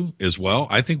too, as well?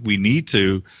 I think we need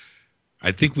to.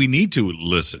 I think we need to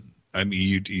listen. I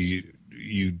mean,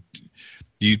 you.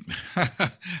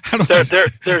 There's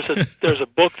a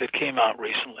book that came out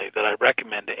recently that I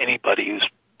recommend to anybody who's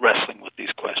wrestling with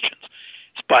these questions.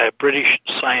 It's by a British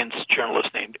science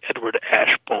journalist named Edward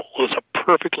Ashpole, who's a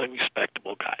perfectly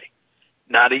respectable guy,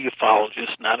 not a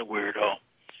ufologist, not a weirdo,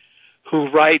 who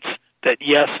writes that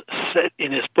yes,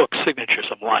 in his book Signatures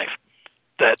of Life,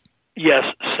 that yes,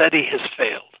 SETI has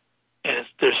failed,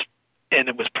 and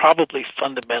it was probably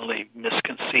fundamentally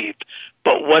misconceived.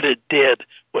 But what it did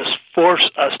was force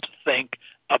us to think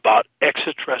about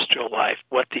extraterrestrial life,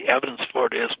 what the evidence for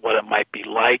it is, what it might be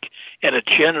like, and it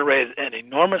generated an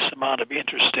enormous amount of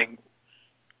interesting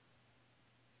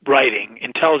writing,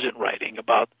 intelligent writing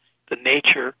about the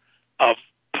nature of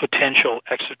potential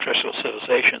extraterrestrial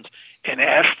civilizations. And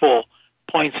Ashful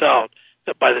points out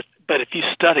that but if you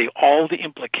study all the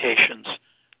implications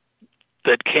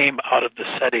that came out of the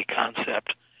SETI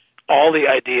concept, all the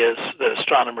ideas that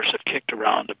astronomers have kicked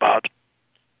around about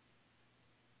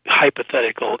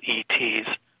hypothetical ETs,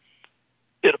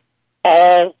 it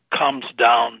all comes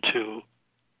down to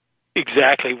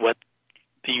exactly what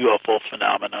the UFO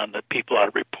phenomenon that people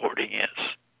are reporting is.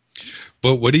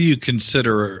 But what do you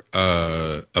consider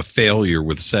a failure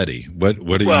with SETI?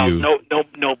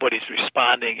 Nobody's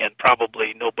responding, and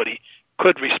probably nobody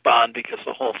could respond because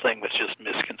the whole thing was just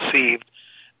misconceived.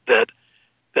 That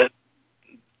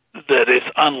it's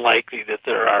unlikely that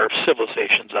there are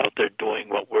civilizations out there doing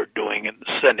what we're doing and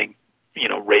sending,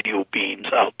 radio beams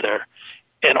out there.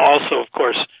 And also, of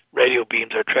course, radio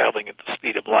beams are traveling at the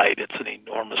speed of light. It's an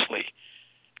enormously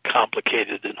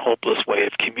complicated and hopeless way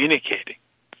of communicating.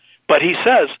 But he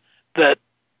says that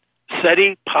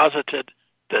SETI posited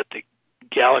that the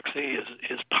galaxy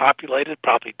is populated,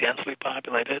 probably densely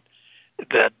populated,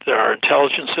 that there are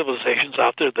intelligent civilizations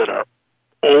out there that are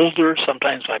older,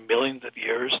 sometimes by millions of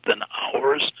years, than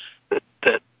ours,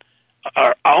 that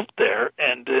are out there.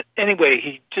 And anyway,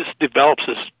 he just develops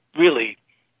this really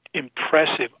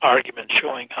impressive argument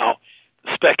showing how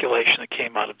the speculation that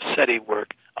came out of SETI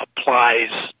work applies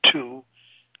to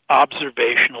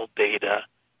observational data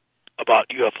about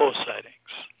UFO sightings.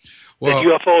 That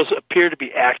UFOs appear to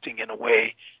be acting in a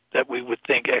way that we would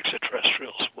think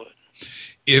extraterrestrials would.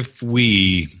 If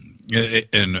we,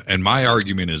 and my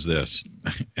argument is this,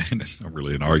 and it's not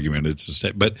really an argument, it's a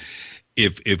statement, but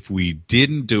if we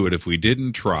didn't do it, if we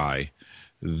didn't try,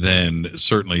 then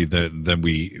certainly then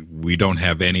we don't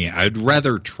have any. I'd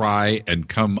rather try and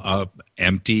come up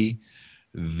empty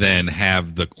than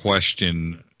have the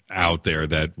question out there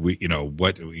that we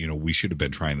should have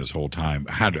been trying this whole time.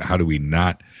 How do we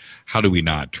not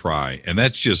try? And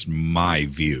that's just my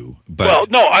view. But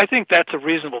I think that's a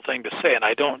reasonable thing to say, and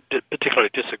I don't particularly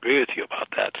disagree with you about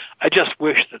that. I just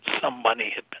wish that some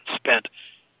money had been spent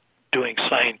doing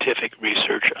scientific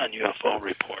research on UFO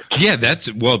reports. Yeah, that's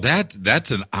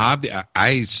an obvious.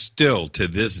 I still, to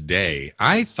this day,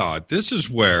 I thought this is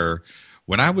where,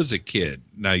 when I was a kid,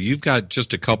 now you've got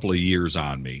just a couple of years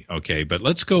on me, okay, but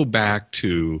let's go back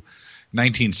to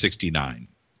 1969,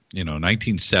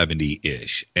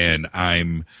 1970-ish, and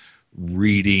I'm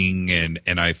reading and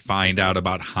I find out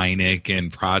about Hynek and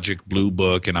Project Blue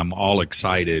Book, and I'm all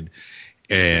excited.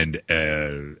 And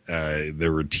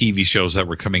there were TV shows that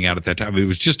were coming out at that time. It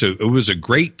was a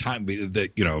great time,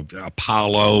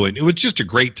 Apollo, and it was just a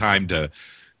great time to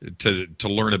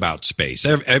learn about space.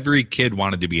 Every kid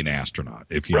wanted to be an astronaut,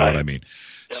 if you know what I mean.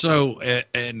 Yep. So,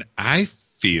 and I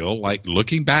feel like,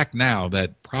 looking back now,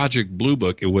 that Project Blue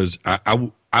Book,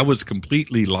 I was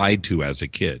completely lied to as a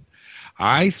kid.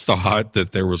 I thought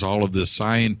that there was all of this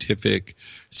scientific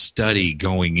study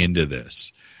going into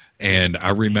this. And I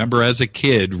remember as a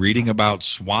kid reading about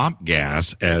swamp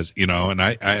gas, and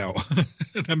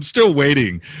I'm still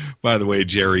waiting, by the way,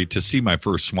 Jerry, to see my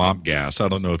first swamp gas. I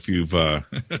don't know if you've,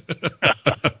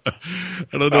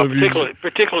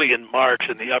 particularly in March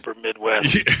in the upper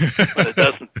Midwest, when it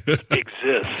doesn't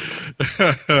exist,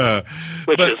 and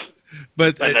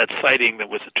that sighting that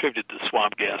was attributed to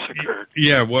swamp gas occurred.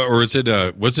 Yeah,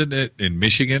 wasn't it in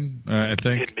Michigan? I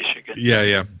think in Michigan.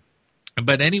 Yeah.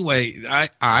 But anyway,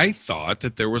 I thought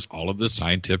that there was all of this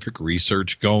scientific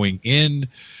research going in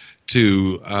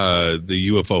to the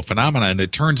UFO phenomenon, and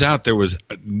it turns out there was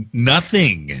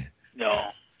nothing.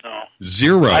 No.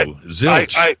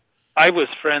 Zilch. I was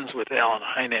friends with Alan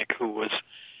Hynek, who was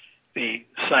the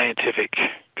scientific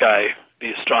guy,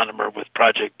 the astronomer with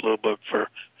Project Blue Book for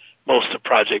most of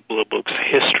Project Blue Book's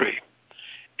history.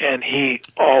 And he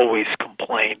always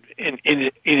complained in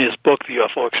his book, The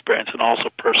UFO Experience, and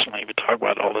also personally, we talk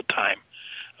about it all the time,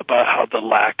 about how the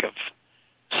lack of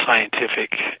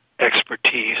scientific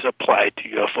expertise applied to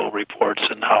UFO reports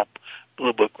and how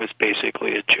Blue Book was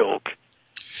basically a joke.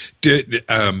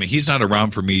 He's not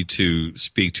around for me to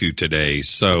speak to today,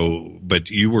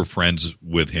 but you were friends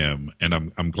with him, and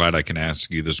I'm glad I can ask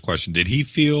you this question. Did he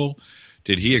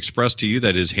express to you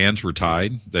that his hands were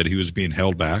tied, that he was being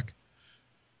held back?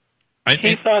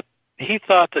 He thought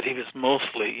that he was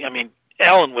mostly. I mean,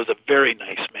 Alan was a very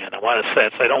nice man. I want to say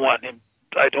it. So I don't want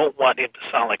him to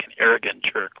sound like an arrogant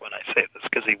jerk when I say this,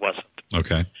 because he wasn't.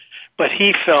 Okay. But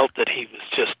he felt that he was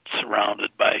just surrounded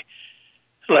by,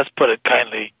 let's put it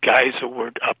kindly, guys who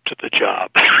weren't up to the job.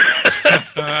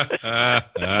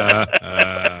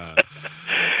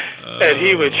 And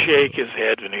he would shake his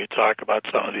head when he would talk about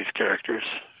some of these characters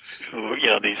who,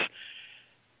 these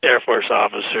Air Force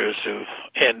officers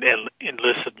and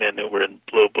enlisted men who were in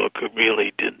Blue Book who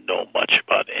really didn't know much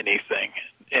about anything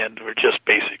and were just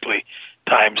basically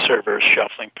time servers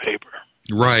shuffling paper.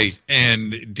 Right.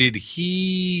 And was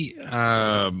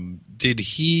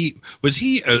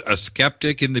he a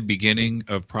skeptic in the beginning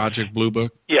of Project Blue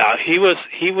Book? Yeah, he was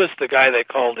the guy they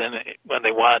called in when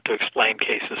they wanted to explain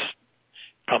cases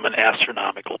from an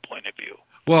astronomical point of view.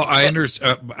 Well, I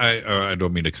understand. I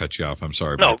don't mean to cut you off. I'm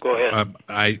sorry. No, go ahead.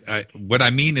 What I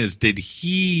mean is,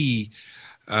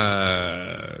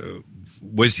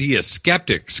 was he a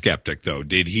skeptic though?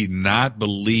 Did he not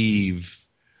believe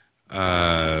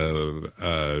the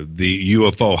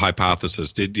UFO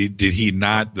hypothesis? Did he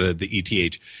not, the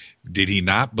ETH? Did he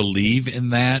not believe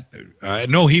in that? I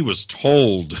know he was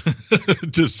told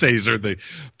to say certain,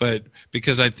 but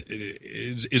because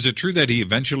is it true that he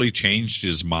eventually changed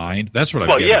his mind? That's what I'm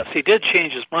getting. Well, yes, he did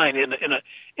change his mind in a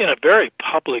very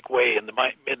public way in the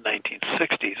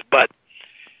mid-1960s. But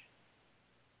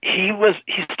he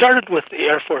started with the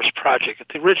Air Force project.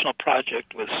 The original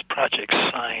project was Project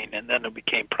Sign, and then it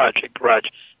became Project Grudge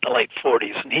in the late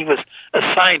 40s. And he was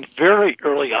assigned very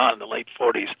early on in the late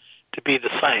 40s to be the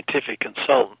scientific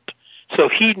consultant. So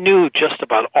he knew just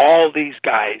about all these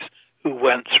guys who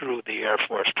went through the Air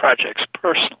Force projects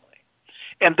personally.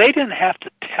 And they didn't have to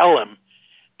tell him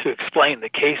to explain the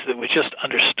case. It was just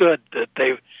understood that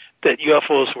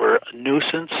UFOs were a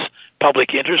nuisance,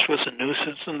 public interest was a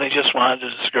nuisance, and they just wanted to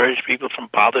discourage people from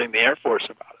bothering the Air Force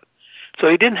about it. So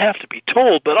he didn't have to be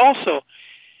told, but also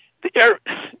this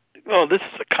is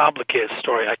a complicated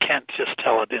story. I can't just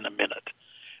tell it in a minute.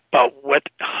 About what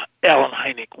Alan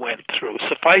Hynek went through.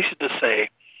 Suffice it to say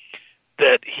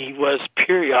that he was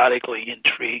periodically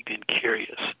intrigued and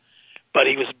curious, but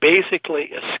he was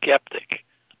basically a skeptic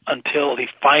until the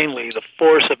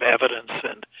force of evidence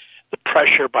and the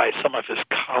pressure by some of his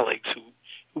colleagues who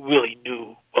really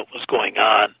knew what was going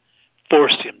on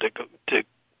forced him to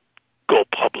go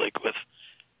public with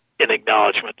an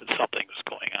acknowledgement that something was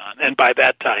going on. And by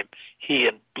that time, he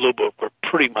and Blue Book were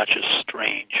pretty much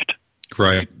estranged.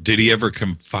 Right. Did he ever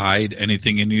confide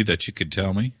anything in you that you could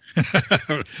tell me?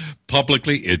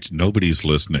 Publicly, nobody's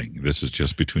listening. This is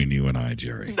just between you and I,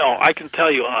 Jerry. No, I can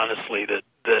tell you honestly that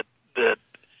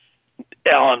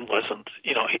Alan wasn't,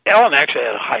 Alan actually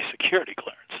had a high security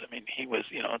clearance. I mean, he was,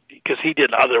 because he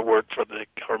did other work for the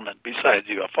government besides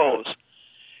UFOs.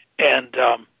 And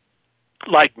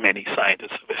like many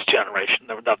scientists of his generation,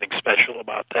 there was nothing special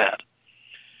about that.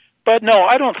 But no,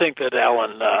 I don't think that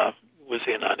Alan was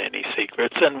in on any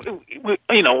secrets, and we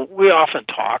often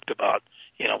talked about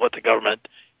what the government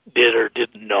did or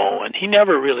didn't know, and he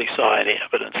never really saw any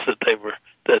evidence that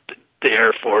the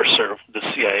Air Force or the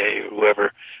CIA or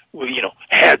whoever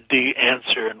had the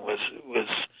answer and was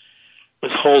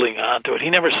holding on to it. He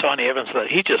never saw any evidence of that.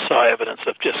 He just saw evidence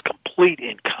of just complete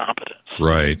incompetence.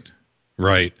 Right.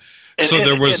 So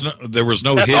there was no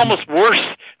that's hidden... almost worse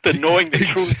than knowing the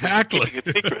exactly. truth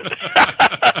and keeping a secret.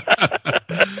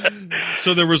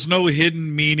 So there was no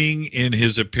hidden meaning in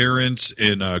his appearance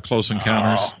in Close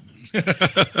Encounters?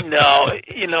 No,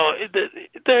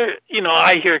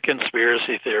 I hear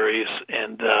conspiracy theories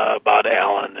about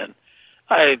Alan, and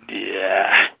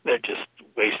they're just a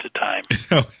waste of time.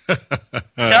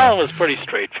 Alan was a pretty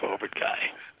straightforward guy.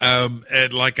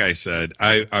 And like I said,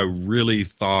 I really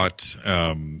thought,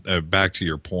 back to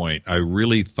your point, I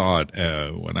really thought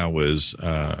when I was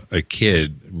a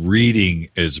kid, reading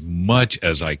as much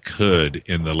as I could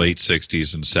in the late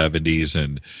 60s and 70s,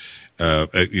 and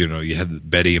you had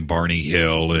Betty and Barney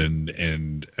Hill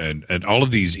and all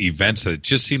of these events that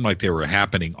just seemed like they were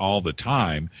happening all the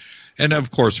time. And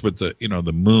of course, with the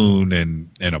the moon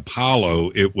and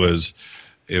Apollo, it was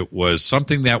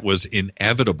something that was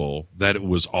inevitable, that it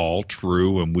was all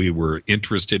true, and we were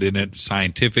interested in it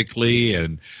scientifically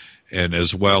and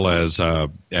as well as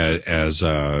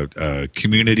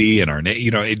community and our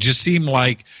it just seemed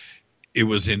like it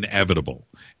was inevitable.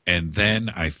 And then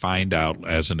I find out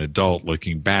as an adult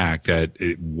looking back that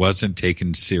it wasn't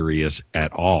taken serious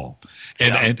at all.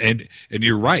 And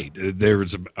you're right. There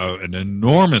was an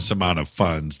enormous amount of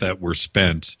funds that were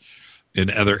spent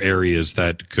in other areas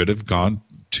that could have gone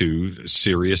to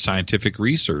serious scientific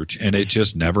research, and it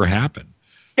just never happened.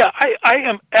 Yeah, I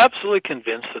am absolutely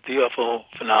convinced that the UFO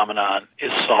phenomenon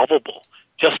is solvable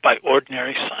just by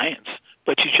ordinary science.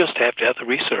 But you just have to have the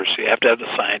research. You have to have the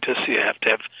scientists. You have to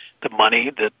have the money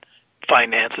that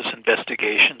finances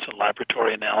investigations and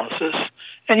laboratory analysis,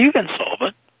 and you can solve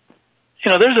it.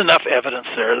 There's enough evidence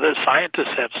there. The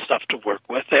scientists have stuff to work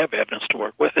with. They have evidence to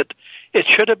work with it. It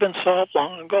should have been solved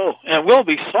long ago, and it will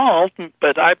be solved.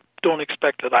 But I don't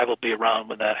expect that I will be around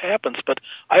when that happens. But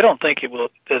I don't think it will.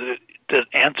 That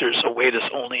answers await us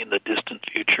only in the distant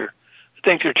future. I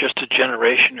think they're just a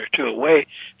generation or two away.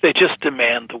 They just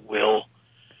demand the will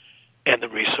and the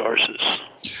resources.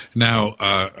 Now,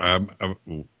 I'm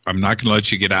not going to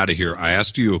let you get out of here. I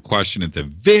asked you a question at the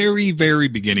very, very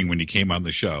beginning when you came on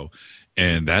the show,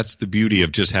 and that's the beauty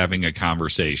of just having a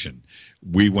conversation.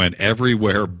 We went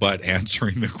everywhere but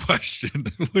answering the question,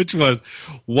 which was,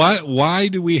 why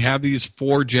do we have these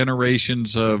 4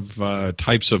 generations of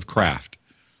types of craft?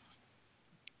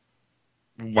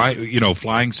 Why,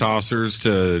 flying saucers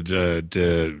to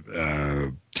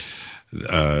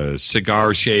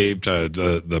cigar-shaped,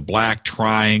 the black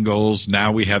triangles.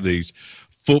 Now we have these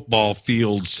football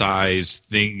field-sized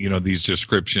thing. These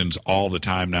descriptions all the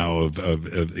time now of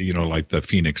like the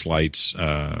Phoenix Lights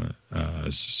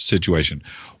situation.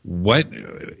 What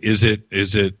is it?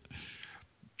 Is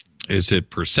it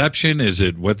perception? Is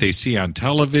it what they see on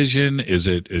television? Is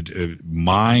it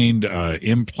mind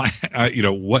implant?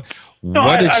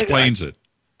 What explains it?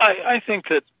 I think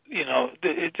that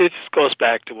it just goes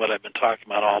back to what I've been talking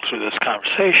about all through this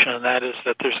conversation, and that is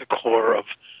that there's a core of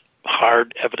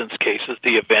hard evidence cases,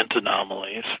 the event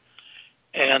anomalies,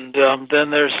 and then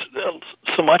there's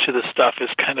so much of this stuff is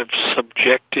kind of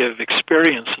subjective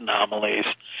experience anomalies,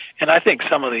 and I think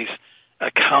some of these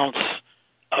accounts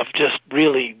of just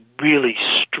really, really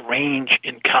strange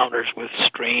encounters with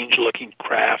strange-looking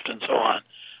craft and so on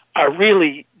are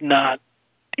really not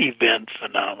event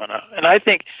phenomena. And I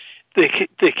think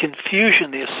the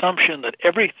confusion, the assumption that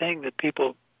everything that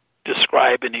people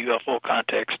describe in the UFO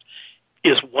context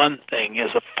is one thing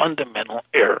is a fundamental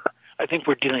error. I think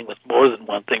we're dealing with more than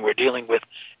one thing. We're dealing with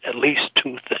at least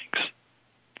 2 things.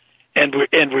 And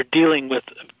we're dealing with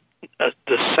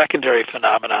the secondary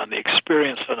phenomenon, the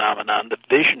experience phenomenon, the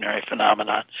visionary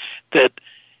phenomenon that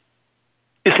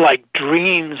is like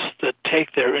dreams that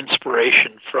take their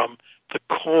inspiration from the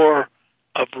core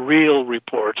of real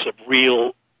reports of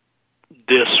real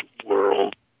this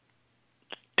world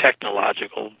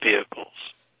technological vehicles.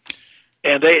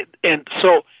 And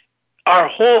so our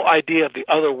whole idea of the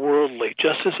otherworldly,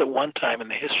 just as at one time in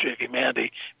the history of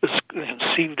humanity was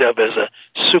conceived of as a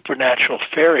supernatural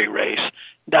fairy race,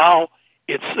 now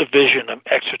it's a vision of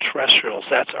extraterrestrials.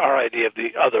 That's our idea of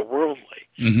the otherworldly.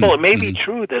 Mm-hmm. Well, it may be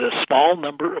true that a small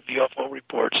number of UFO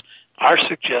reports are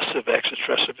suggestive of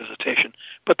extraterrestrial visitation,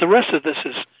 but the rest of this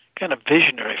is kind of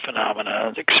visionary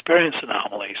phenomena, experience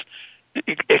anomalies,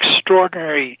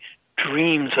 extraordinary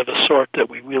dreams of a sort that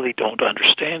we really don't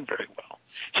understand very well.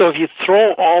 So if you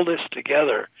throw all this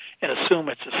together and assume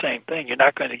it's the same thing, you're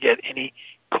not going to get any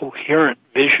coherent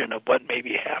vision of what may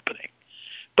be happening.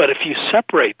 But if you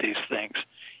separate these things,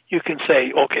 you can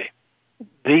say, okay,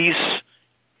 these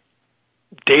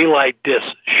daylight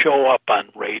discs show up on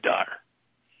radar.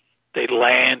 They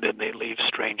land and they leave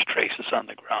strange traces on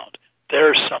the ground.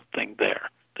 There's something there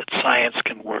that science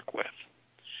can work with.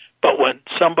 But when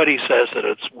somebody says that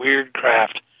it's weird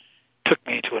craft took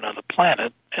me to another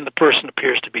planet, and the person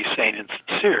appears to be sane and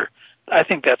sincere, I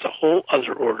think that's a whole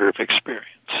other order of experience.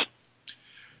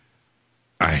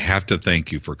 I have to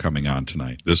thank you for coming on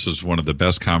tonight. This is one of the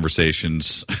best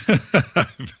conversations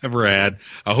I've ever had.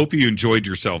 I hope you enjoyed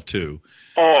yourself, too.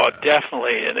 Oh,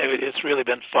 definitely, and it's really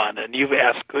been fun, and you've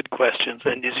asked good questions,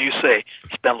 and as you say,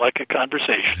 it's been like a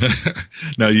conversation.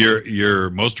 Now,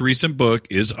 your most recent book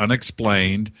is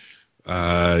Unexplained.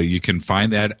 You can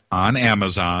find that on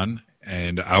Amazon,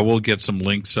 and I will get some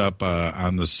links up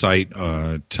on the site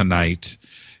tonight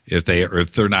if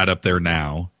they're not up there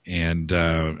now, and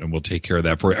we'll take care of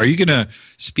that for you. Are you going to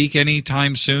speak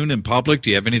anytime soon in public? Do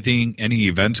you have any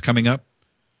events coming up?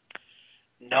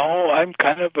 No, I'm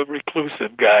kind of a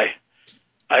reclusive guy.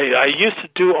 I used to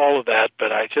do all of that,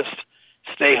 but I just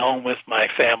stay home with my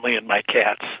family and my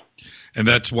cats. And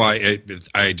that's why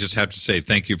I just have to say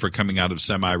thank you for coming out of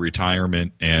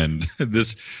semi-retirement. And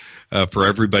this, for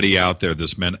everybody out there,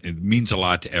 it means a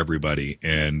lot to everybody.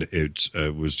 And it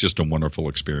was just a wonderful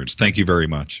experience. Thank you very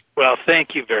much. Well,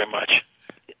 thank you very much.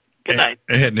 Good night.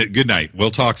 And good night.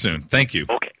 We'll talk soon. Thank you.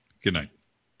 Okay. Good night.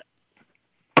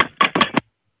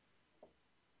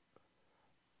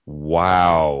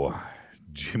 Wow.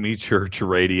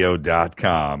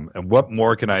 JimmyChurchRadio.com. And what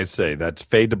more can I say? That's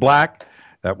Fade to Black.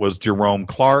 That was Jerome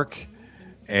Clark.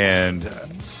 And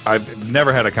I've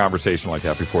never had a conversation like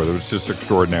that before. That was just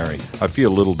extraordinary. I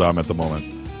feel a little dumb at the moment.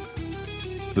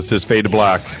 This is Fade to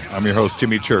Black. I'm your host,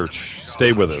 Jimmy Church.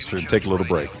 Stay with us. We're going to take a little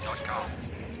break.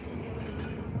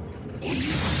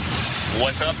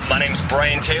 What's up? My name's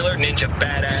Brian Taylor, Ninja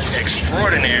Badass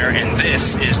Extraordinaire, and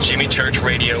this is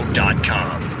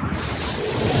JimmyChurchRadio.com.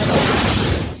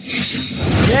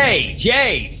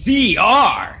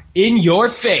 JJCR in your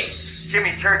face.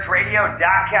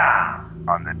 JimmyChurchRadio.com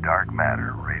on the Dark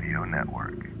Matter Radio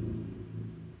Network.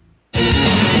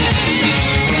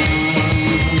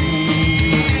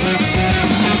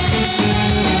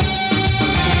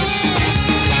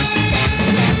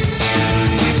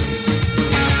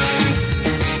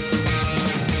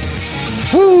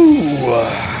 Woo!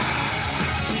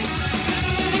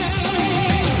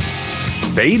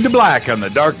 Fade to Black on the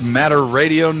Dark Matter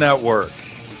Radio Network.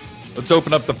 Let's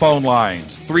open up the phone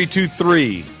lines.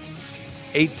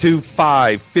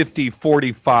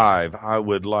 323-825-5045. I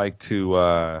would like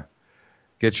to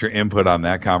get your input on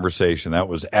that conversation. That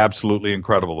was absolutely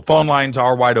incredible. The phone lines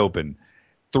are wide open.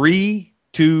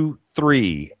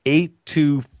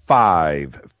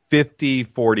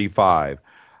 323-825-5045.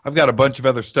 I've got a bunch of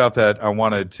other stuff that I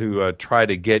wanted to try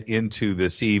to get into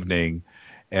this evening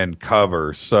and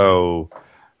cover. So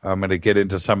I'm going to get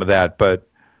into some of that. But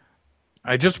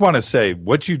I just want to say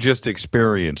what you just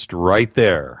experienced right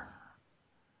there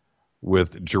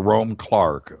with Jerome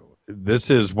Clark. This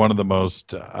is one of the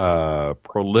most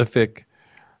prolific,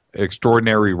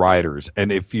 extraordinary writers.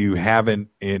 And if you haven't,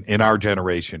 in our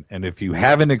generation, and if you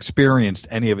haven't experienced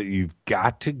any of it, you've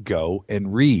got to go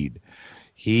and read.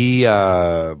 He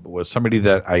was somebody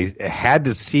that I had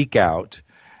to seek out.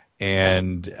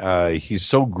 And he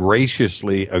so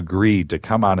graciously agreed to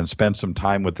come on and spend some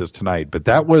time with us tonight. But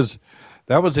that was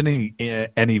an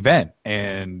event,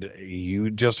 and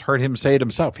you just heard him say it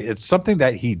himself. It's something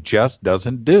that he just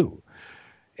doesn't do.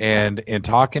 And in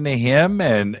talking to him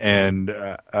and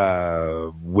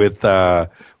with our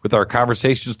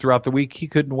conversations throughout the week, he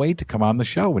couldn't wait to come on the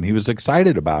show, and he was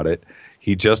excited about it.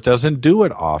 He just doesn't do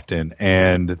it often,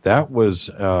 and that was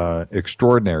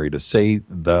extraordinary, to say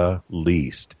the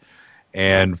least.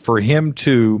 And for him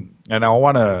to, and I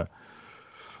want to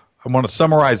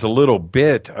summarize a little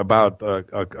bit about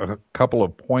a couple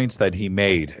of points that he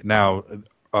made. Now,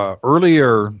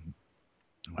 earlier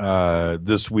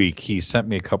this week, he sent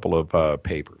me a couple of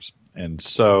papers, and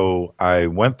so I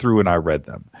went through and I read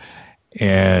them,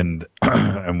 and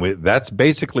that's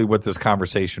basically what this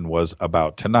conversation was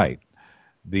about tonight: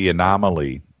 the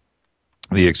anomaly.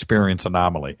 The Experience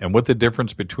Anomaly, and what the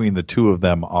difference between the two of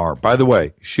them are. By the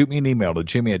way, shoot me an email to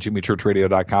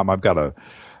Jimmy@JimmyChurchRadio.com. I've got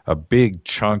a big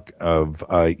chunk of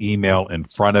email in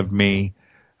front of me.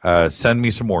 Send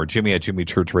me some more,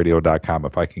 Jimmy@JimmyChurchRadio.com.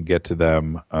 If I can get to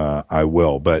them, I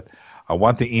will. But I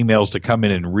want the emails to come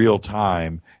in real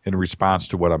time in response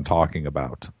to what I'm talking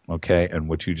about, okay, and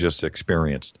what you just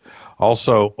experienced.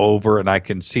 Also and I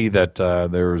can see that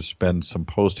there's been some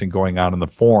posting going on in the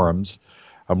forums.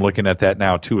 I'm looking at that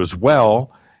now, too, as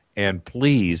well. And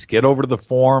please get over to the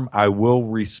forum. I will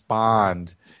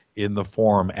respond in the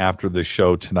forum after the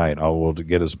show tonight. I will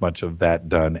get as much of that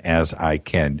done as I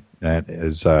can. That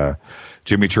is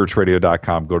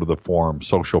JimmyChurchRadio.com. Go to the forum,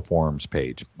 social forums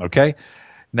page. Okay?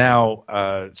 Now,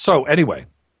 so anyway,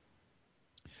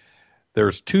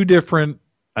 there's two different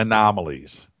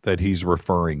anomalies that he's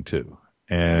referring to.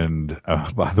 And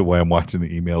by the way, I'm watching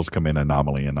the emails come in,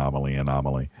 anomaly.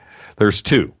 There's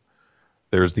two.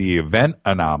 There's the event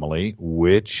anomaly,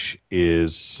 which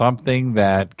is something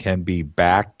that can be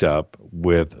backed up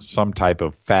with some type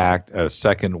of fact, a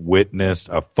second witness,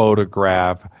 a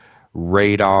photograph,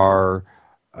 radar,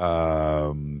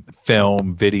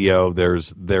 film, video.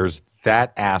 There's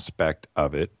that aspect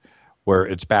of it where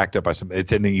it's backed up by something.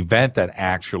 It's an event that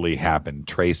actually happened,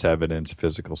 trace evidence,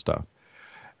 physical stuff.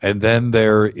 And then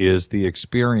there is the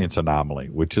experience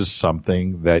anomaly, which is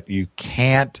something that you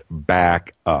can't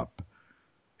back up.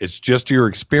 It's just your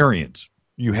experience.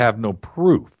 You have no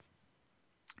proof.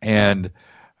 And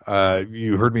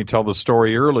You heard me tell the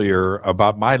story earlier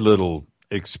about my little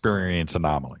experience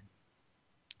anomaly.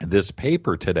 This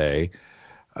paper today,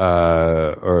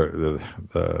 or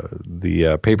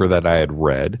the paper that I had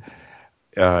read,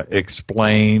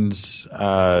 explains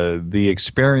the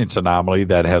experience anomaly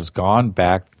that has gone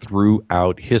back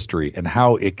throughout history and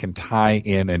how it can tie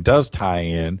in and does tie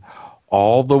in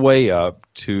all the way up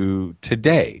to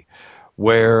today,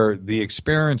 where the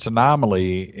experience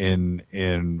anomaly in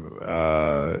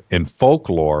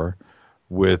folklore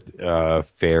with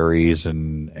fairies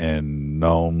and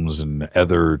gnomes and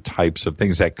other types of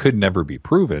things that could never be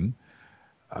proven.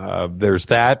 There's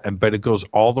that, but it goes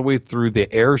all the way through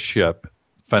the airship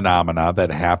phenomena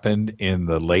that happened in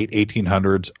the late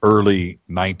 1800s, early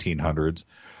 1900s.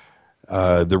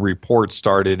 The report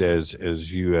started, as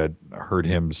you had heard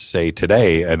him say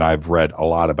today, and I've read a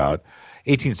lot about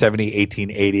 1870,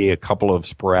 1880. A couple of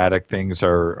sporadic things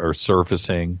are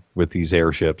surfacing with these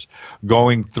airships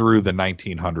going through the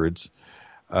 1900s,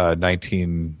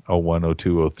 1901,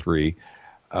 02, 03.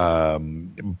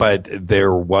 But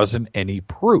there wasn't any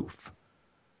proof.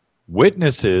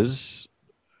 Witnesses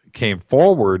came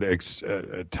forward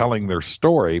telling their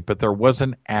story, but there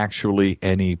wasn't actually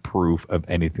any proof of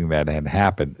anything that had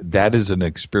happened. That is an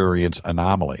experience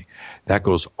anomaly. That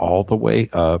goes all the way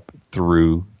up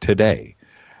through today.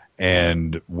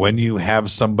 And when you have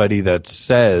somebody that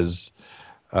says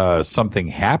something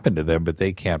happened to them, but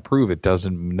they can't prove it,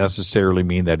 doesn't necessarily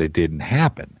mean that it didn't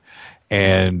happen.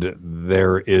 And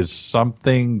there is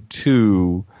something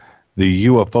to the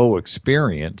UFO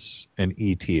experience, an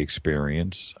ET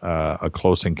experience, a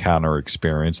close encounter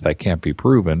experience that can't be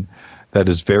proven, that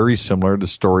is very similar to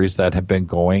stories that have been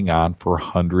going on for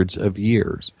hundreds of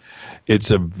years.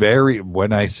 It's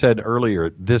when I said earlier,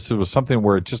 this was something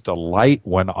where just a light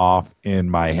went off in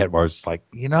my head where I was like,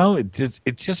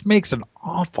 it just makes an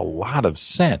awful lot of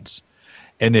sense.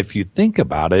 And if you think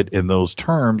about it in those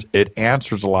terms, it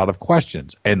answers a lot of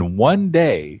questions. And one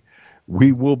day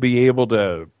we will be able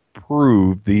to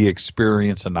prove the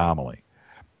experience anomaly.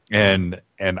 And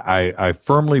I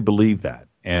firmly believe that.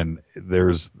 And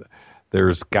there's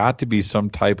got to be some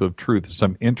type of truth,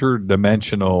 some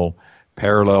interdimensional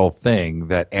parallel thing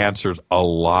that answers a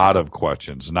lot of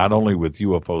questions, not only with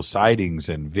UFO sightings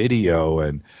and video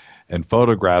and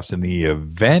photographs in the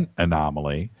event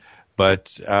anomaly,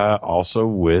 but also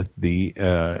with the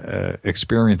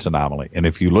experience anomaly. And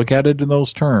if you look at it in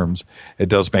those terms, it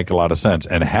does make a lot of sense.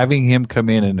 And having him come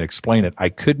in and explain it, I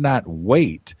could not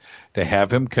wait to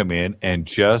have him come in and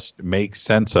just make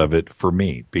sense of it for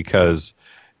me, because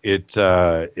it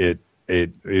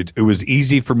was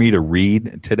easy for me to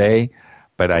read today,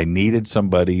 but I needed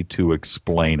somebody to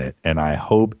explain it. And I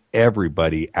hope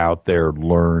everybody out there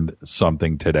learned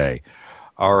something today.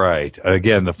 All right.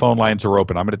 Again, the phone lines are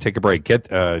open. I'm going to take a break. Get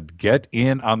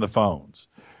in on the phones.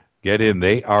 Get in.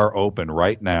 They are open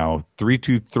right now.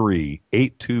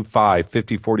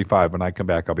 323-825-5045. When I come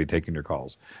back, I'll be taking your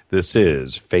calls. This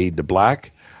is Fade to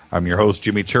Black. I'm your host,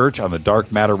 Jimmy Church, on the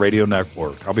Dark Matter Radio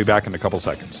Network. I'll be back in a couple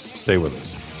seconds. Stay with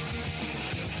us.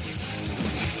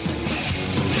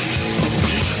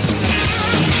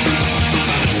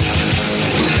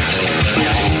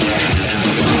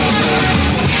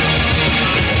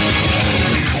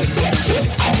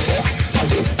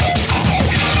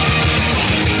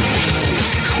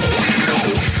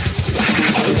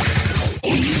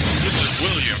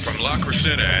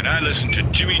 And I listen to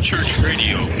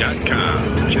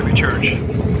JimmyChurchRadio.com. Jimmy Church.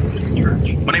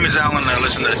 My name is Alan, and I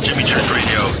listen to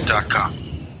JimmyChurchRadio.com.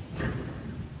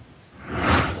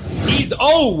 He's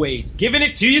always giving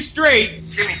it to you straight.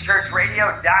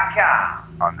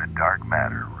 JimmyChurchRadio.com. On the Dark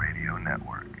Matter Radio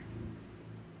Network.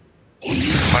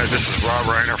 Hi, this is Rob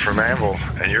Reiner from Anvil,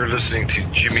 and you're listening to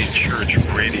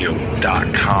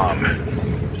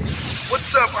JimmyChurchRadio.com.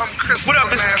 What's up? I'm Chris. What up?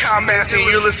 This is Kyle Massey, and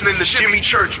you're listening to Jimmy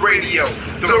Church Radio,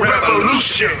 The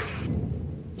Revolution.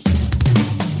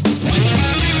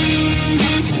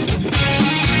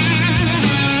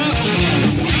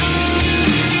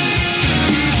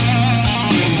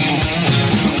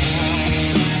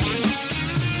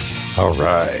 All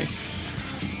right.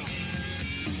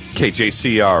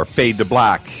 KJCR, Fade to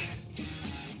Black.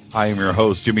 I am your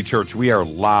host, Jimmy Church. We are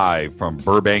live from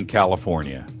Burbank,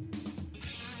 California.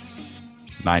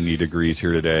 90 degrees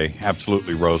here today.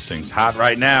 Absolutely roasting. It's hot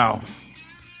right now.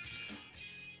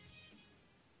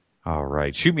 All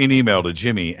right. Shoot me an email to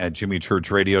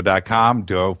jimmy@jimmychurchradio.com.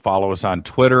 Do follow us on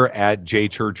Twitter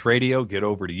 @jchurchradio. Get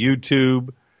over to YouTube.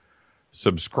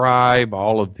 Subscribe.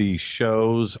 All of these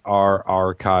shows are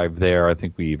archived there. I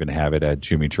think we even have it at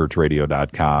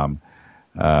jimmychurchradio.com.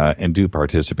 and do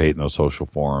participate in those social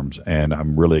forums. And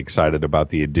I'm really excited about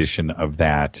the addition of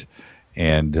that.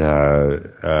 And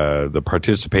the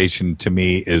participation to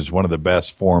me is one of the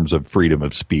best forms of freedom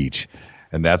of speech.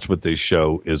 And that's what this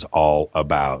show is all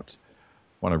about.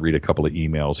 I want to read a couple of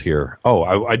emails here. Oh,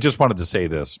 I just wanted to say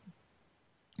this.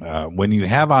 When you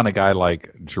have on a guy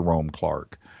like Jerome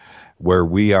Clark, where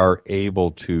we are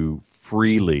able to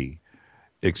freely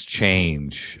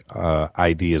exchange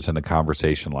ideas in a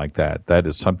conversation like that, that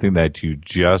is something that you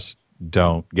just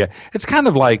don't get. It's kind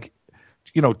of like,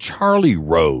 Charlie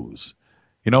Rose.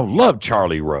 Love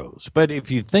Charlie Rose. But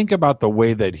if you think about the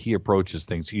way that he approaches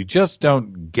things, you just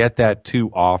don't get that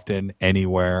too often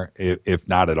anywhere, if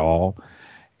not at all.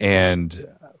 And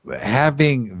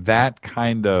having that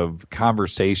kind of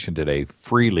conversation today,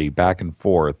 freely back and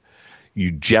forth,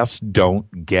 you just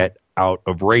don't get out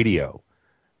of radio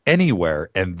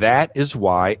anywhere. And that is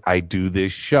why I do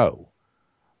this show.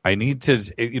 I need to,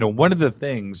 one of the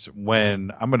things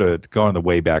when I'm going to go on the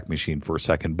Wayback Machine for a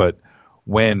second, but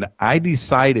when I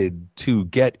decided to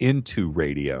get into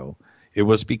radio, it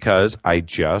was because I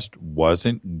just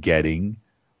wasn't getting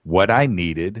what I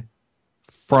needed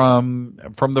from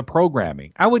the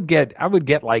programming. I would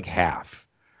get like half.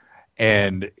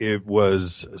 And it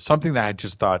was something that I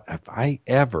just thought, if I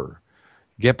ever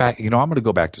get back, I'm going to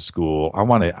go back to school. I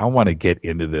want to get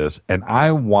into this, and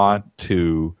I want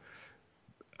to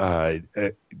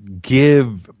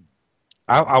give.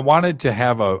 I wanted to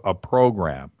have a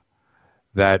program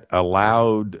that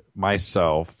allowed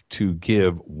myself to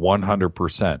give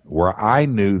 100%, where I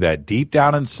knew that deep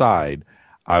down inside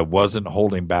I wasn't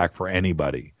holding back for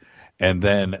anybody. And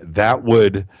then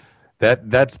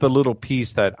that's the little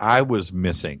piece that I was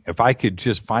missing. If I could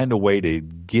just find a way to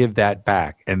give that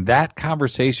back. And that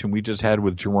conversation we just had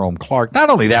with Jerome Clark, not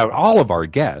only that, all of our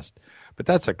guests, but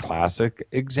that's a classic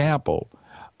example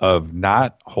of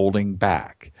not holding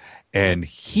back. And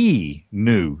he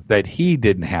knew that he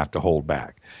didn't have to hold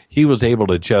back. He was able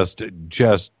to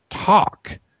just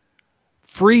talk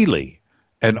freely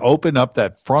and open up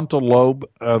that frontal lobe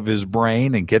of his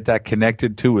brain and get that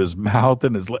connected to his mouth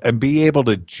and be able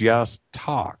to just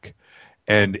talk.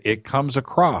 And it comes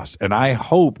across. And I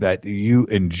hope that you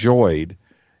enjoyed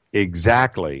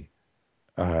exactly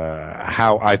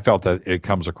how I felt that it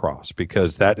comes across,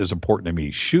 because that is important to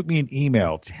me. Shoot me an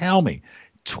email. Tell me.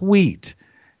 Tweet.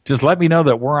 Just let me know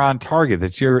that we're on target,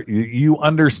 that you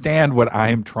understand what I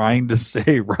am trying to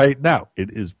say right now. It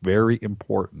is very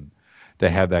important to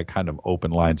have that kind of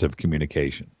open lines of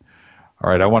communication.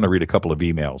 All right, I want to read a couple of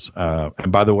emails.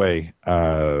 And by the way,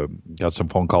 got some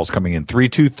phone calls coming in.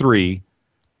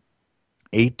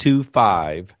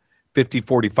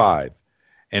 323-825-5045.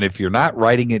 And if you're not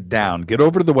writing it down, get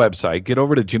over to the website. Get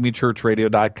over to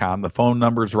jimmychurchradio.com. The phone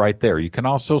number's right there. You can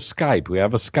also Skype. We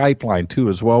have a Skype line, too,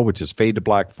 as well, which is Fade to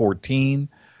Black 14.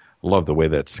 Love the way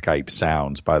that Skype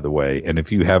sounds, by the way. And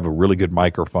if you have a really good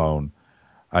microphone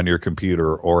on your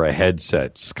computer or a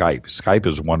headset, Skype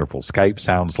is wonderful. Skype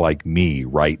sounds like me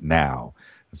right now.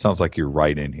 It sounds like you're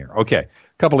right in here. Okay, a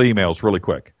couple of emails really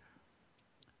quick.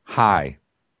 Hi.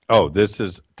 Oh, this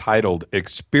is titled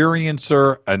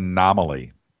Experiencer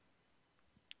Anomaly.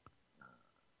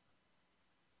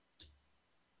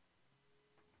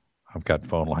 I've got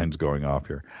phone lines going off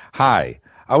here. Hi,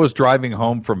 I was driving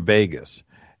home from Vegas,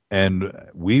 and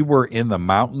we were in the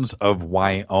mountains of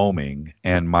Wyoming,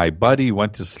 and my buddy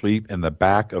went to sleep in the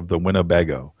back of the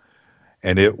Winnebago,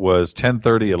 and it was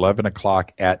 10:30, 11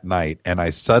 o'clock at night, and I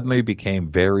suddenly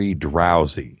became very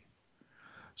drowsy.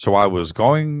 So I was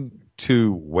going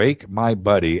to wake my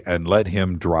buddy and let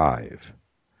him drive.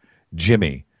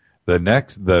 Jimmy,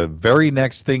 the very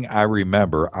next thing I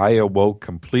remember, I awoke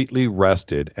completely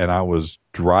rested, and I was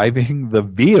driving the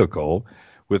vehicle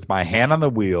with my hand on the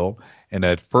wheel, and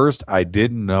at first I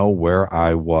didn't know where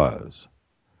I was.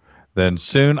 Then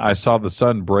soon I saw the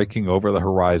sun breaking over the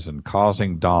horizon,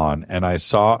 causing dawn, and I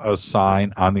saw a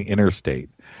sign on the interstate,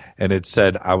 and it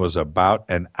said I was about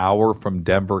an hour from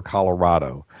Denver,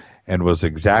 Colorado, and was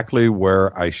exactly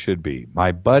where I should be.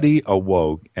 My buddy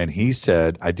awoke, and he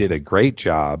said I did a great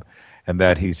job, and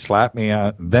that he slapped me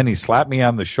on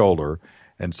the shoulder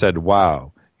and said,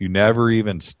 "Wow, you never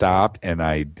even stopped and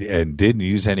didn't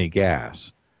use any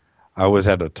gas." I was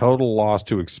at a total loss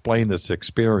to explain this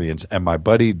experience, and my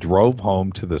buddy drove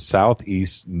home to the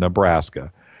southeast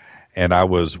Nebraska, and I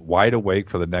was wide awake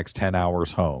for the next 10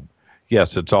 hours home.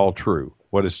 Yes, it's all true.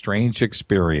 What a strange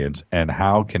experience, and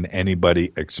how can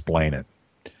anybody explain it?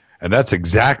 And that's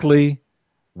exactly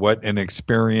what an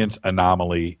experience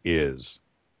anomaly is.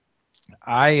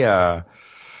 I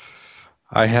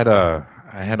had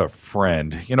a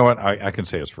friend. You know what? I can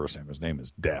say his first name. His name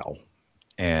is Dell.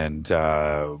 And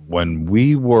when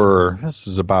we were, this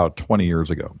is about 20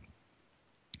 years ago,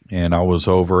 and I was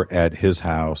over at his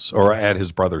house, or at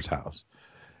his brother's house,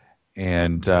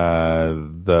 and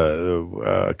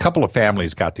a couple of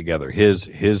families got together,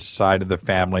 his side of the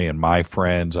family and my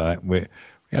friends. We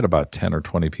had about 10 or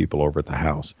 20 people over at the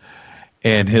house.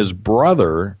 And his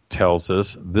brother tells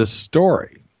us this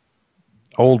story.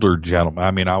 Older gentleman.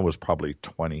 I mean, I was probably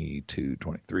 22,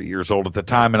 23 years old at the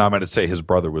time, and I'm going to say his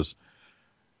brother was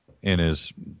in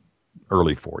his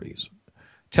early 40s.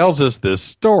 Tells us this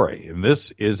story, and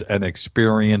this is an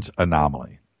experience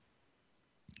anomaly.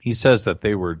 He says that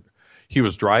he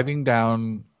was driving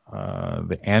down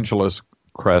the Angeles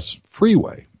Crest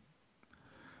Freeway,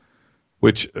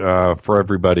 which, for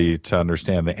everybody to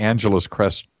understand, the Angeles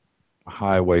Crest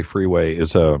Freeway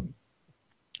is a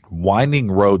winding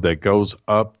road that goes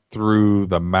up through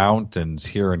the mountains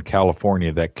here in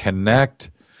California that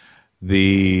connect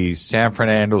the San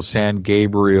Fernando, San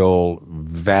Gabriel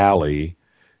Valley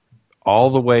all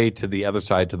the way to the other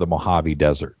side to the Mojave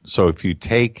Desert. So if you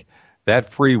take that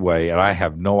freeway, and I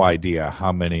have no idea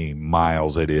how many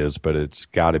miles it is, but it's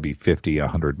got to be 50,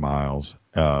 100 miles,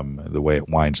 the way it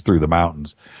winds through the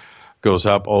mountains, goes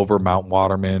up over Mount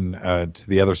Waterman to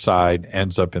the other side,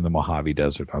 ends up in the Mojave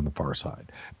Desert on the far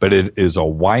side. But it is a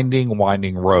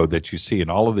winding road that you see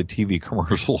in all of the TV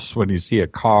commercials. When you see a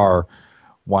car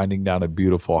winding down a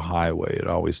beautiful highway, it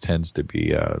always tends to be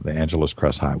the Angeles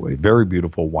Crest Highway. Very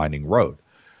beautiful winding road.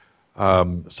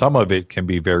 Some of it can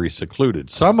be very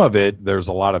secluded. Some of it, there's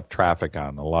a lot of traffic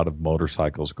on. A lot of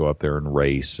motorcycles go up there and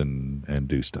race and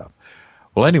do stuff.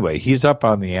 Well, anyway, he's up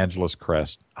on the Angeles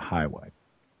Crest Highway,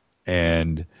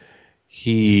 and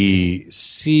he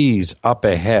sees up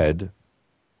ahead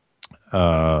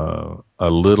a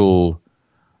little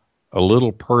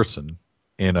person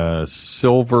in a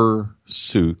silver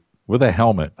suit with a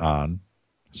helmet on,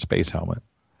 space helmet,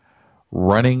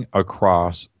 running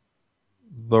across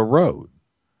the road.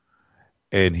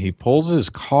 And he pulls his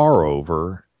car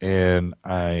over, and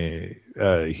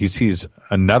he sees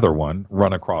another one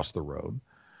run across the road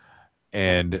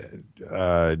and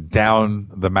down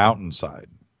the mountainside.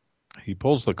 He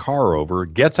pulls the car over,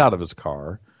 gets out of his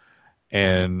car,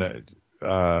 and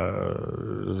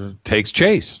takes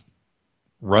chase,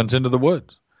 runs into the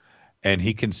woods. And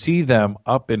he can see them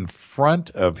up in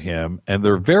front of him, and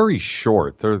they're very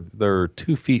short. They're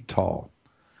 2 feet tall.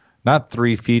 Not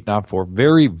 3 feet, not 4.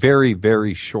 Very, very,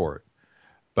 very short.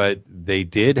 But they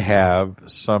did have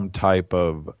some type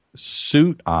of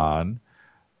suit on,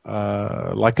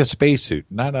 like a spacesuit.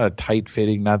 Not a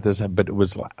tight-fitting, not this, but it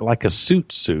was like a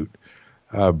suit,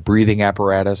 breathing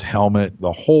apparatus, helmet,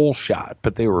 the whole shot.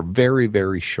 But they were very,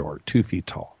 very short, 2 feet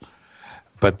tall.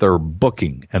 But they're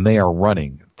booking, and they are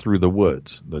running through the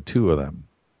woods, the two of them.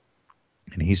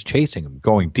 And he's chasing them,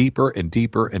 going deeper and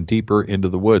deeper and deeper into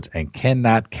the woods, and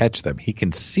cannot catch them. He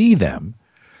can see them.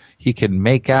 He can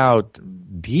make out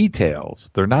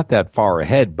details. They're not that far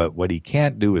ahead, but what he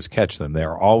can't do is catch them.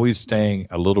 They're always staying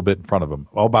a little bit in front of him.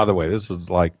 Oh, by the way, this is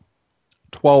like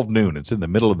 12 noon. It's in the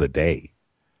middle of the day.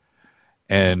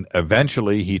 And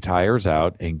eventually he tires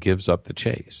out and gives up the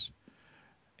chase.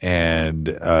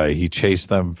 And he chased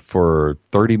them for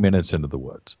 30 minutes into the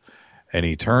woods. And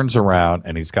he turns around,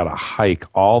 and he's got to hike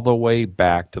all the way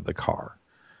back to the car.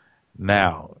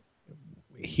 Now,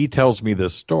 he tells me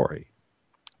this story.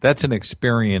 That's an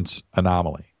experience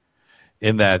anomaly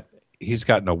in that he's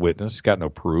got no witness, got no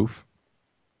proof,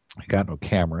 got no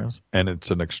cameras, and it's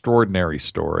an extraordinary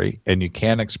story, and you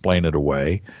can't explain it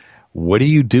away. What do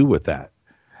you do with that?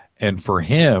 And for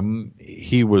him,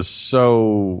 he was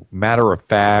so matter of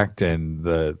fact, and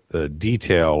the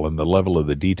detail and the level of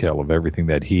the detail of everything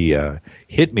that he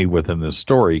hit me with in this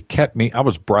story kept me, I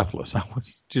was breathless. I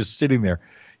was just sitting there.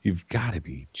 You've got to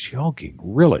be joking,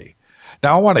 really.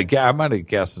 Now, I'm going to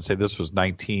guess and say this was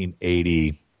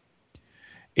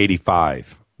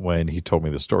 1985 when he told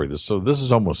me the story. So this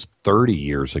is almost 30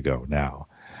 years ago now.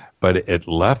 But it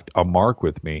left a mark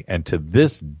with me, and to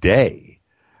this day,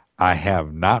 I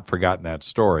have not forgotten that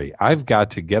story. I've got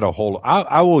to get a hold.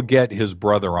 I will get his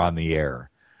brother on the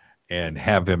air and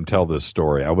have him tell this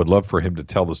story. I would love for him to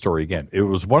tell the story again. It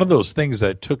was one of those things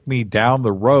that took me down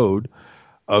the road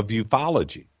of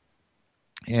ufology.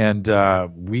 And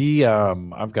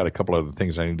I've got a couple other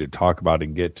things I need to talk about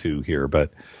and get to here,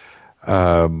 but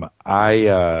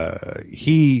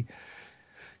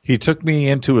he took me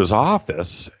into his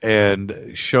office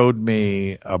and showed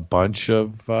me a bunch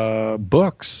of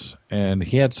books, and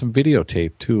he had some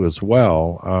videotape too as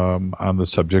well on the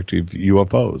subject of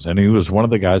UFOs. And he was one of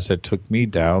the guys that took me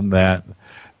down that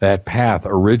path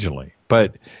originally.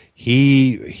 But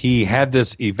he had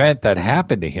this event that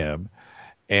happened to him,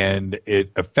 and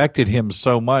it affected him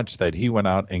so much that he went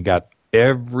out and got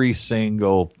every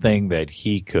single thing that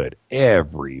he could,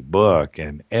 every book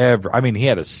and he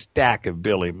had a stack of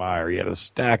Billy Meyer, he had a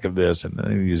stack of this and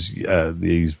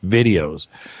these videos,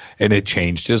 and it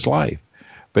changed his life.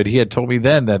 But he had told me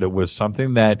then that it was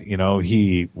something that,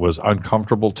 he was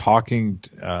uncomfortable talking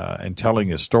and telling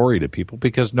his story to people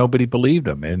because nobody believed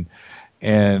him.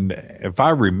 And if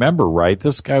I remember right,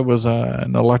 this guy was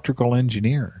an electrical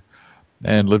engineer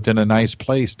and lived in a nice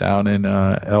place down in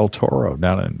El Toro,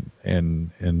 down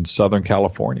in Southern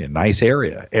California, nice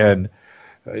area, and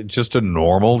just a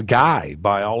normal guy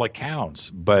by all accounts.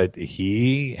 But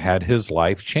he had his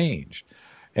life changed,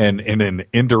 and in an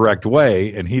indirect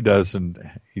way, and he doesn't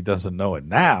know it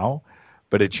now,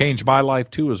 but it changed my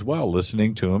life too as well,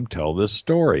 listening to him tell this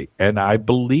story. And I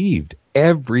believed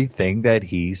everything that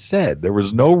he said. There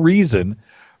was no reason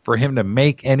for him to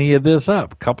make any of this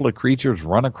up. A couple of creatures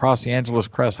run across the Angeles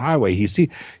Crest Highway.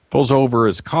 He pulls over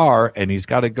his car, and he's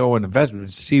got to go and investigate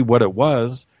to see what it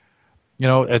was.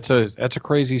 That's a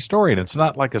crazy story, and it's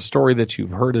not like a story that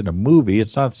you've heard in a movie. It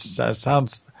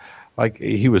sounds like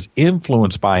he was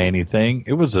influenced by anything.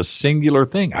 It was a singular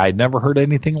thing. I'd never heard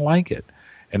anything like it,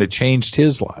 and it changed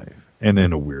his life. And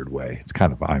in a weird way, it's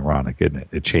kind of ironic, isn't it?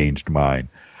 It changed mine.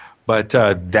 But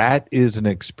that is an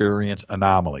experience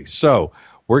anomaly. So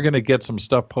we're going to get some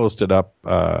stuff posted up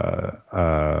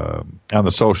on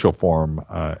the social forum,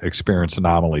 Experience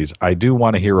Anomalies. I do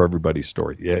want to hear everybody's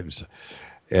story,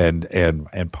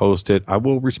 and post it. I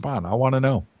will respond. I want to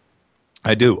know.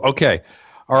 I do. Okay.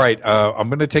 All right. I'm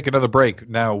going to take another break.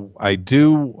 Now, I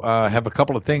do have a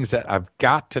couple of things that I've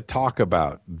got to talk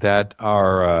about that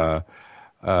are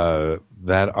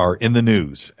in the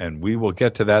news, and we will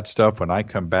get to that stuff when I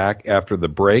come back after the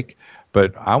break.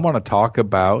 But I want to talk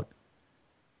about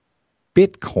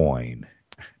Bitcoin.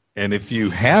 And if you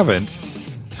haven't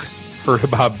heard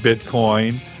about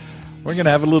Bitcoin, we're going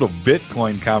to have a little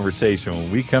Bitcoin conversation when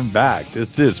we come back.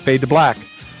 This is Fade to Black.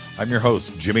 I'm your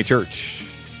host, Jimmy Church,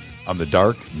 on the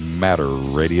Dark Matter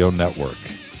Radio Network.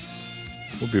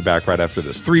 We'll be back right after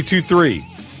this.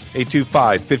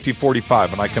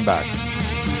 323-825-5045 when I come back.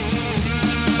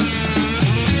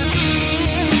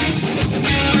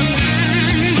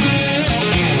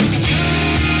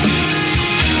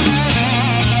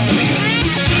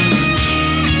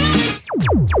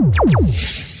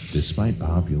 Despite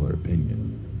popular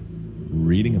opinion,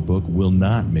 reading a book will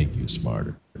not make you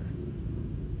smarter. But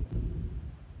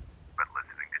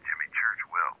listening to Jimmy Church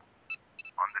will.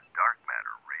 On the Dark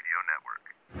Matter Radio Network.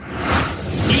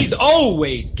 He's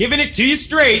always giving it to you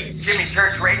straight.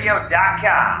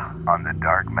 JimmyChurchRadio.com. On the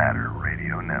Dark Matter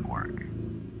Radio Network.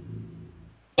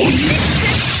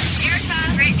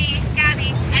 Erica, Brittany,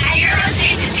 Gabby, and you're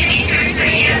listening to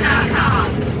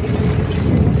JimmyChurchRadio.com.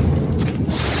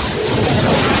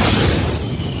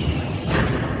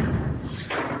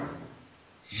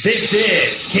 This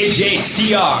is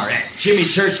KJCR at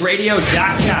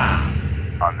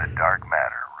JimmyChurchRadio.com. On the Dark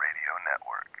Matter Radio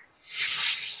Network.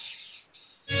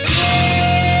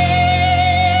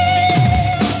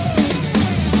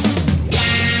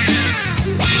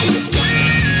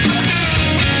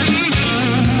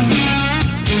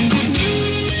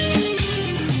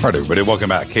 All right, everybody, welcome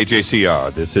back.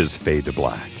 KJCR, this is Fade to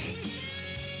Black.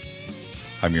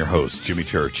 I'm your host, Jimmy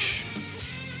Church,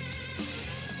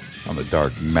 on the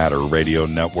Dark Matter Radio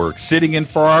Network, sitting in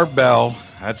for Art Bell.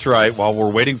 That's right, while we're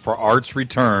waiting for Art's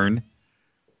return.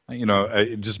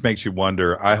 It just makes you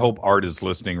wonder. I hope Art is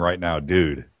listening right now.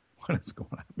 Dude, what is going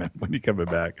on, man? When are you coming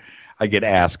back? I get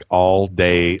asked all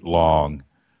day long.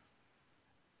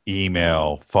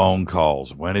 Email, phone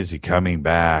calls. When is he coming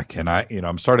back? And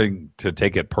I'm starting to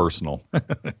take it personal.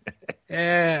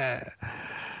 Yeah.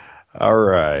 All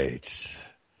right.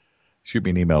 Shoot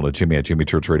me an email to Jimmy at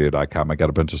jimmychurchradio.com. I got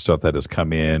a bunch of stuff that has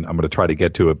come in. I'm going to try to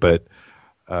get to it, but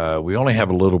we only have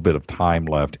a little bit of time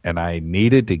left, and I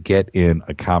needed to get in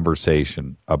a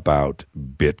conversation about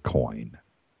Bitcoin.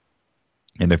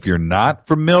 And if you're not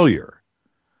familiar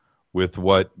with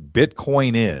what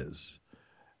Bitcoin is,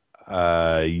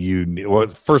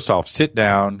 first off, sit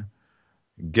down,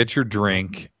 get your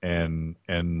drink, and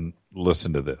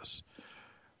listen to this.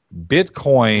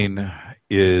 Bitcoin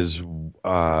is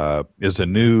a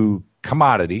new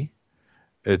commodity.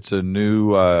 It's a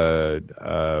new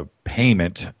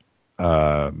payment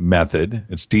method.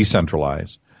 It's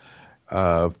decentralized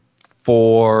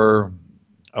for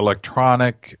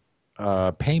electronic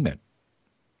payment.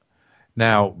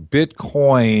 Now,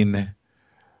 Bitcoin.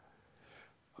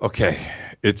 Okay,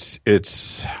 it's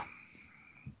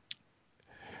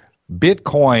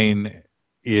Bitcoin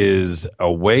is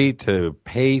a way to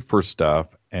pay for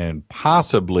stuff and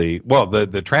possibly, well,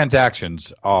 the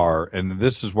transactions are, and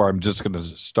this is where I'm just going to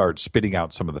start spitting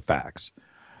out some of the facts.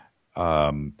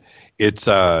 It's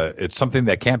something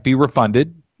that can't be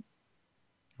refunded.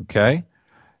 Okay.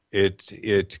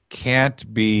 It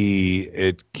can't be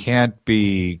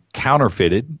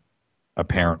counterfeited,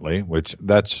 apparently, which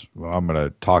I'm going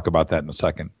to talk about that in a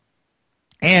second.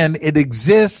 And it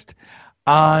exists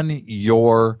on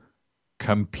your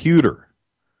computer.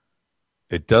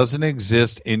 It doesn't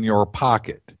exist in your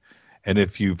pocket. And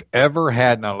if you've ever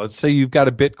had, now let's say you've got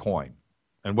a Bitcoin,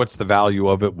 and what's the value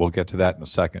of it? We'll get to that in a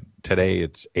second. Today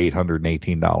it's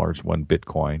 $818, one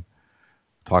Bitcoin.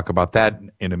 Talk about that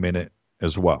in a minute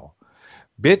as well.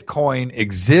 Bitcoin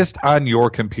exists on your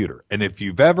computer. And if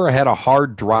you've ever had a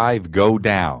hard drive go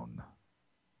down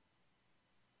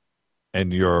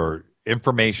and your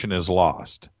information is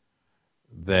lost,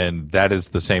 then that is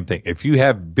the same thing. If you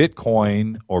have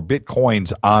Bitcoin or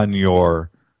Bitcoins on your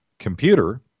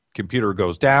computer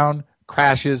goes down,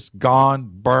 crashes, gone,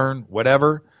 burn,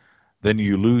 whatever, then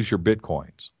you lose your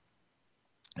Bitcoins.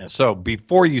 And so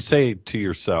before you say to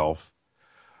yourself,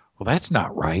 well, that's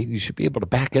not right, you should be able to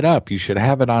back it up. You should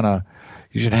have it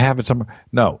somewhere.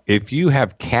 No, if you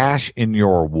have cash in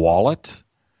your wallet,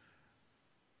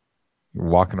 you're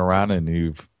walking around and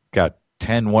you've got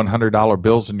 $10, $100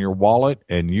 bills in your wallet,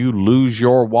 and you lose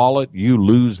your wallet, you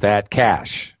lose that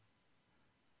cash.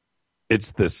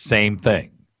 It's the same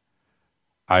thing.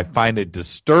 I find it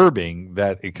disturbing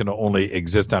that it can only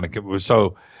exist on a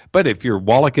computer. But if your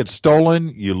wallet gets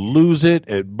stolen, you lose it,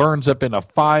 it burns up in a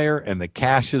fire, and the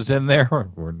cash is in there,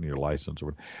 or in your license,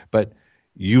 but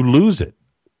you lose it.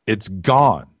 It's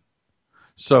gone.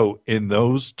 So in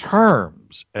those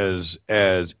terms, as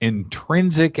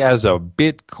intrinsic as a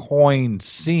Bitcoin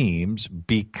seems,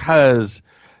 because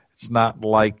it's not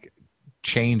like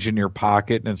change in your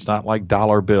pocket, and it's not like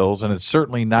dollar bills, and it's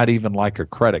certainly not even like a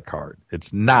credit card.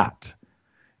 It's not.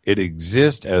 It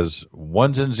exists as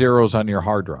ones and zeros on your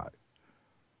hard drive.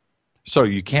 So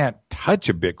you can't touch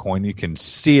a Bitcoin. You can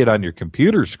see it on your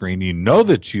computer screen. You know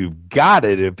that you've got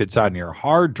it if it's on your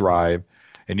hard drive,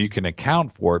 and you can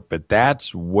account for it, but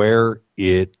that's where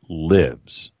it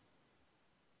lives.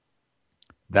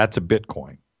 That's a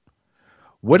Bitcoin.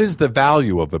 What is the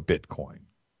value of a Bitcoin?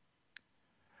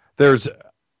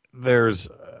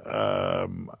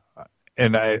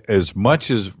 As much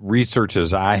as research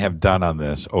as I have done on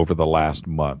this over the last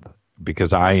month,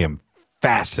 because I am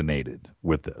fascinated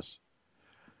with this.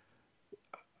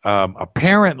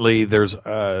 Apparently, there's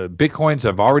Bitcoins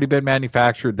have already been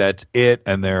manufactured. That's it,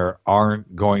 and there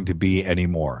aren't going to be any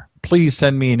more. Please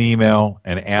send me an email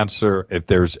and answer if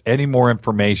there's any more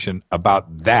information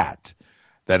about that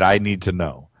I need to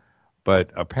know.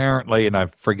 But apparently, and I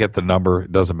forget the number,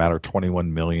 it doesn't matter,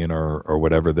 21 million or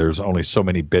whatever, there's only so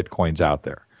many Bitcoins out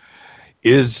there.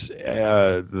 Is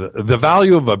the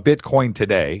value of a Bitcoin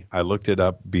today, I looked it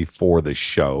up before the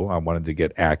show, I wanted to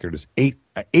get accurate, is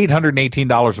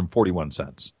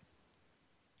 $818.41.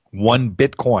 One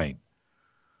Bitcoin.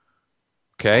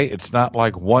 Okay, it's not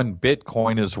like one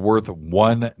Bitcoin is worth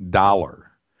 $1.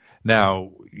 Now,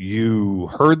 you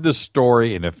heard the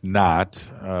story, and if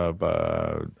not, of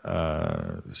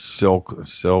Silk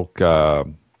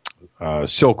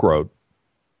Road,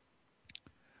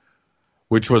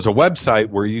 which was a website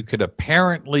where you could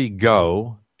apparently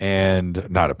go and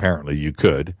not apparently you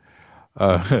could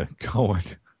go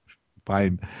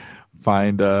and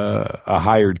find a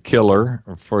hired killer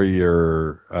for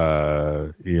your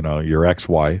your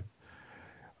ex-wife.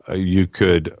 You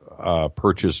could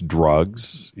purchase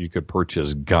drugs. You could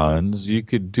purchase guns. You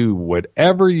could do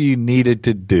whatever you needed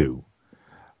to do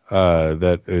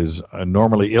that is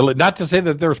normally illegal. Not to say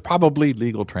that there's probably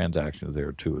legal transactions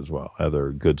there too as well,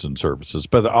 other goods and services,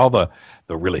 but all the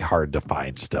really hard to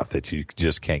find stuff that you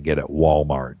just can't get at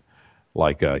Walmart,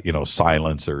 like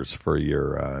silencers for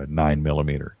your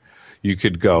 9mm. You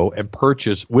could go and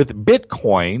purchase with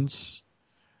Bitcoins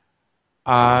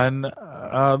on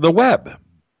the web.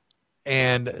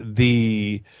 And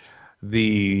the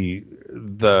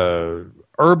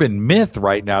urban myth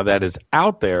right now that is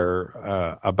out there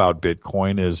about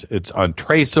Bitcoin is it's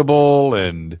untraceable,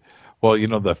 and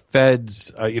the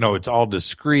feds, it's all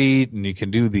discreet, and you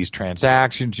can do these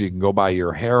transactions. You can go buy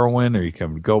your heroin, or you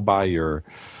can go buy your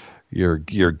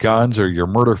guns or your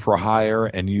murder for hire,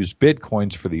 and use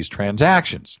Bitcoins for these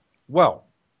transactions. Well,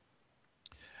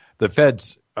 the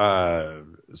feds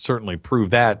certainly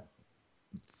prove that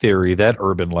theory, that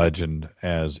urban legend,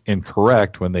 as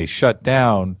incorrect when they shut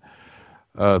down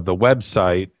the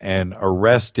website and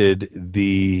arrested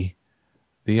the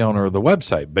the owner of the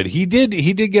website. But he did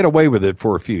get away with it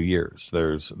for a few years.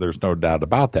 There's no doubt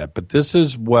about that. But this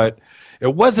is what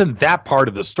it wasn't that part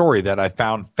of the story that I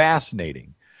found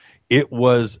fascinating. It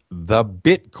was the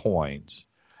Bitcoins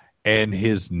and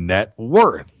his net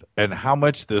worth and how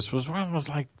much this was. I was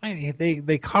like, man,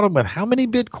 they caught him with how many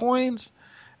Bitcoins?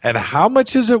 And how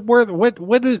much is it worth?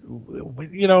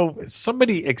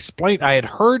 Somebody explained. I had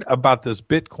heard about this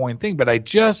Bitcoin thing, but I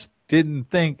just didn't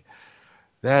think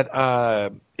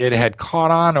that it had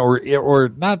caught on, or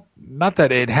not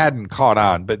that it hadn't caught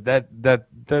on, but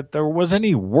that there was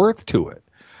any worth to it,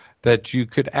 that you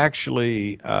could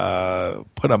actually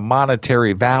put a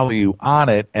monetary value on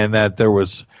it, and that there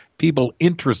was people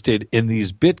interested in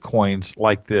these Bitcoins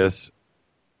like this.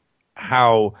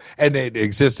 And it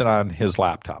existed on his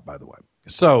laptop, by the way.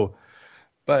 So,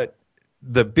 but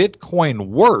the Bitcoin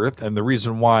worth, and the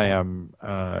reason why I'm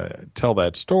tell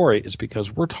that story is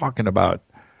because we're talking about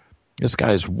this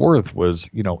guy's worth was,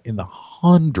 in the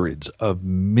hundreds of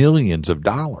millions of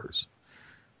dollars.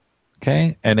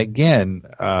 Okay. And again,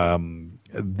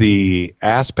 the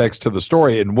aspects to the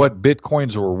story and what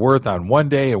Bitcoins were worth on one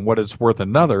day and what it's worth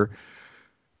another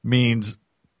means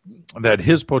that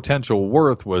his potential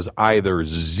worth was either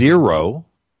zero,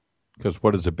 because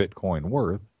what is a Bitcoin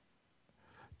worth,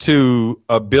 to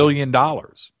 $1 billion.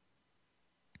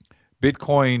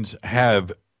 Bitcoins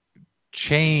have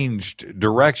changed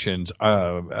directions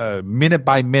minute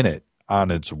by minute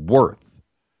on its worth.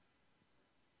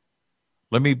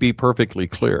 Let me be perfectly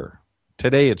clear.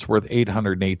 Today it's worth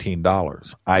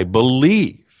 $818. I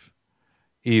believe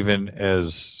even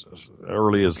as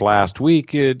early as last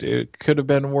week, it could have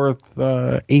been worth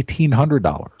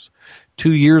 $1,800.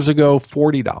 2 years ago,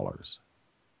 $40.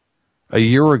 A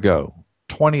year ago,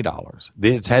 $20.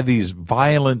 It's had these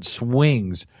violent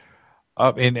swings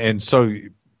up, and so,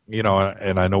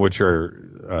 and I know what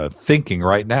you're thinking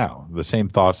right now, the same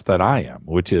thoughts that I am,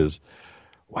 which is,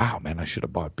 wow, man, I should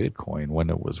have bought Bitcoin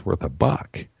when it was worth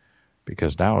 $1,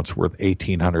 because now it's worth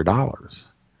 $1,800.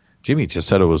 Jimmy just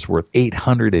said it was worth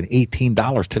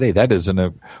 $818 today. That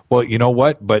isn't well, you know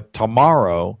what? But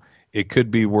tomorrow it could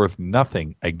be worth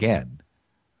nothing again.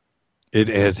 It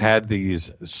has had these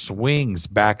swings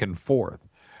back and forth.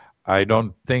 I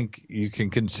don't think you can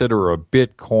consider a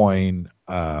Bitcoin,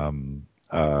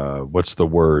 what's the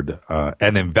word?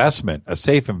 An investment, a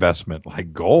safe investment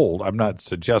like gold. I'm not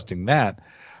suggesting that.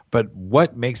 But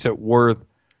what makes it worth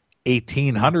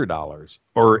 $1,800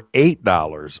 or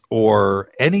 $8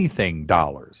 or anything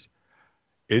dollars?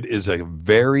 It is a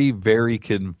very, very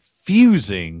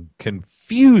confusing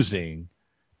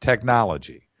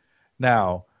technology.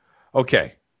 Now,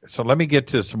 okay, so let me get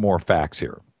to some more facts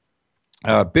here.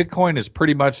 Bitcoin is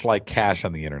pretty much like cash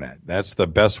on the internet. That's the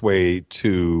best way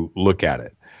to look at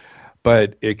it.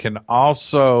 But it can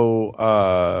also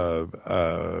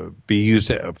be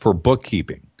used for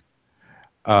bookkeeping.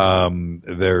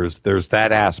 There's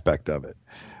that aspect of it.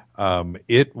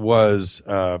 It was,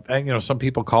 and some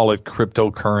people call it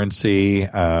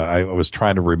cryptocurrency. I was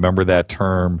trying to remember that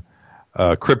term,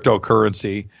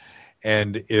 cryptocurrency,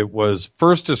 and it was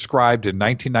first described in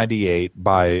 1998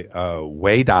 by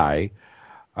Wei Dai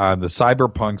on the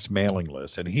Cyberpunk's mailing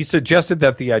list, and he suggested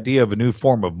that the idea of a new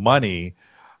form of money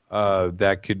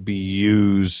that could be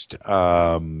used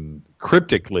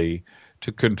cryptically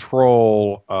to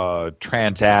control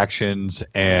transactions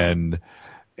and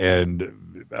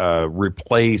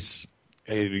replace,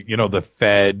 the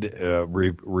Fed,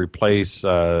 replace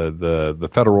the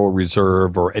Federal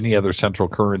Reserve or any other central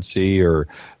currency or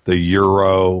the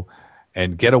euro,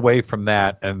 and get away from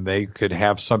that, and they could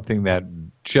have something that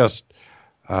just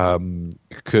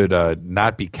could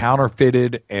not be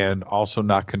counterfeited and also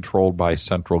not controlled by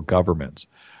central governments.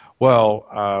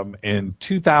 Well, in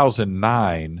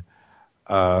 2009,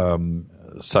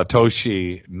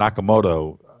 Satoshi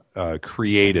Nakamoto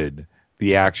created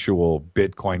the actual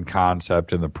Bitcoin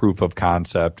concept and the proof of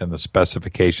concept and the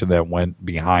specification that went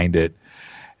behind it.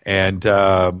 And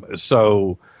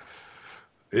so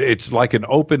it's like an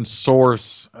open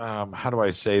source. How do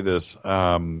I say this?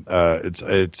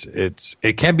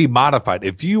 It can be modified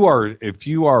if you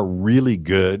are really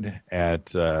good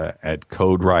at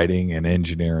code writing and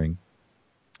engineering.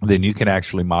 Then you can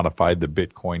actually modify the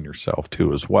Bitcoin yourself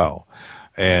too as well.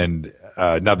 And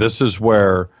now this is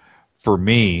where, for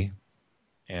me,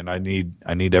 and I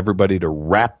need everybody to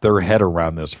wrap their head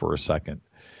around this for a second.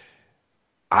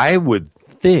 I would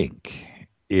think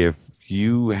if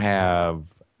you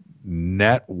have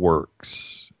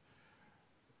networks,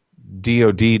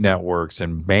 DoD networks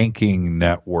and banking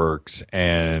networks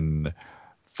and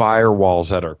firewalls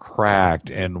that are cracked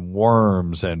and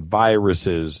worms and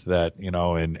viruses that,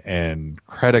 and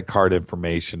credit card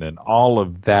information and all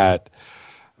of that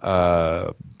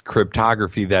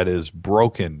cryptography that is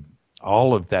broken,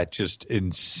 all of that just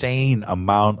insane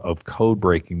amount of code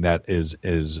breaking that is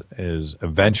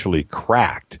eventually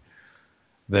cracked,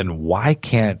 then why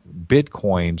can't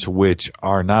Bitcoins, which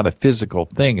are not a physical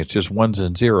thing, it's just ones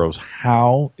and zeros,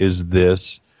 how is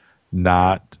this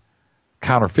not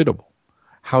counterfeitable?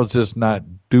 How is this not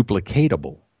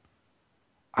duplicatable?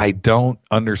 I don't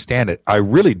understand it. I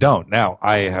really don't. Now,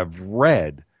 I have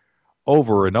read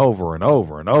over and over and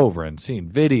over and over and seen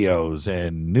videos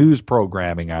and news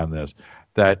programming on this,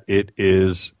 that it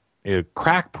is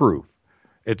crack proof.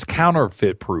 It's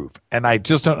counterfeit proof. And I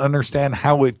just don't understand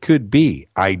how it could be.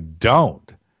 I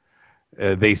don't.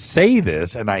 They say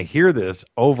this, and I hear this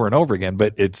over and over again,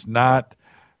 but it's not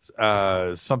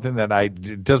something that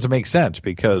it doesn't make sense,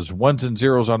 because ones and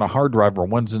zeros on a hard drive are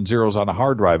ones and zeros on a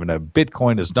hard drive, and a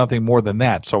Bitcoin is nothing more than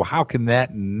that. So how can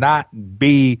that not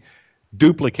be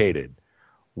duplicated?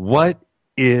 What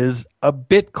is a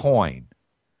Bitcoin?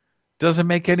 Doesn't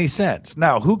make any sense.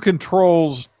 Now, who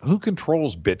controls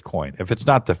Bitcoin if it's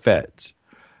not the feds?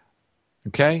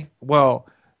 Okay? Well,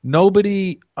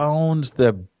 nobody owns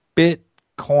the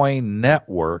Bitcoin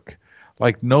network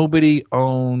like nobody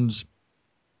owns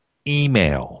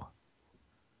email.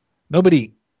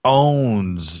 Nobody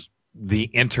owns the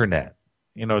internet.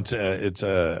 It's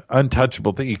a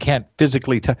untouchable thing. You can't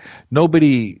physically touch.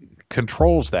 Nobody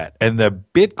controls that, and the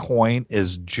Bitcoin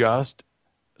is just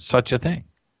such a thing.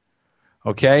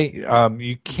 Okay,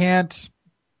 you can't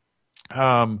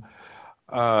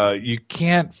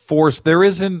force. There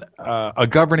isn't a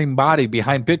governing body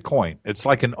behind Bitcoin. It's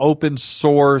like an open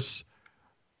source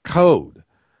code.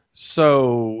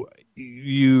 So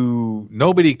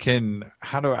nobody can.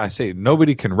 How do I say?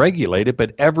 Nobody can regulate it,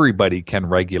 but everybody can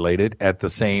regulate it at the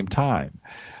same time.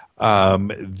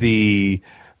 The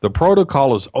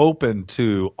protocol is open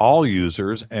to all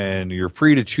users, and you're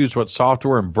free to choose what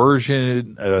software and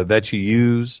version that you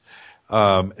use.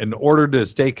 In order to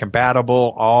stay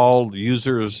compatible, all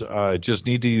users just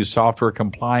need to use software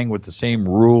complying with the same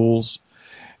rules,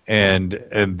 and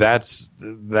that's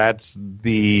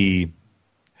the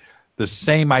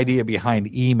same idea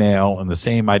behind email and the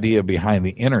same idea behind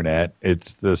the internet.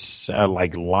 It's this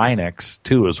like Linux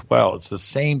too as well. It's the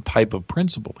same type of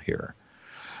principle here.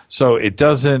 So it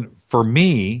doesn't, for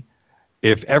me,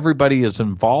 if everybody is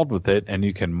involved with it and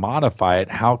you can modify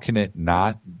it, how can it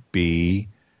not be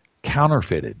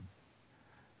counterfeited?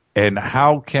 And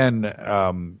how can,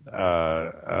 there's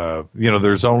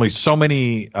only so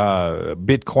many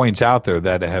Bitcoins out there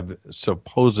that have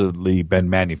supposedly been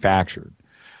manufactured.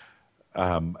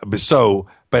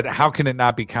 But how can it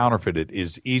not be counterfeited?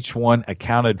 Is each one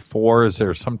accounted for? Is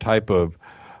there some type of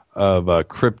a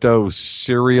crypto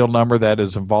serial number that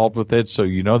is involved with it, so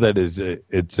that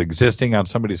it's existing on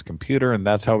somebody's computer and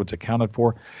that's how it's accounted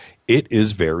for? It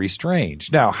is very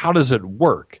strange. Now, how does it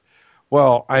work?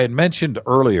 Well, I had mentioned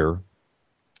earlier,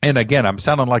 and again, I'm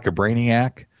sounding like a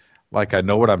brainiac, like I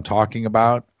know what I'm talking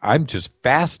about. I'm just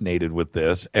fascinated with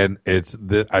this, and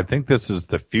I think this is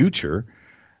the future,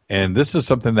 and this is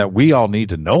something that we all need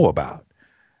to know about.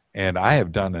 And I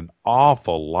have done an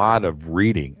awful lot of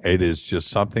reading. It is just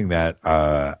something that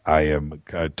I am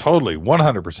totally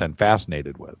 100%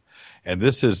 fascinated with. And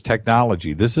this is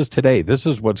technology. This is today. This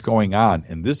is what's going on.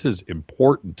 And this is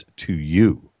important to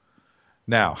you.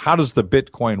 Now, how does the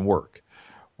Bitcoin work?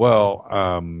 Well,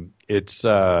 it's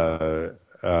a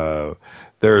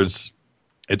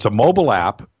mobile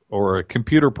app or a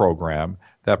computer program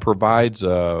that provides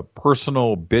a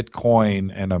personal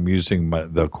Bitcoin, and I'm using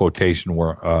the quotation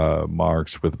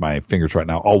marks with my fingers right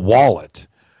now, a wallet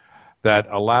that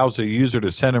allows a user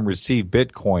to send and receive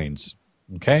Bitcoins,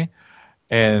 okay?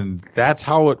 And that's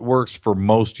how it works for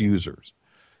most users.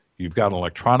 You've got an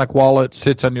electronic wallet,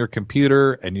 sits on your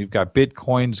computer, and you've got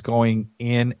Bitcoins going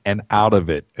in and out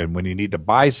of it. And when you need to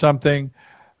buy something,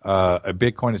 a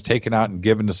Bitcoin is taken out and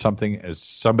given to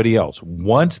somebody else.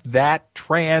 Once that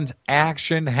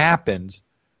transaction happens,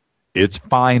 it's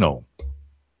final.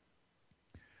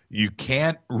 You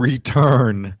can't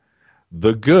return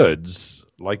the goods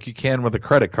like you can with a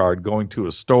credit card, going to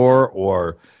a store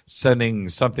or sending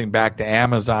something back to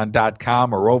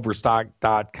Amazon.com or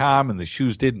Overstock.com and the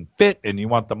shoes didn't fit and you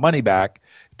want the money back.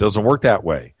 It doesn't work that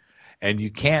way. And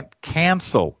you can't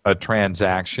cancel a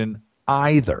transaction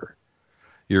either.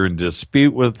 You're in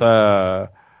dispute with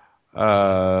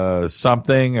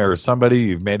something or somebody,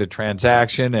 you've made a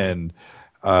transaction and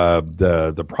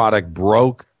the product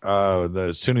broke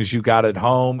as soon as you got it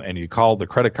home and you called the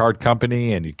credit card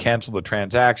company and you cancel the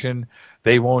transaction,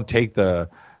 they won't take the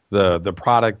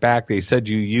product back. They said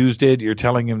you used it. You're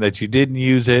telling them that you didn't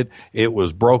use it. It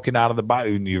was broken out of the box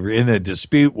and you're in a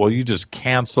dispute. Well, you just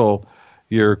cancel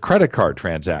your credit card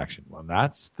transaction. Well,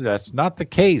 that's not the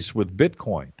case with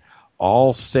Bitcoin.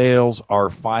 All sales are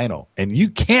final, and you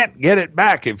can't get it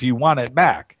back if you want it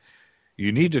back.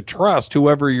 You need to trust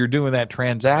whoever you're doing that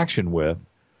transaction with,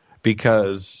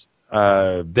 because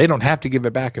they don't have to give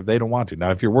it back if they don't want to.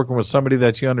 Now, if you're working with somebody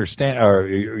that you understand or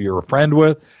you're a friend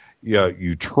with,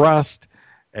 you trust,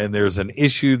 and there's an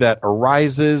issue that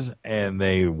arises and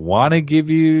they want to give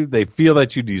you, they feel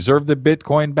that you deserve the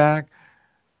Bitcoin back,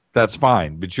 that's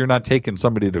fine. But you're not taking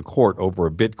somebody to court over a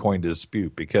Bitcoin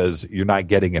dispute, because you're not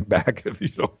getting it back if you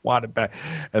don't want it back.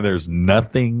 And there's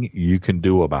nothing you can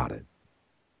do about it.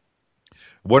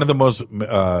 One of the most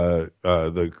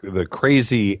the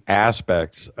crazy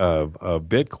aspects of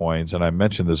Bitcoins, and I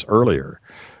mentioned this earlier,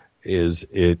 is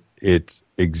it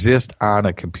exists on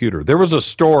a computer. There was a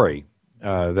story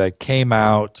that came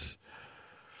out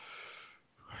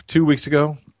 2 weeks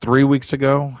ago, 3 weeks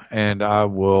ago, and I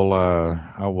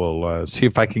will see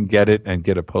if I can get it and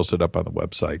get it posted up on the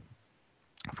website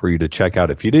for you to check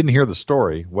out. If you didn't hear the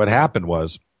story, what happened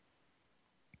was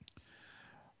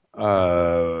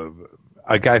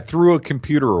a guy threw a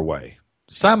computer away.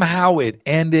 Somehow it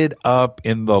ended up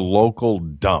in the local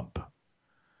dump.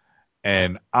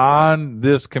 And on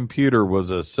this computer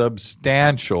was a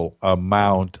substantial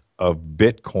amount of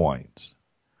Bitcoins.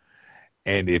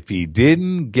 And if he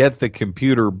didn't get the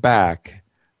computer back,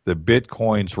 the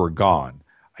Bitcoins were gone.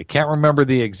 I can't remember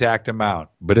the exact amount,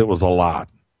 but it was a lot.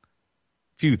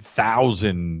 A few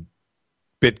thousand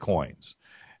Bitcoins.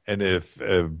 And if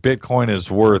Bitcoin is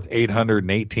worth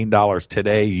 $818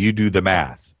 today, you do the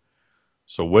math.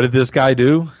 So what did this guy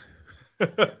do?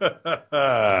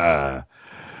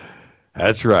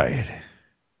 That's right.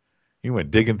 He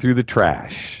went digging through the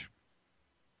trash.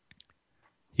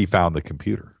 He found the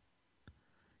computer.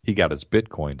 He got his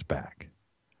Bitcoins back.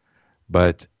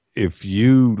 But if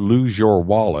you lose your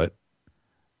wallet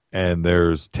and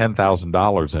there's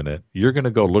 $10,000 in it, you're going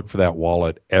to go look for that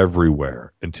wallet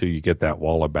everywhere until you get that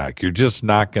wallet back. You're just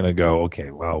not going to go,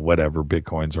 okay, well, whatever,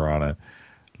 Bitcoins are on it,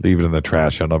 leave it in the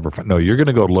trash. I'll never find. No, you're going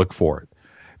to go look for it,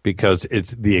 because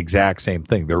it's the exact same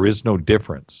thing. There is no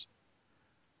difference.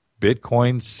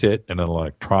 Bitcoins sit in an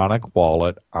electronic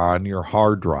wallet on your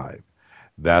hard drive.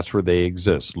 That's where they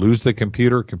exist. Lose the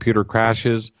computer, computer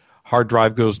crashes, hard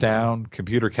drive goes down,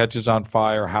 computer catches on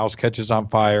fire, house catches on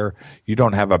fire. You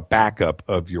don't have a backup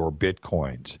of your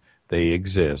Bitcoins. They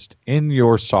exist in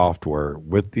your software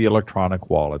with the electronic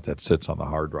wallet that sits on the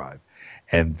hard drive.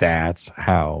 And that's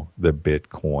how the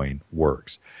Bitcoin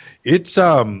works. It's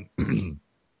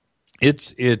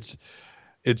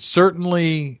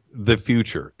certainly the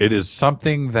future. It is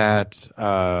something that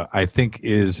I think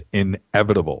is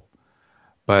inevitable.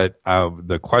 But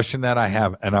the question that I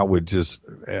have, and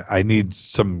I need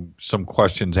some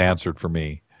questions answered for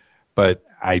me, but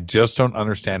I just don't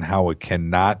understand how it can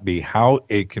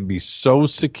be so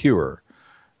secure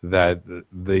that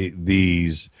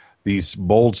these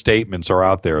bold statements are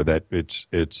out there that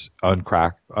it's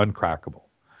uncrackable.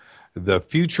 The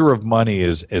future of money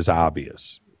is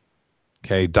obvious.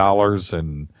 Okay, dollars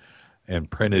and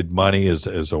printed money is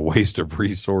a waste of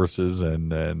resources,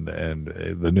 and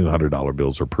the new $100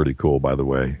 bills are pretty cool, by the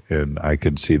way, and I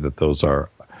can see that those are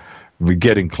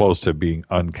getting close to being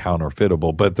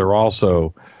uncounterfeitable, but they're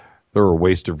a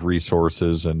waste of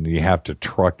resources, and you have to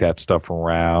truck that stuff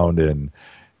around and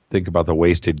think about the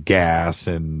wasted gas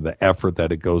and the effort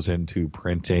that it goes into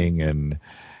printing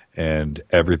and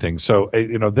everything. So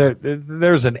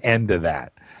there's an end to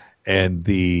that. And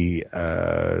the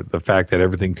fact that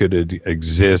everything could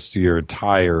exist, your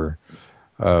entire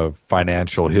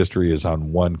financial history is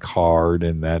on one card,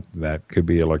 and that could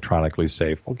be electronically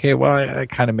safe. Okay, well, that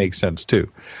kind of makes sense too.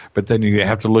 But then you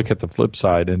have to look at the flip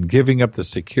side, and giving up the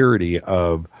security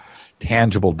of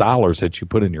tangible dollars that you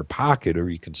put in your pocket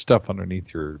or you can stuff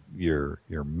underneath your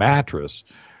mattress.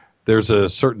 There's a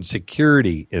certain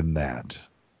security in that.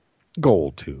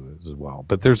 Gold too as well,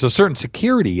 but there's a certain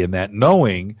security in that,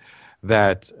 knowing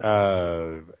that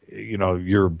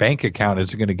your bank account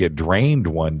isn't going to get drained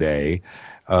one day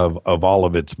of all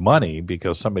of its money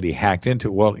because somebody hacked into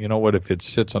it. Well, you know what? If it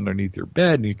sits underneath your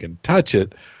bed and you can touch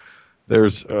it,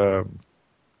 there's a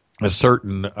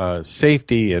certain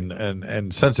safety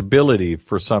and sensibility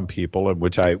for some people,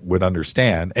 which I would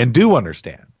understand and do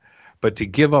understand. But to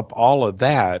give up all of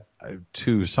that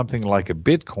to something like a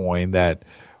Bitcoin that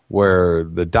where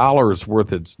the dollar is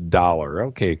worth its dollar.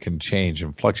 Okay, it can change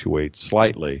and fluctuate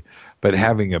slightly, but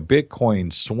having a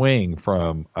Bitcoin swing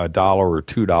from $1 or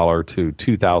 $2 to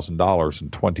 $2,000 in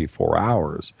 24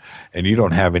 hours, and you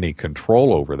don't have any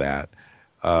control over that,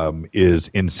 is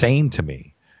insane to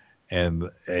me. And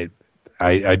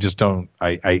I just don't,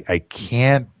 I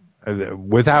can't,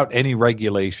 without any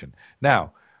regulation.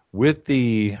 Now, with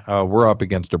the, we're up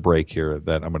against a break here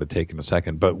that I'm going to take in a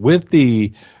second, but with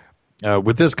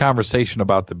this conversation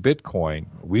about the Bitcoin,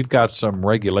 we've got some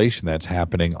regulation that's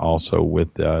happening also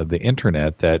with the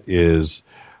internet that is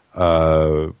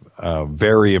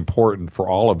very important for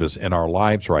all of us in our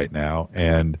lives right now.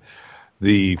 And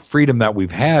the freedom that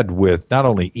we've had with not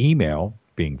only email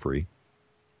being free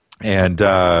and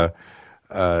the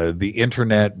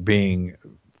internet being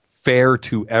fair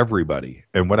to everybody.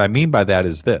 And what I mean by that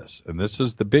is this, and this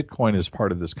is the Bitcoin is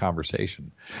part of this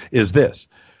conversation, is this.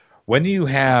 When you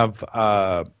have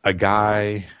a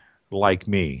guy like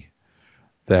me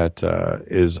that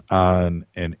is on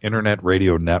an internet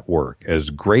radio network,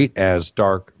 as great as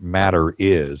dark matter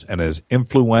is and as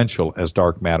influential as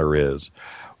dark matter is,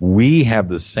 we have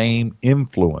the same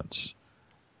influence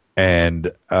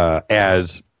and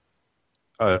as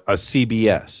a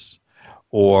CBS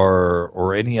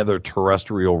or any other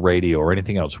terrestrial radio or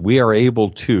anything else. We are able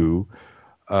to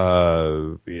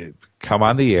come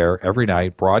on the air every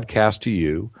night, broadcast to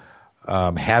you,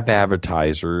 have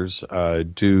advertisers,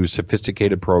 do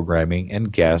sophisticated programming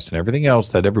and guests and everything else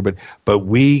that everybody, but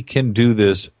we can do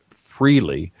this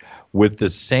freely with the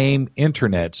same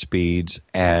internet speeds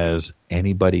as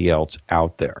anybody else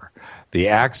out there. The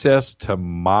access to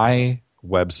my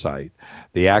website,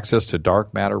 the access to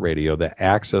Dark Matter Radio, the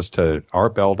access to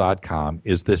artbell.com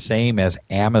is the same as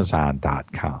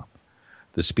Amazon.com.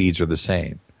 The speeds are the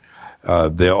same.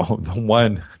 The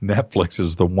one Netflix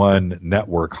is the one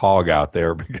network hog out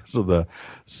there because of the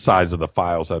size of the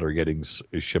files that are getting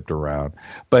shipped around.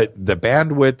 But the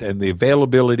bandwidth and the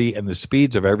availability and the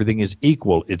speeds of everything is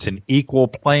equal. It's an equal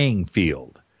playing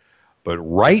field. But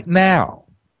right now,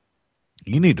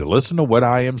 you need to listen to what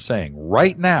I am saying.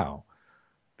 Right now,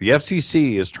 the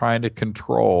FCC is trying to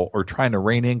control or trying to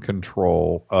rein in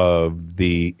control of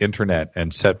the internet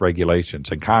and set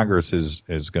regulations. And Congress is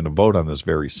going to vote on this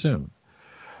very soon.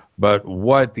 But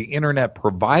what the internet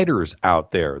providers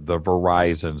out there, the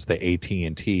Verizons, the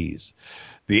AT&Ts,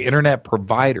 the internet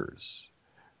providers,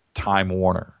 Time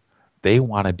Warner, they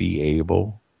want to be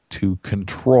able to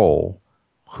control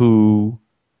who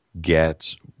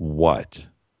gets what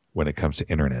when it comes to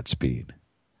internet speed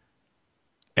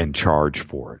and charge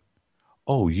for it.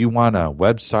 Oh, you want a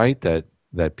website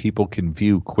that people can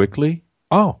view quickly?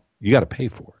 Oh, you got to pay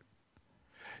for it.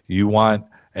 You want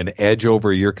an edge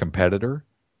over your competitor?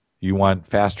 You want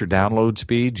faster download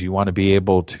speeds? You want to be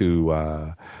able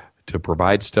to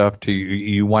provide stuff to you?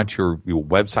 You want your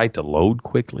website to load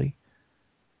quickly?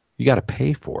 You got to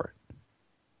pay for it.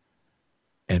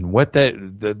 And what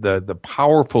the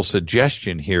powerful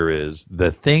suggestion here is,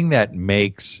 the thing that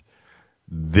makes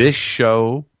this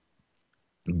show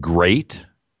great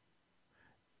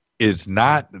is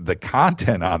not the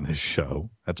content on this show.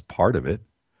 That's part of it.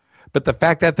 But the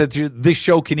fact that this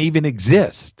show can even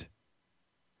exist.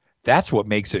 That's what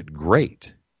makes it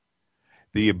great.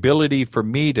 The ability for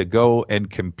me to go and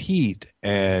compete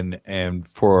and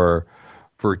for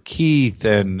Keith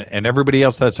and everybody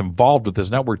else that's involved with this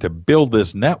network to build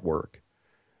this network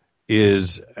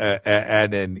is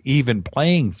at an even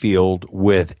playing field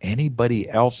with anybody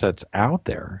else that's out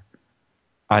there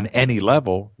on any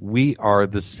level. We are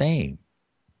the same.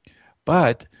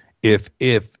 But if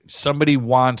somebody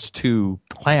wants to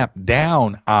clamp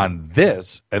down on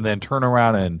this and then turn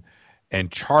around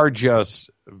and charge us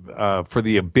for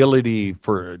the ability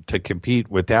to compete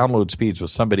with download speeds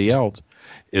with somebody else,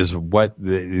 is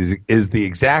the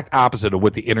exact opposite of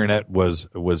what the internet was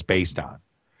based on.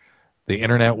 The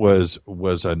internet was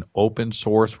an open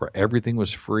source where everything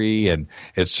was free, and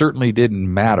it certainly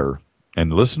didn't matter.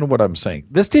 And listen to what I'm saying.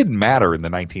 This didn't matter in the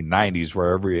 1990s,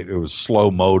 where it was slow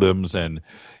modems, and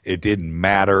it didn't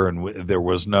matter, and there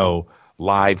was no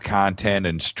live content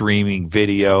and streaming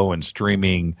video and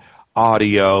streaming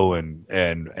audio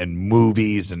and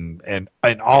movies and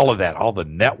all of that. All the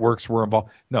networks were involved.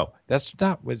 No, that's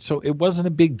not. So it wasn't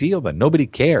a big deal then. Nobody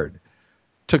cared.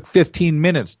 Took 15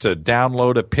 minutes to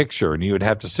download a picture, and you would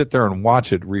have to sit there and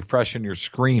watch it refreshing your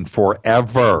screen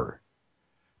forever.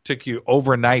 Took you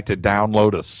overnight to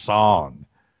download a song,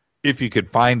 if you could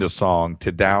find a song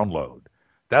to download.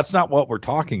 That's not what we're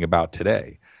talking about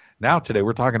today. Now today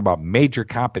we're talking about major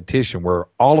competition where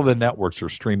all of the networks are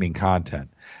streaming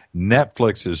content.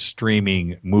 Netflix is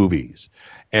streaming movies.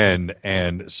 And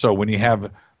so when you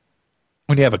have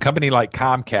a company like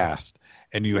Comcast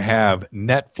and you have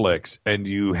Netflix and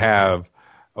you have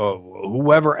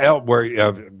whoever else, where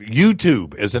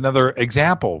YouTube is another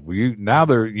example.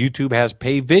 YouTube has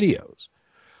paid videos.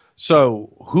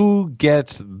 So who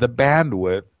gets the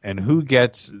bandwidth and who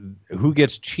gets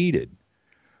cheated?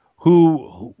 A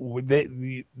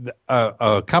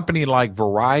company like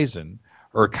Verizon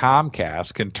or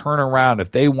Comcast can turn around if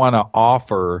they want to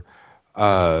offer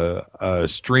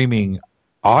streaming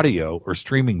audio or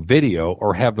streaming video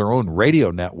or have their own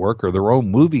radio network or their own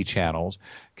movie channels,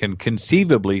 can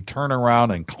conceivably turn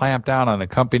around and clamp down on a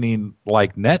company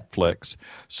like Netflix.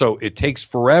 So it takes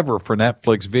forever for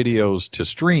Netflix videos to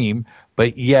stream,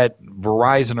 but yet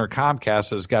Verizon or Comcast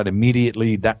has got immediate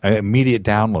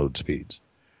download speeds.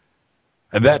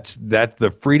 And that's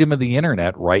the freedom of the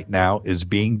internet right now is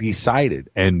being decided.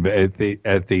 And at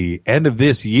the end of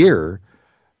this year,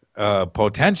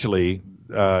 potentially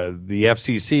the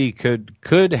FCC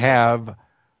could have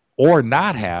or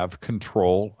not have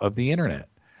control of the internet.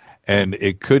 And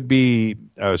it could be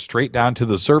straight down to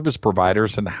the service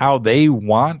providers and how they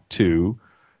want to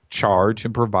charge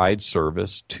and provide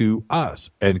service to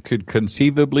us, and could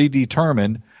conceivably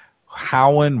determine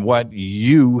how and what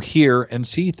you hear and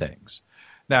see things.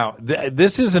 Now,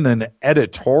 this isn't an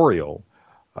editorial.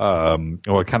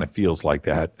 It kind of feels like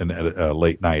that, a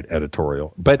late night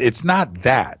editorial, but it's not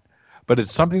that. But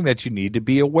it's something that you need to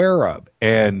be aware of.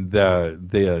 And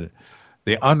the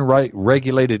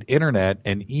unregulated internet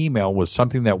and email was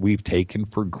something that we've taken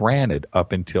for granted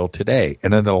up until today.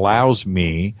 And it allows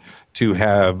me to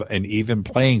have an even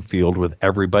playing field with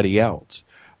everybody else.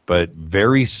 But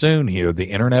very soon here, the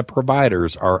internet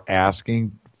providers are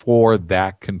asking for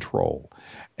that control.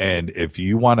 And if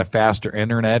you want a faster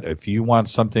internet, if you want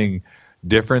something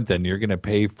different, then you're going to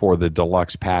pay for the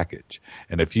deluxe package.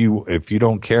 And if you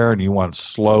don't care and you want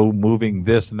slow moving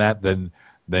this and that, then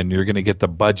you're going to get the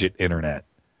budget internet.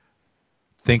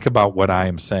 Think about what I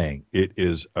am saying. It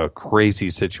is a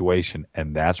crazy situation,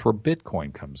 and that's where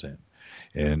Bitcoin comes in.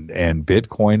 And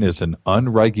Bitcoin is an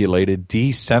unregulated,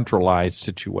 decentralized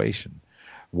situation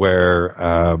where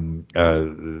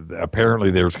apparently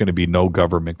there's going to be no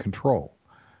government control.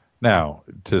 Now,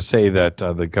 to say that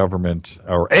the government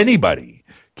or anybody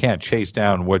can't chase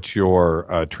down what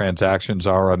your transactions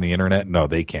are on the internet, no,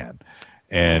 they can.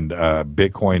 And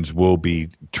Bitcoins will be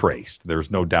traced.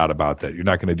 There's no doubt about that. You're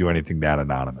not going to do anything that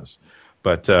anonymous.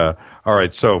 But, all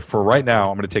right, so for right now,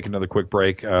 I'm going to take another quick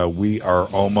break. We are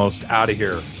almost out of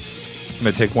here. I'm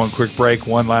going to take one quick break,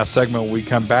 one last segment when we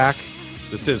come back.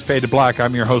 This is Fade to Black.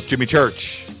 I'm your host, Jimmy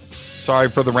Church. Sorry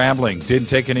for the rambling. Didn't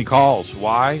take any calls.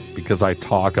 Why? Because I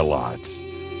talk a lot.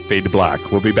 Fade to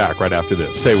Black. We'll be back right after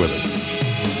this. Stay with us.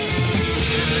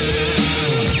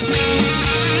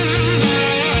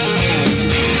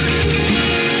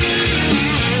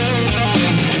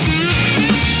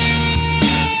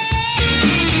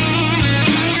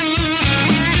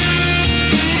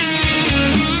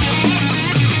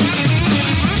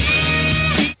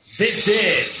 This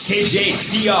is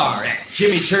KJCR at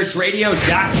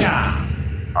JimmyChurchRadio.com.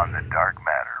 On the Dark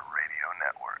Matter Radio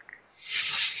Network.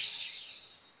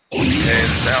 Hey,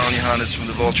 this is Alan Johannes from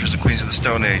the Vultures and Queens of the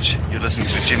Stone Age. You're listening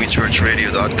to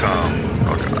JimmyChurchRadio.com.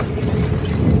 Oh, God.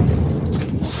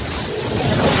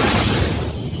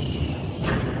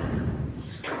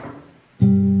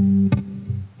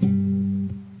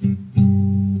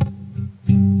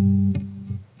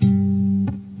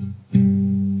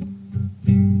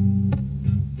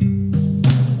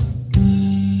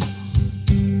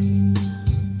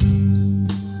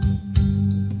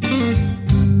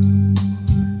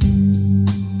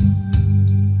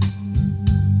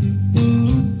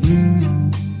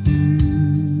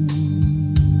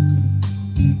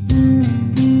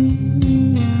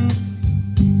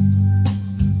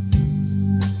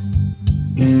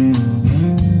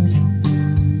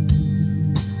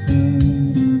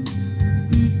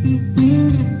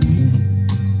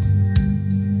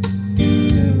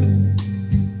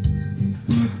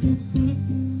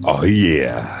 Oh,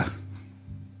 yeah.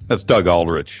 That's Doug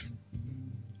Aldrich.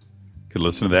 Could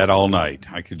listen to that all night.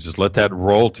 I could just let that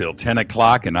roll till 10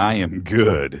 o'clock and I am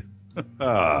good.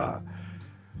 All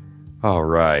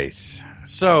right.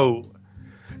 So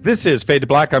this is Fade to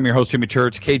Black. I'm your host, Jimmy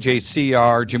Church,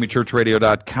 KJCR,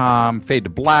 JimmyChurchRadio.com, Fade to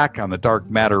Black on the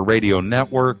Dark Matter Radio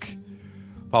Network.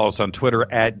 Follow us on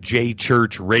Twitter at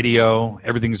JChurchRadio.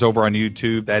 Everything's over on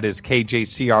YouTube. That is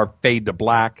KJCR Fade to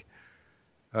Black.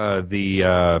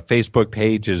 The Facebook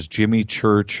page is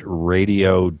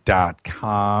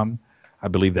jimmychurchradio.com. I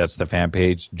believe that's the fan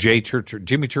page.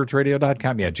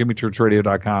 jimmychurchradio.com. Yeah,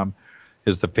 jimmychurchradio.com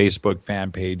is the Facebook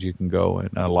fan page. You can go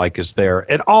and like us there.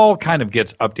 It all kind of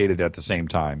gets updated at the same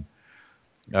time.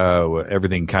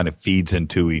 Everything kind of feeds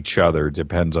into each other. It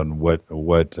depends on what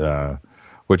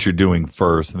you're doing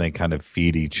first, and they kind of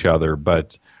feed each other.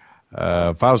 But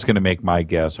if I was going to make my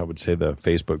guess, I would say the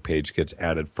Facebook page gets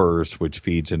added first, which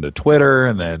feeds into Twitter.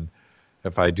 And then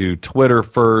if I do Twitter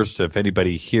first, if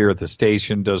anybody here at the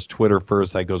station does Twitter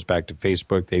first, that goes back to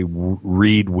Facebook. They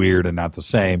read weird and not the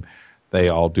same. They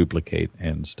all duplicate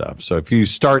and stuff. So if you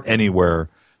start anywhere,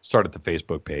 start at the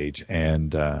Facebook page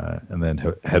and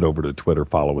then head over to Twitter,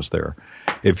 follow us there.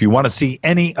 If you want to see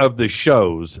any of the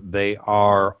shows, they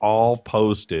are all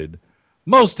posted.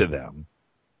 Most of them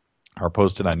are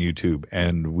posted on YouTube,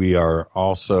 and we are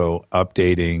also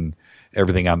updating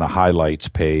everything on the highlights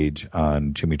page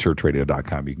on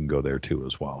jimmychurchradio.com. You can go there too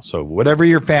as well. So whatever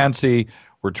your fancy,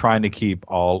 we're trying to keep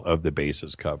all of the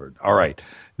bases covered. All right.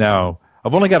 Now,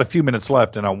 I've only got a few minutes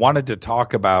left, and I wanted to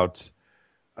talk about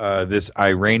this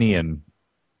Iranian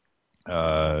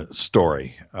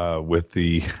story with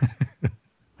the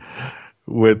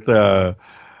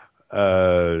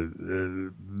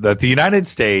that the United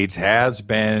States has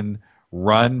been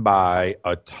run by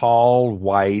a tall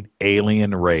white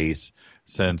alien race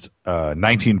since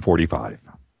 1945.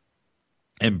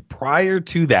 And prior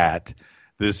to that,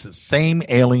 this same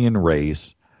alien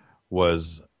race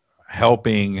was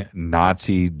helping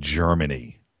Nazi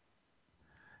Germany.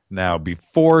 Now,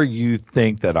 before you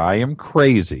think that I am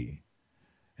crazy,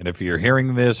 and if you're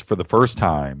hearing this for the first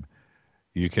time,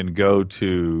 you can go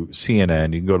to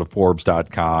CNN, you can go to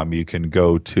Forbes.com, you can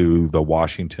go to the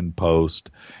Washington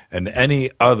Post, and any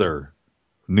other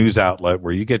news outlet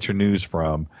where you get your news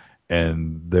from,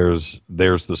 and there's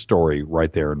the story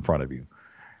right there in front of you.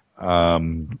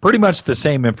 Pretty much the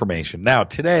same information. Now,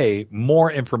 today,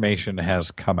 more information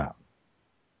has come out,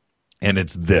 and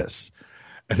it's this.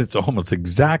 And it's almost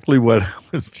exactly what I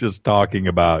was just talking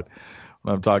about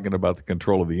when I'm talking about the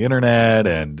control of the internet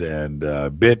and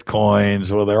bitcoins.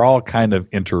 Well, they're all kind of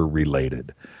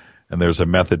interrelated, and there's a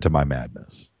method to my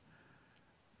madness.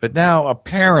 But now,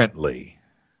 apparently,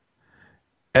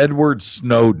 Edward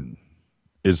Snowden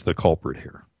is the culprit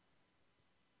here.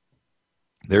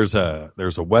 There's a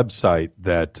website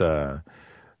that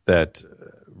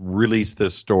released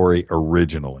this story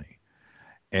originally,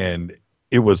 and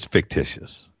it was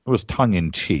fictitious. It was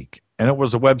tongue-in-cheek. And it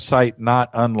was a website not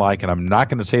unlike, and I'm not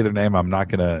going to say their name, I'm not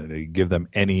going to give them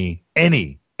any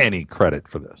credit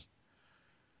for this.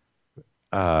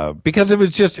 Because it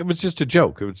was just a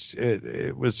joke.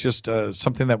 It was just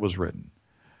something that was written.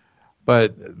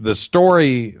 But the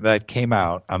story that came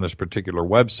out on this particular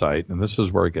website, and this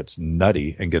is where it gets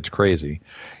nutty and gets crazy,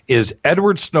 is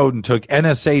Edward Snowden took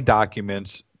NSA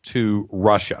documents to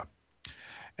Russia.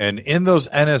 And in those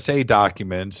NSA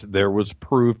documents, there was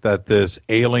proof that this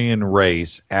alien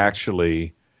race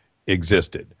actually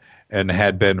existed and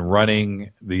had been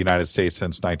running the United States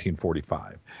since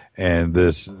 1945. And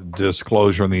this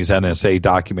disclosure in these NSA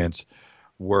documents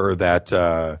were that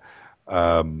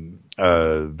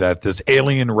that this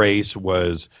alien race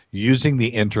was using the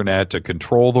internet to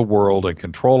control the world and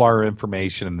control our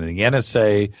information, and the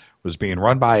NSA was being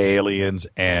run by aliens,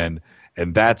 and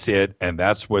that's it, and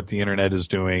that's what the internet is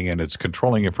doing, and it's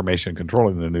controlling information,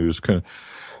 controlling the news,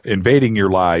 invading your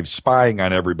lives, spying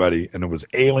on everybody, and it was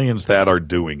aliens that are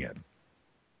doing it.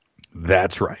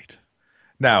 That's right.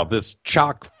 Now, this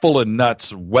chock full of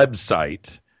nuts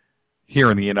website here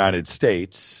in the United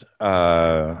States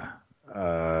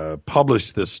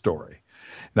published this story.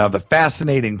 Now, the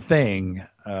fascinating thing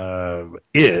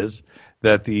is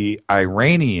that the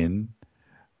Iranian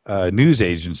news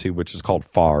agency, which is called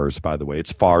FARS, by the way,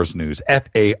 it's FARS News,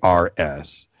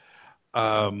 FARS,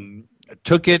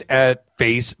 took it at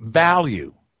face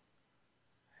value.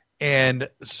 And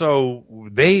so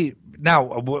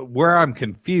where I'm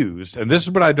confused, and this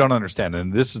is what I don't understand,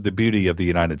 and this is the beauty of the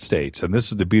United States, and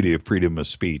this is the beauty of freedom of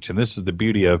speech, and this is the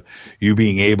beauty of you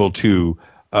being able to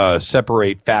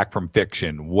separate fact from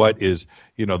fiction. What is,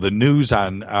 the news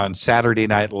on Saturday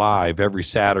Night Live every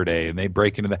Saturday, and they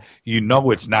break into that.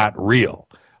 It's not real.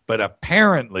 But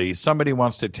apparently somebody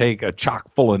wants to take a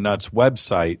chock full of nuts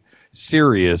website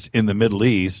serious in the Middle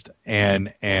East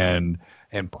and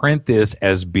print this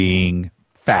as being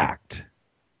fact.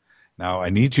 Now,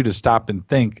 I need you to stop and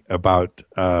think about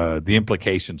the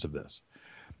implications of this.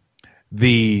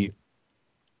 The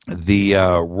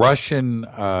Russian,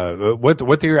 what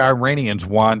the Iranians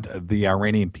want the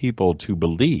Iranian people to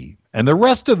believe and the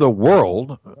rest of the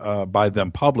world, by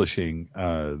them publishing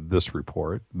this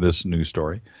report, this news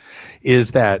story,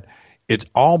 is that it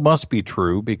all must be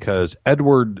true because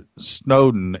Edward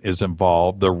Snowden is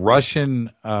involved. The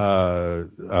Russian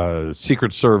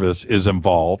Secret Service is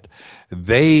involved.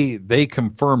 They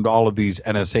confirmed all of these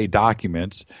NSA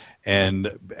documents, and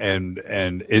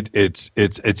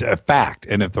it's a fact.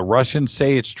 And if the Russians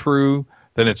say it's true,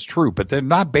 then it's true. But they're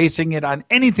not basing it on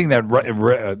anything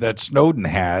that Snowden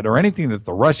had or anything that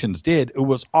the Russians did. It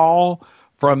was all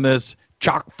from this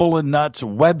chock full of nuts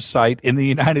website in the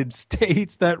United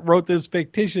States that wrote this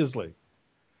fictitiously.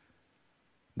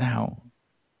 Now,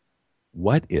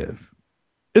 what if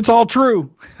it's all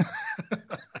true?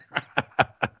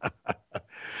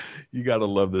 You got to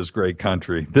love this great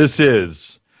country. This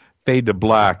is Fade to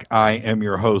Black. I am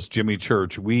your host, Jimmy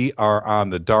Church. We are on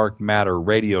the Dark Matter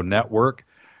Radio Network.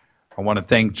 I want to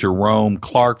thank Jerome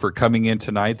Clark for coming in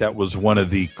tonight. That was one of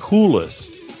the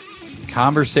coolest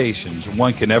conversations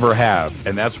one can ever have,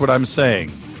 and that's what I'm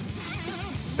saying.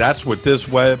 That's what this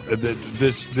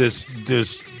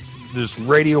this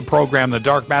radio program, the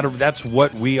Dark Matter, that's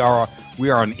what we are. We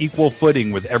are on equal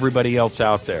footing with everybody else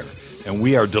out there, and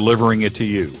we are delivering it to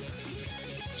you.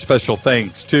 Special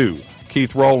thanks to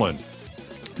Keith Rowland.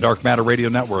 Dark Matter Radio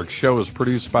Network show is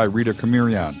produced by Rita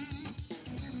Kamirian,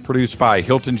 produced by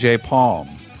Hilton J. Palm.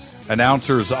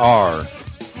 Announcers are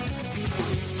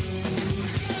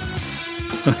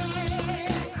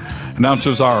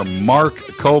Mark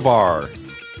Kovar.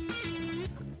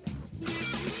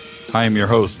 I am your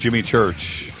host, Jimmy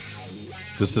Church.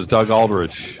 This is Doug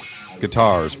Aldrich,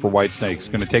 guitars for White Snakes.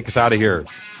 Going to take us out of here.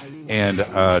 And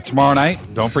tomorrow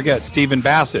night, don't forget, Stephen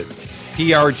Bassett,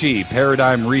 PRG,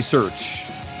 Paradigm Research,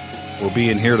 will be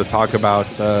in here to talk about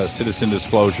citizen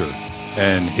disclosure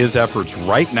and his efforts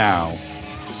right now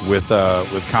with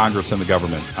Congress and the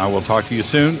government. I will talk to you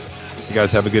soon. You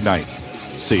guys have a good night.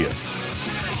 See you.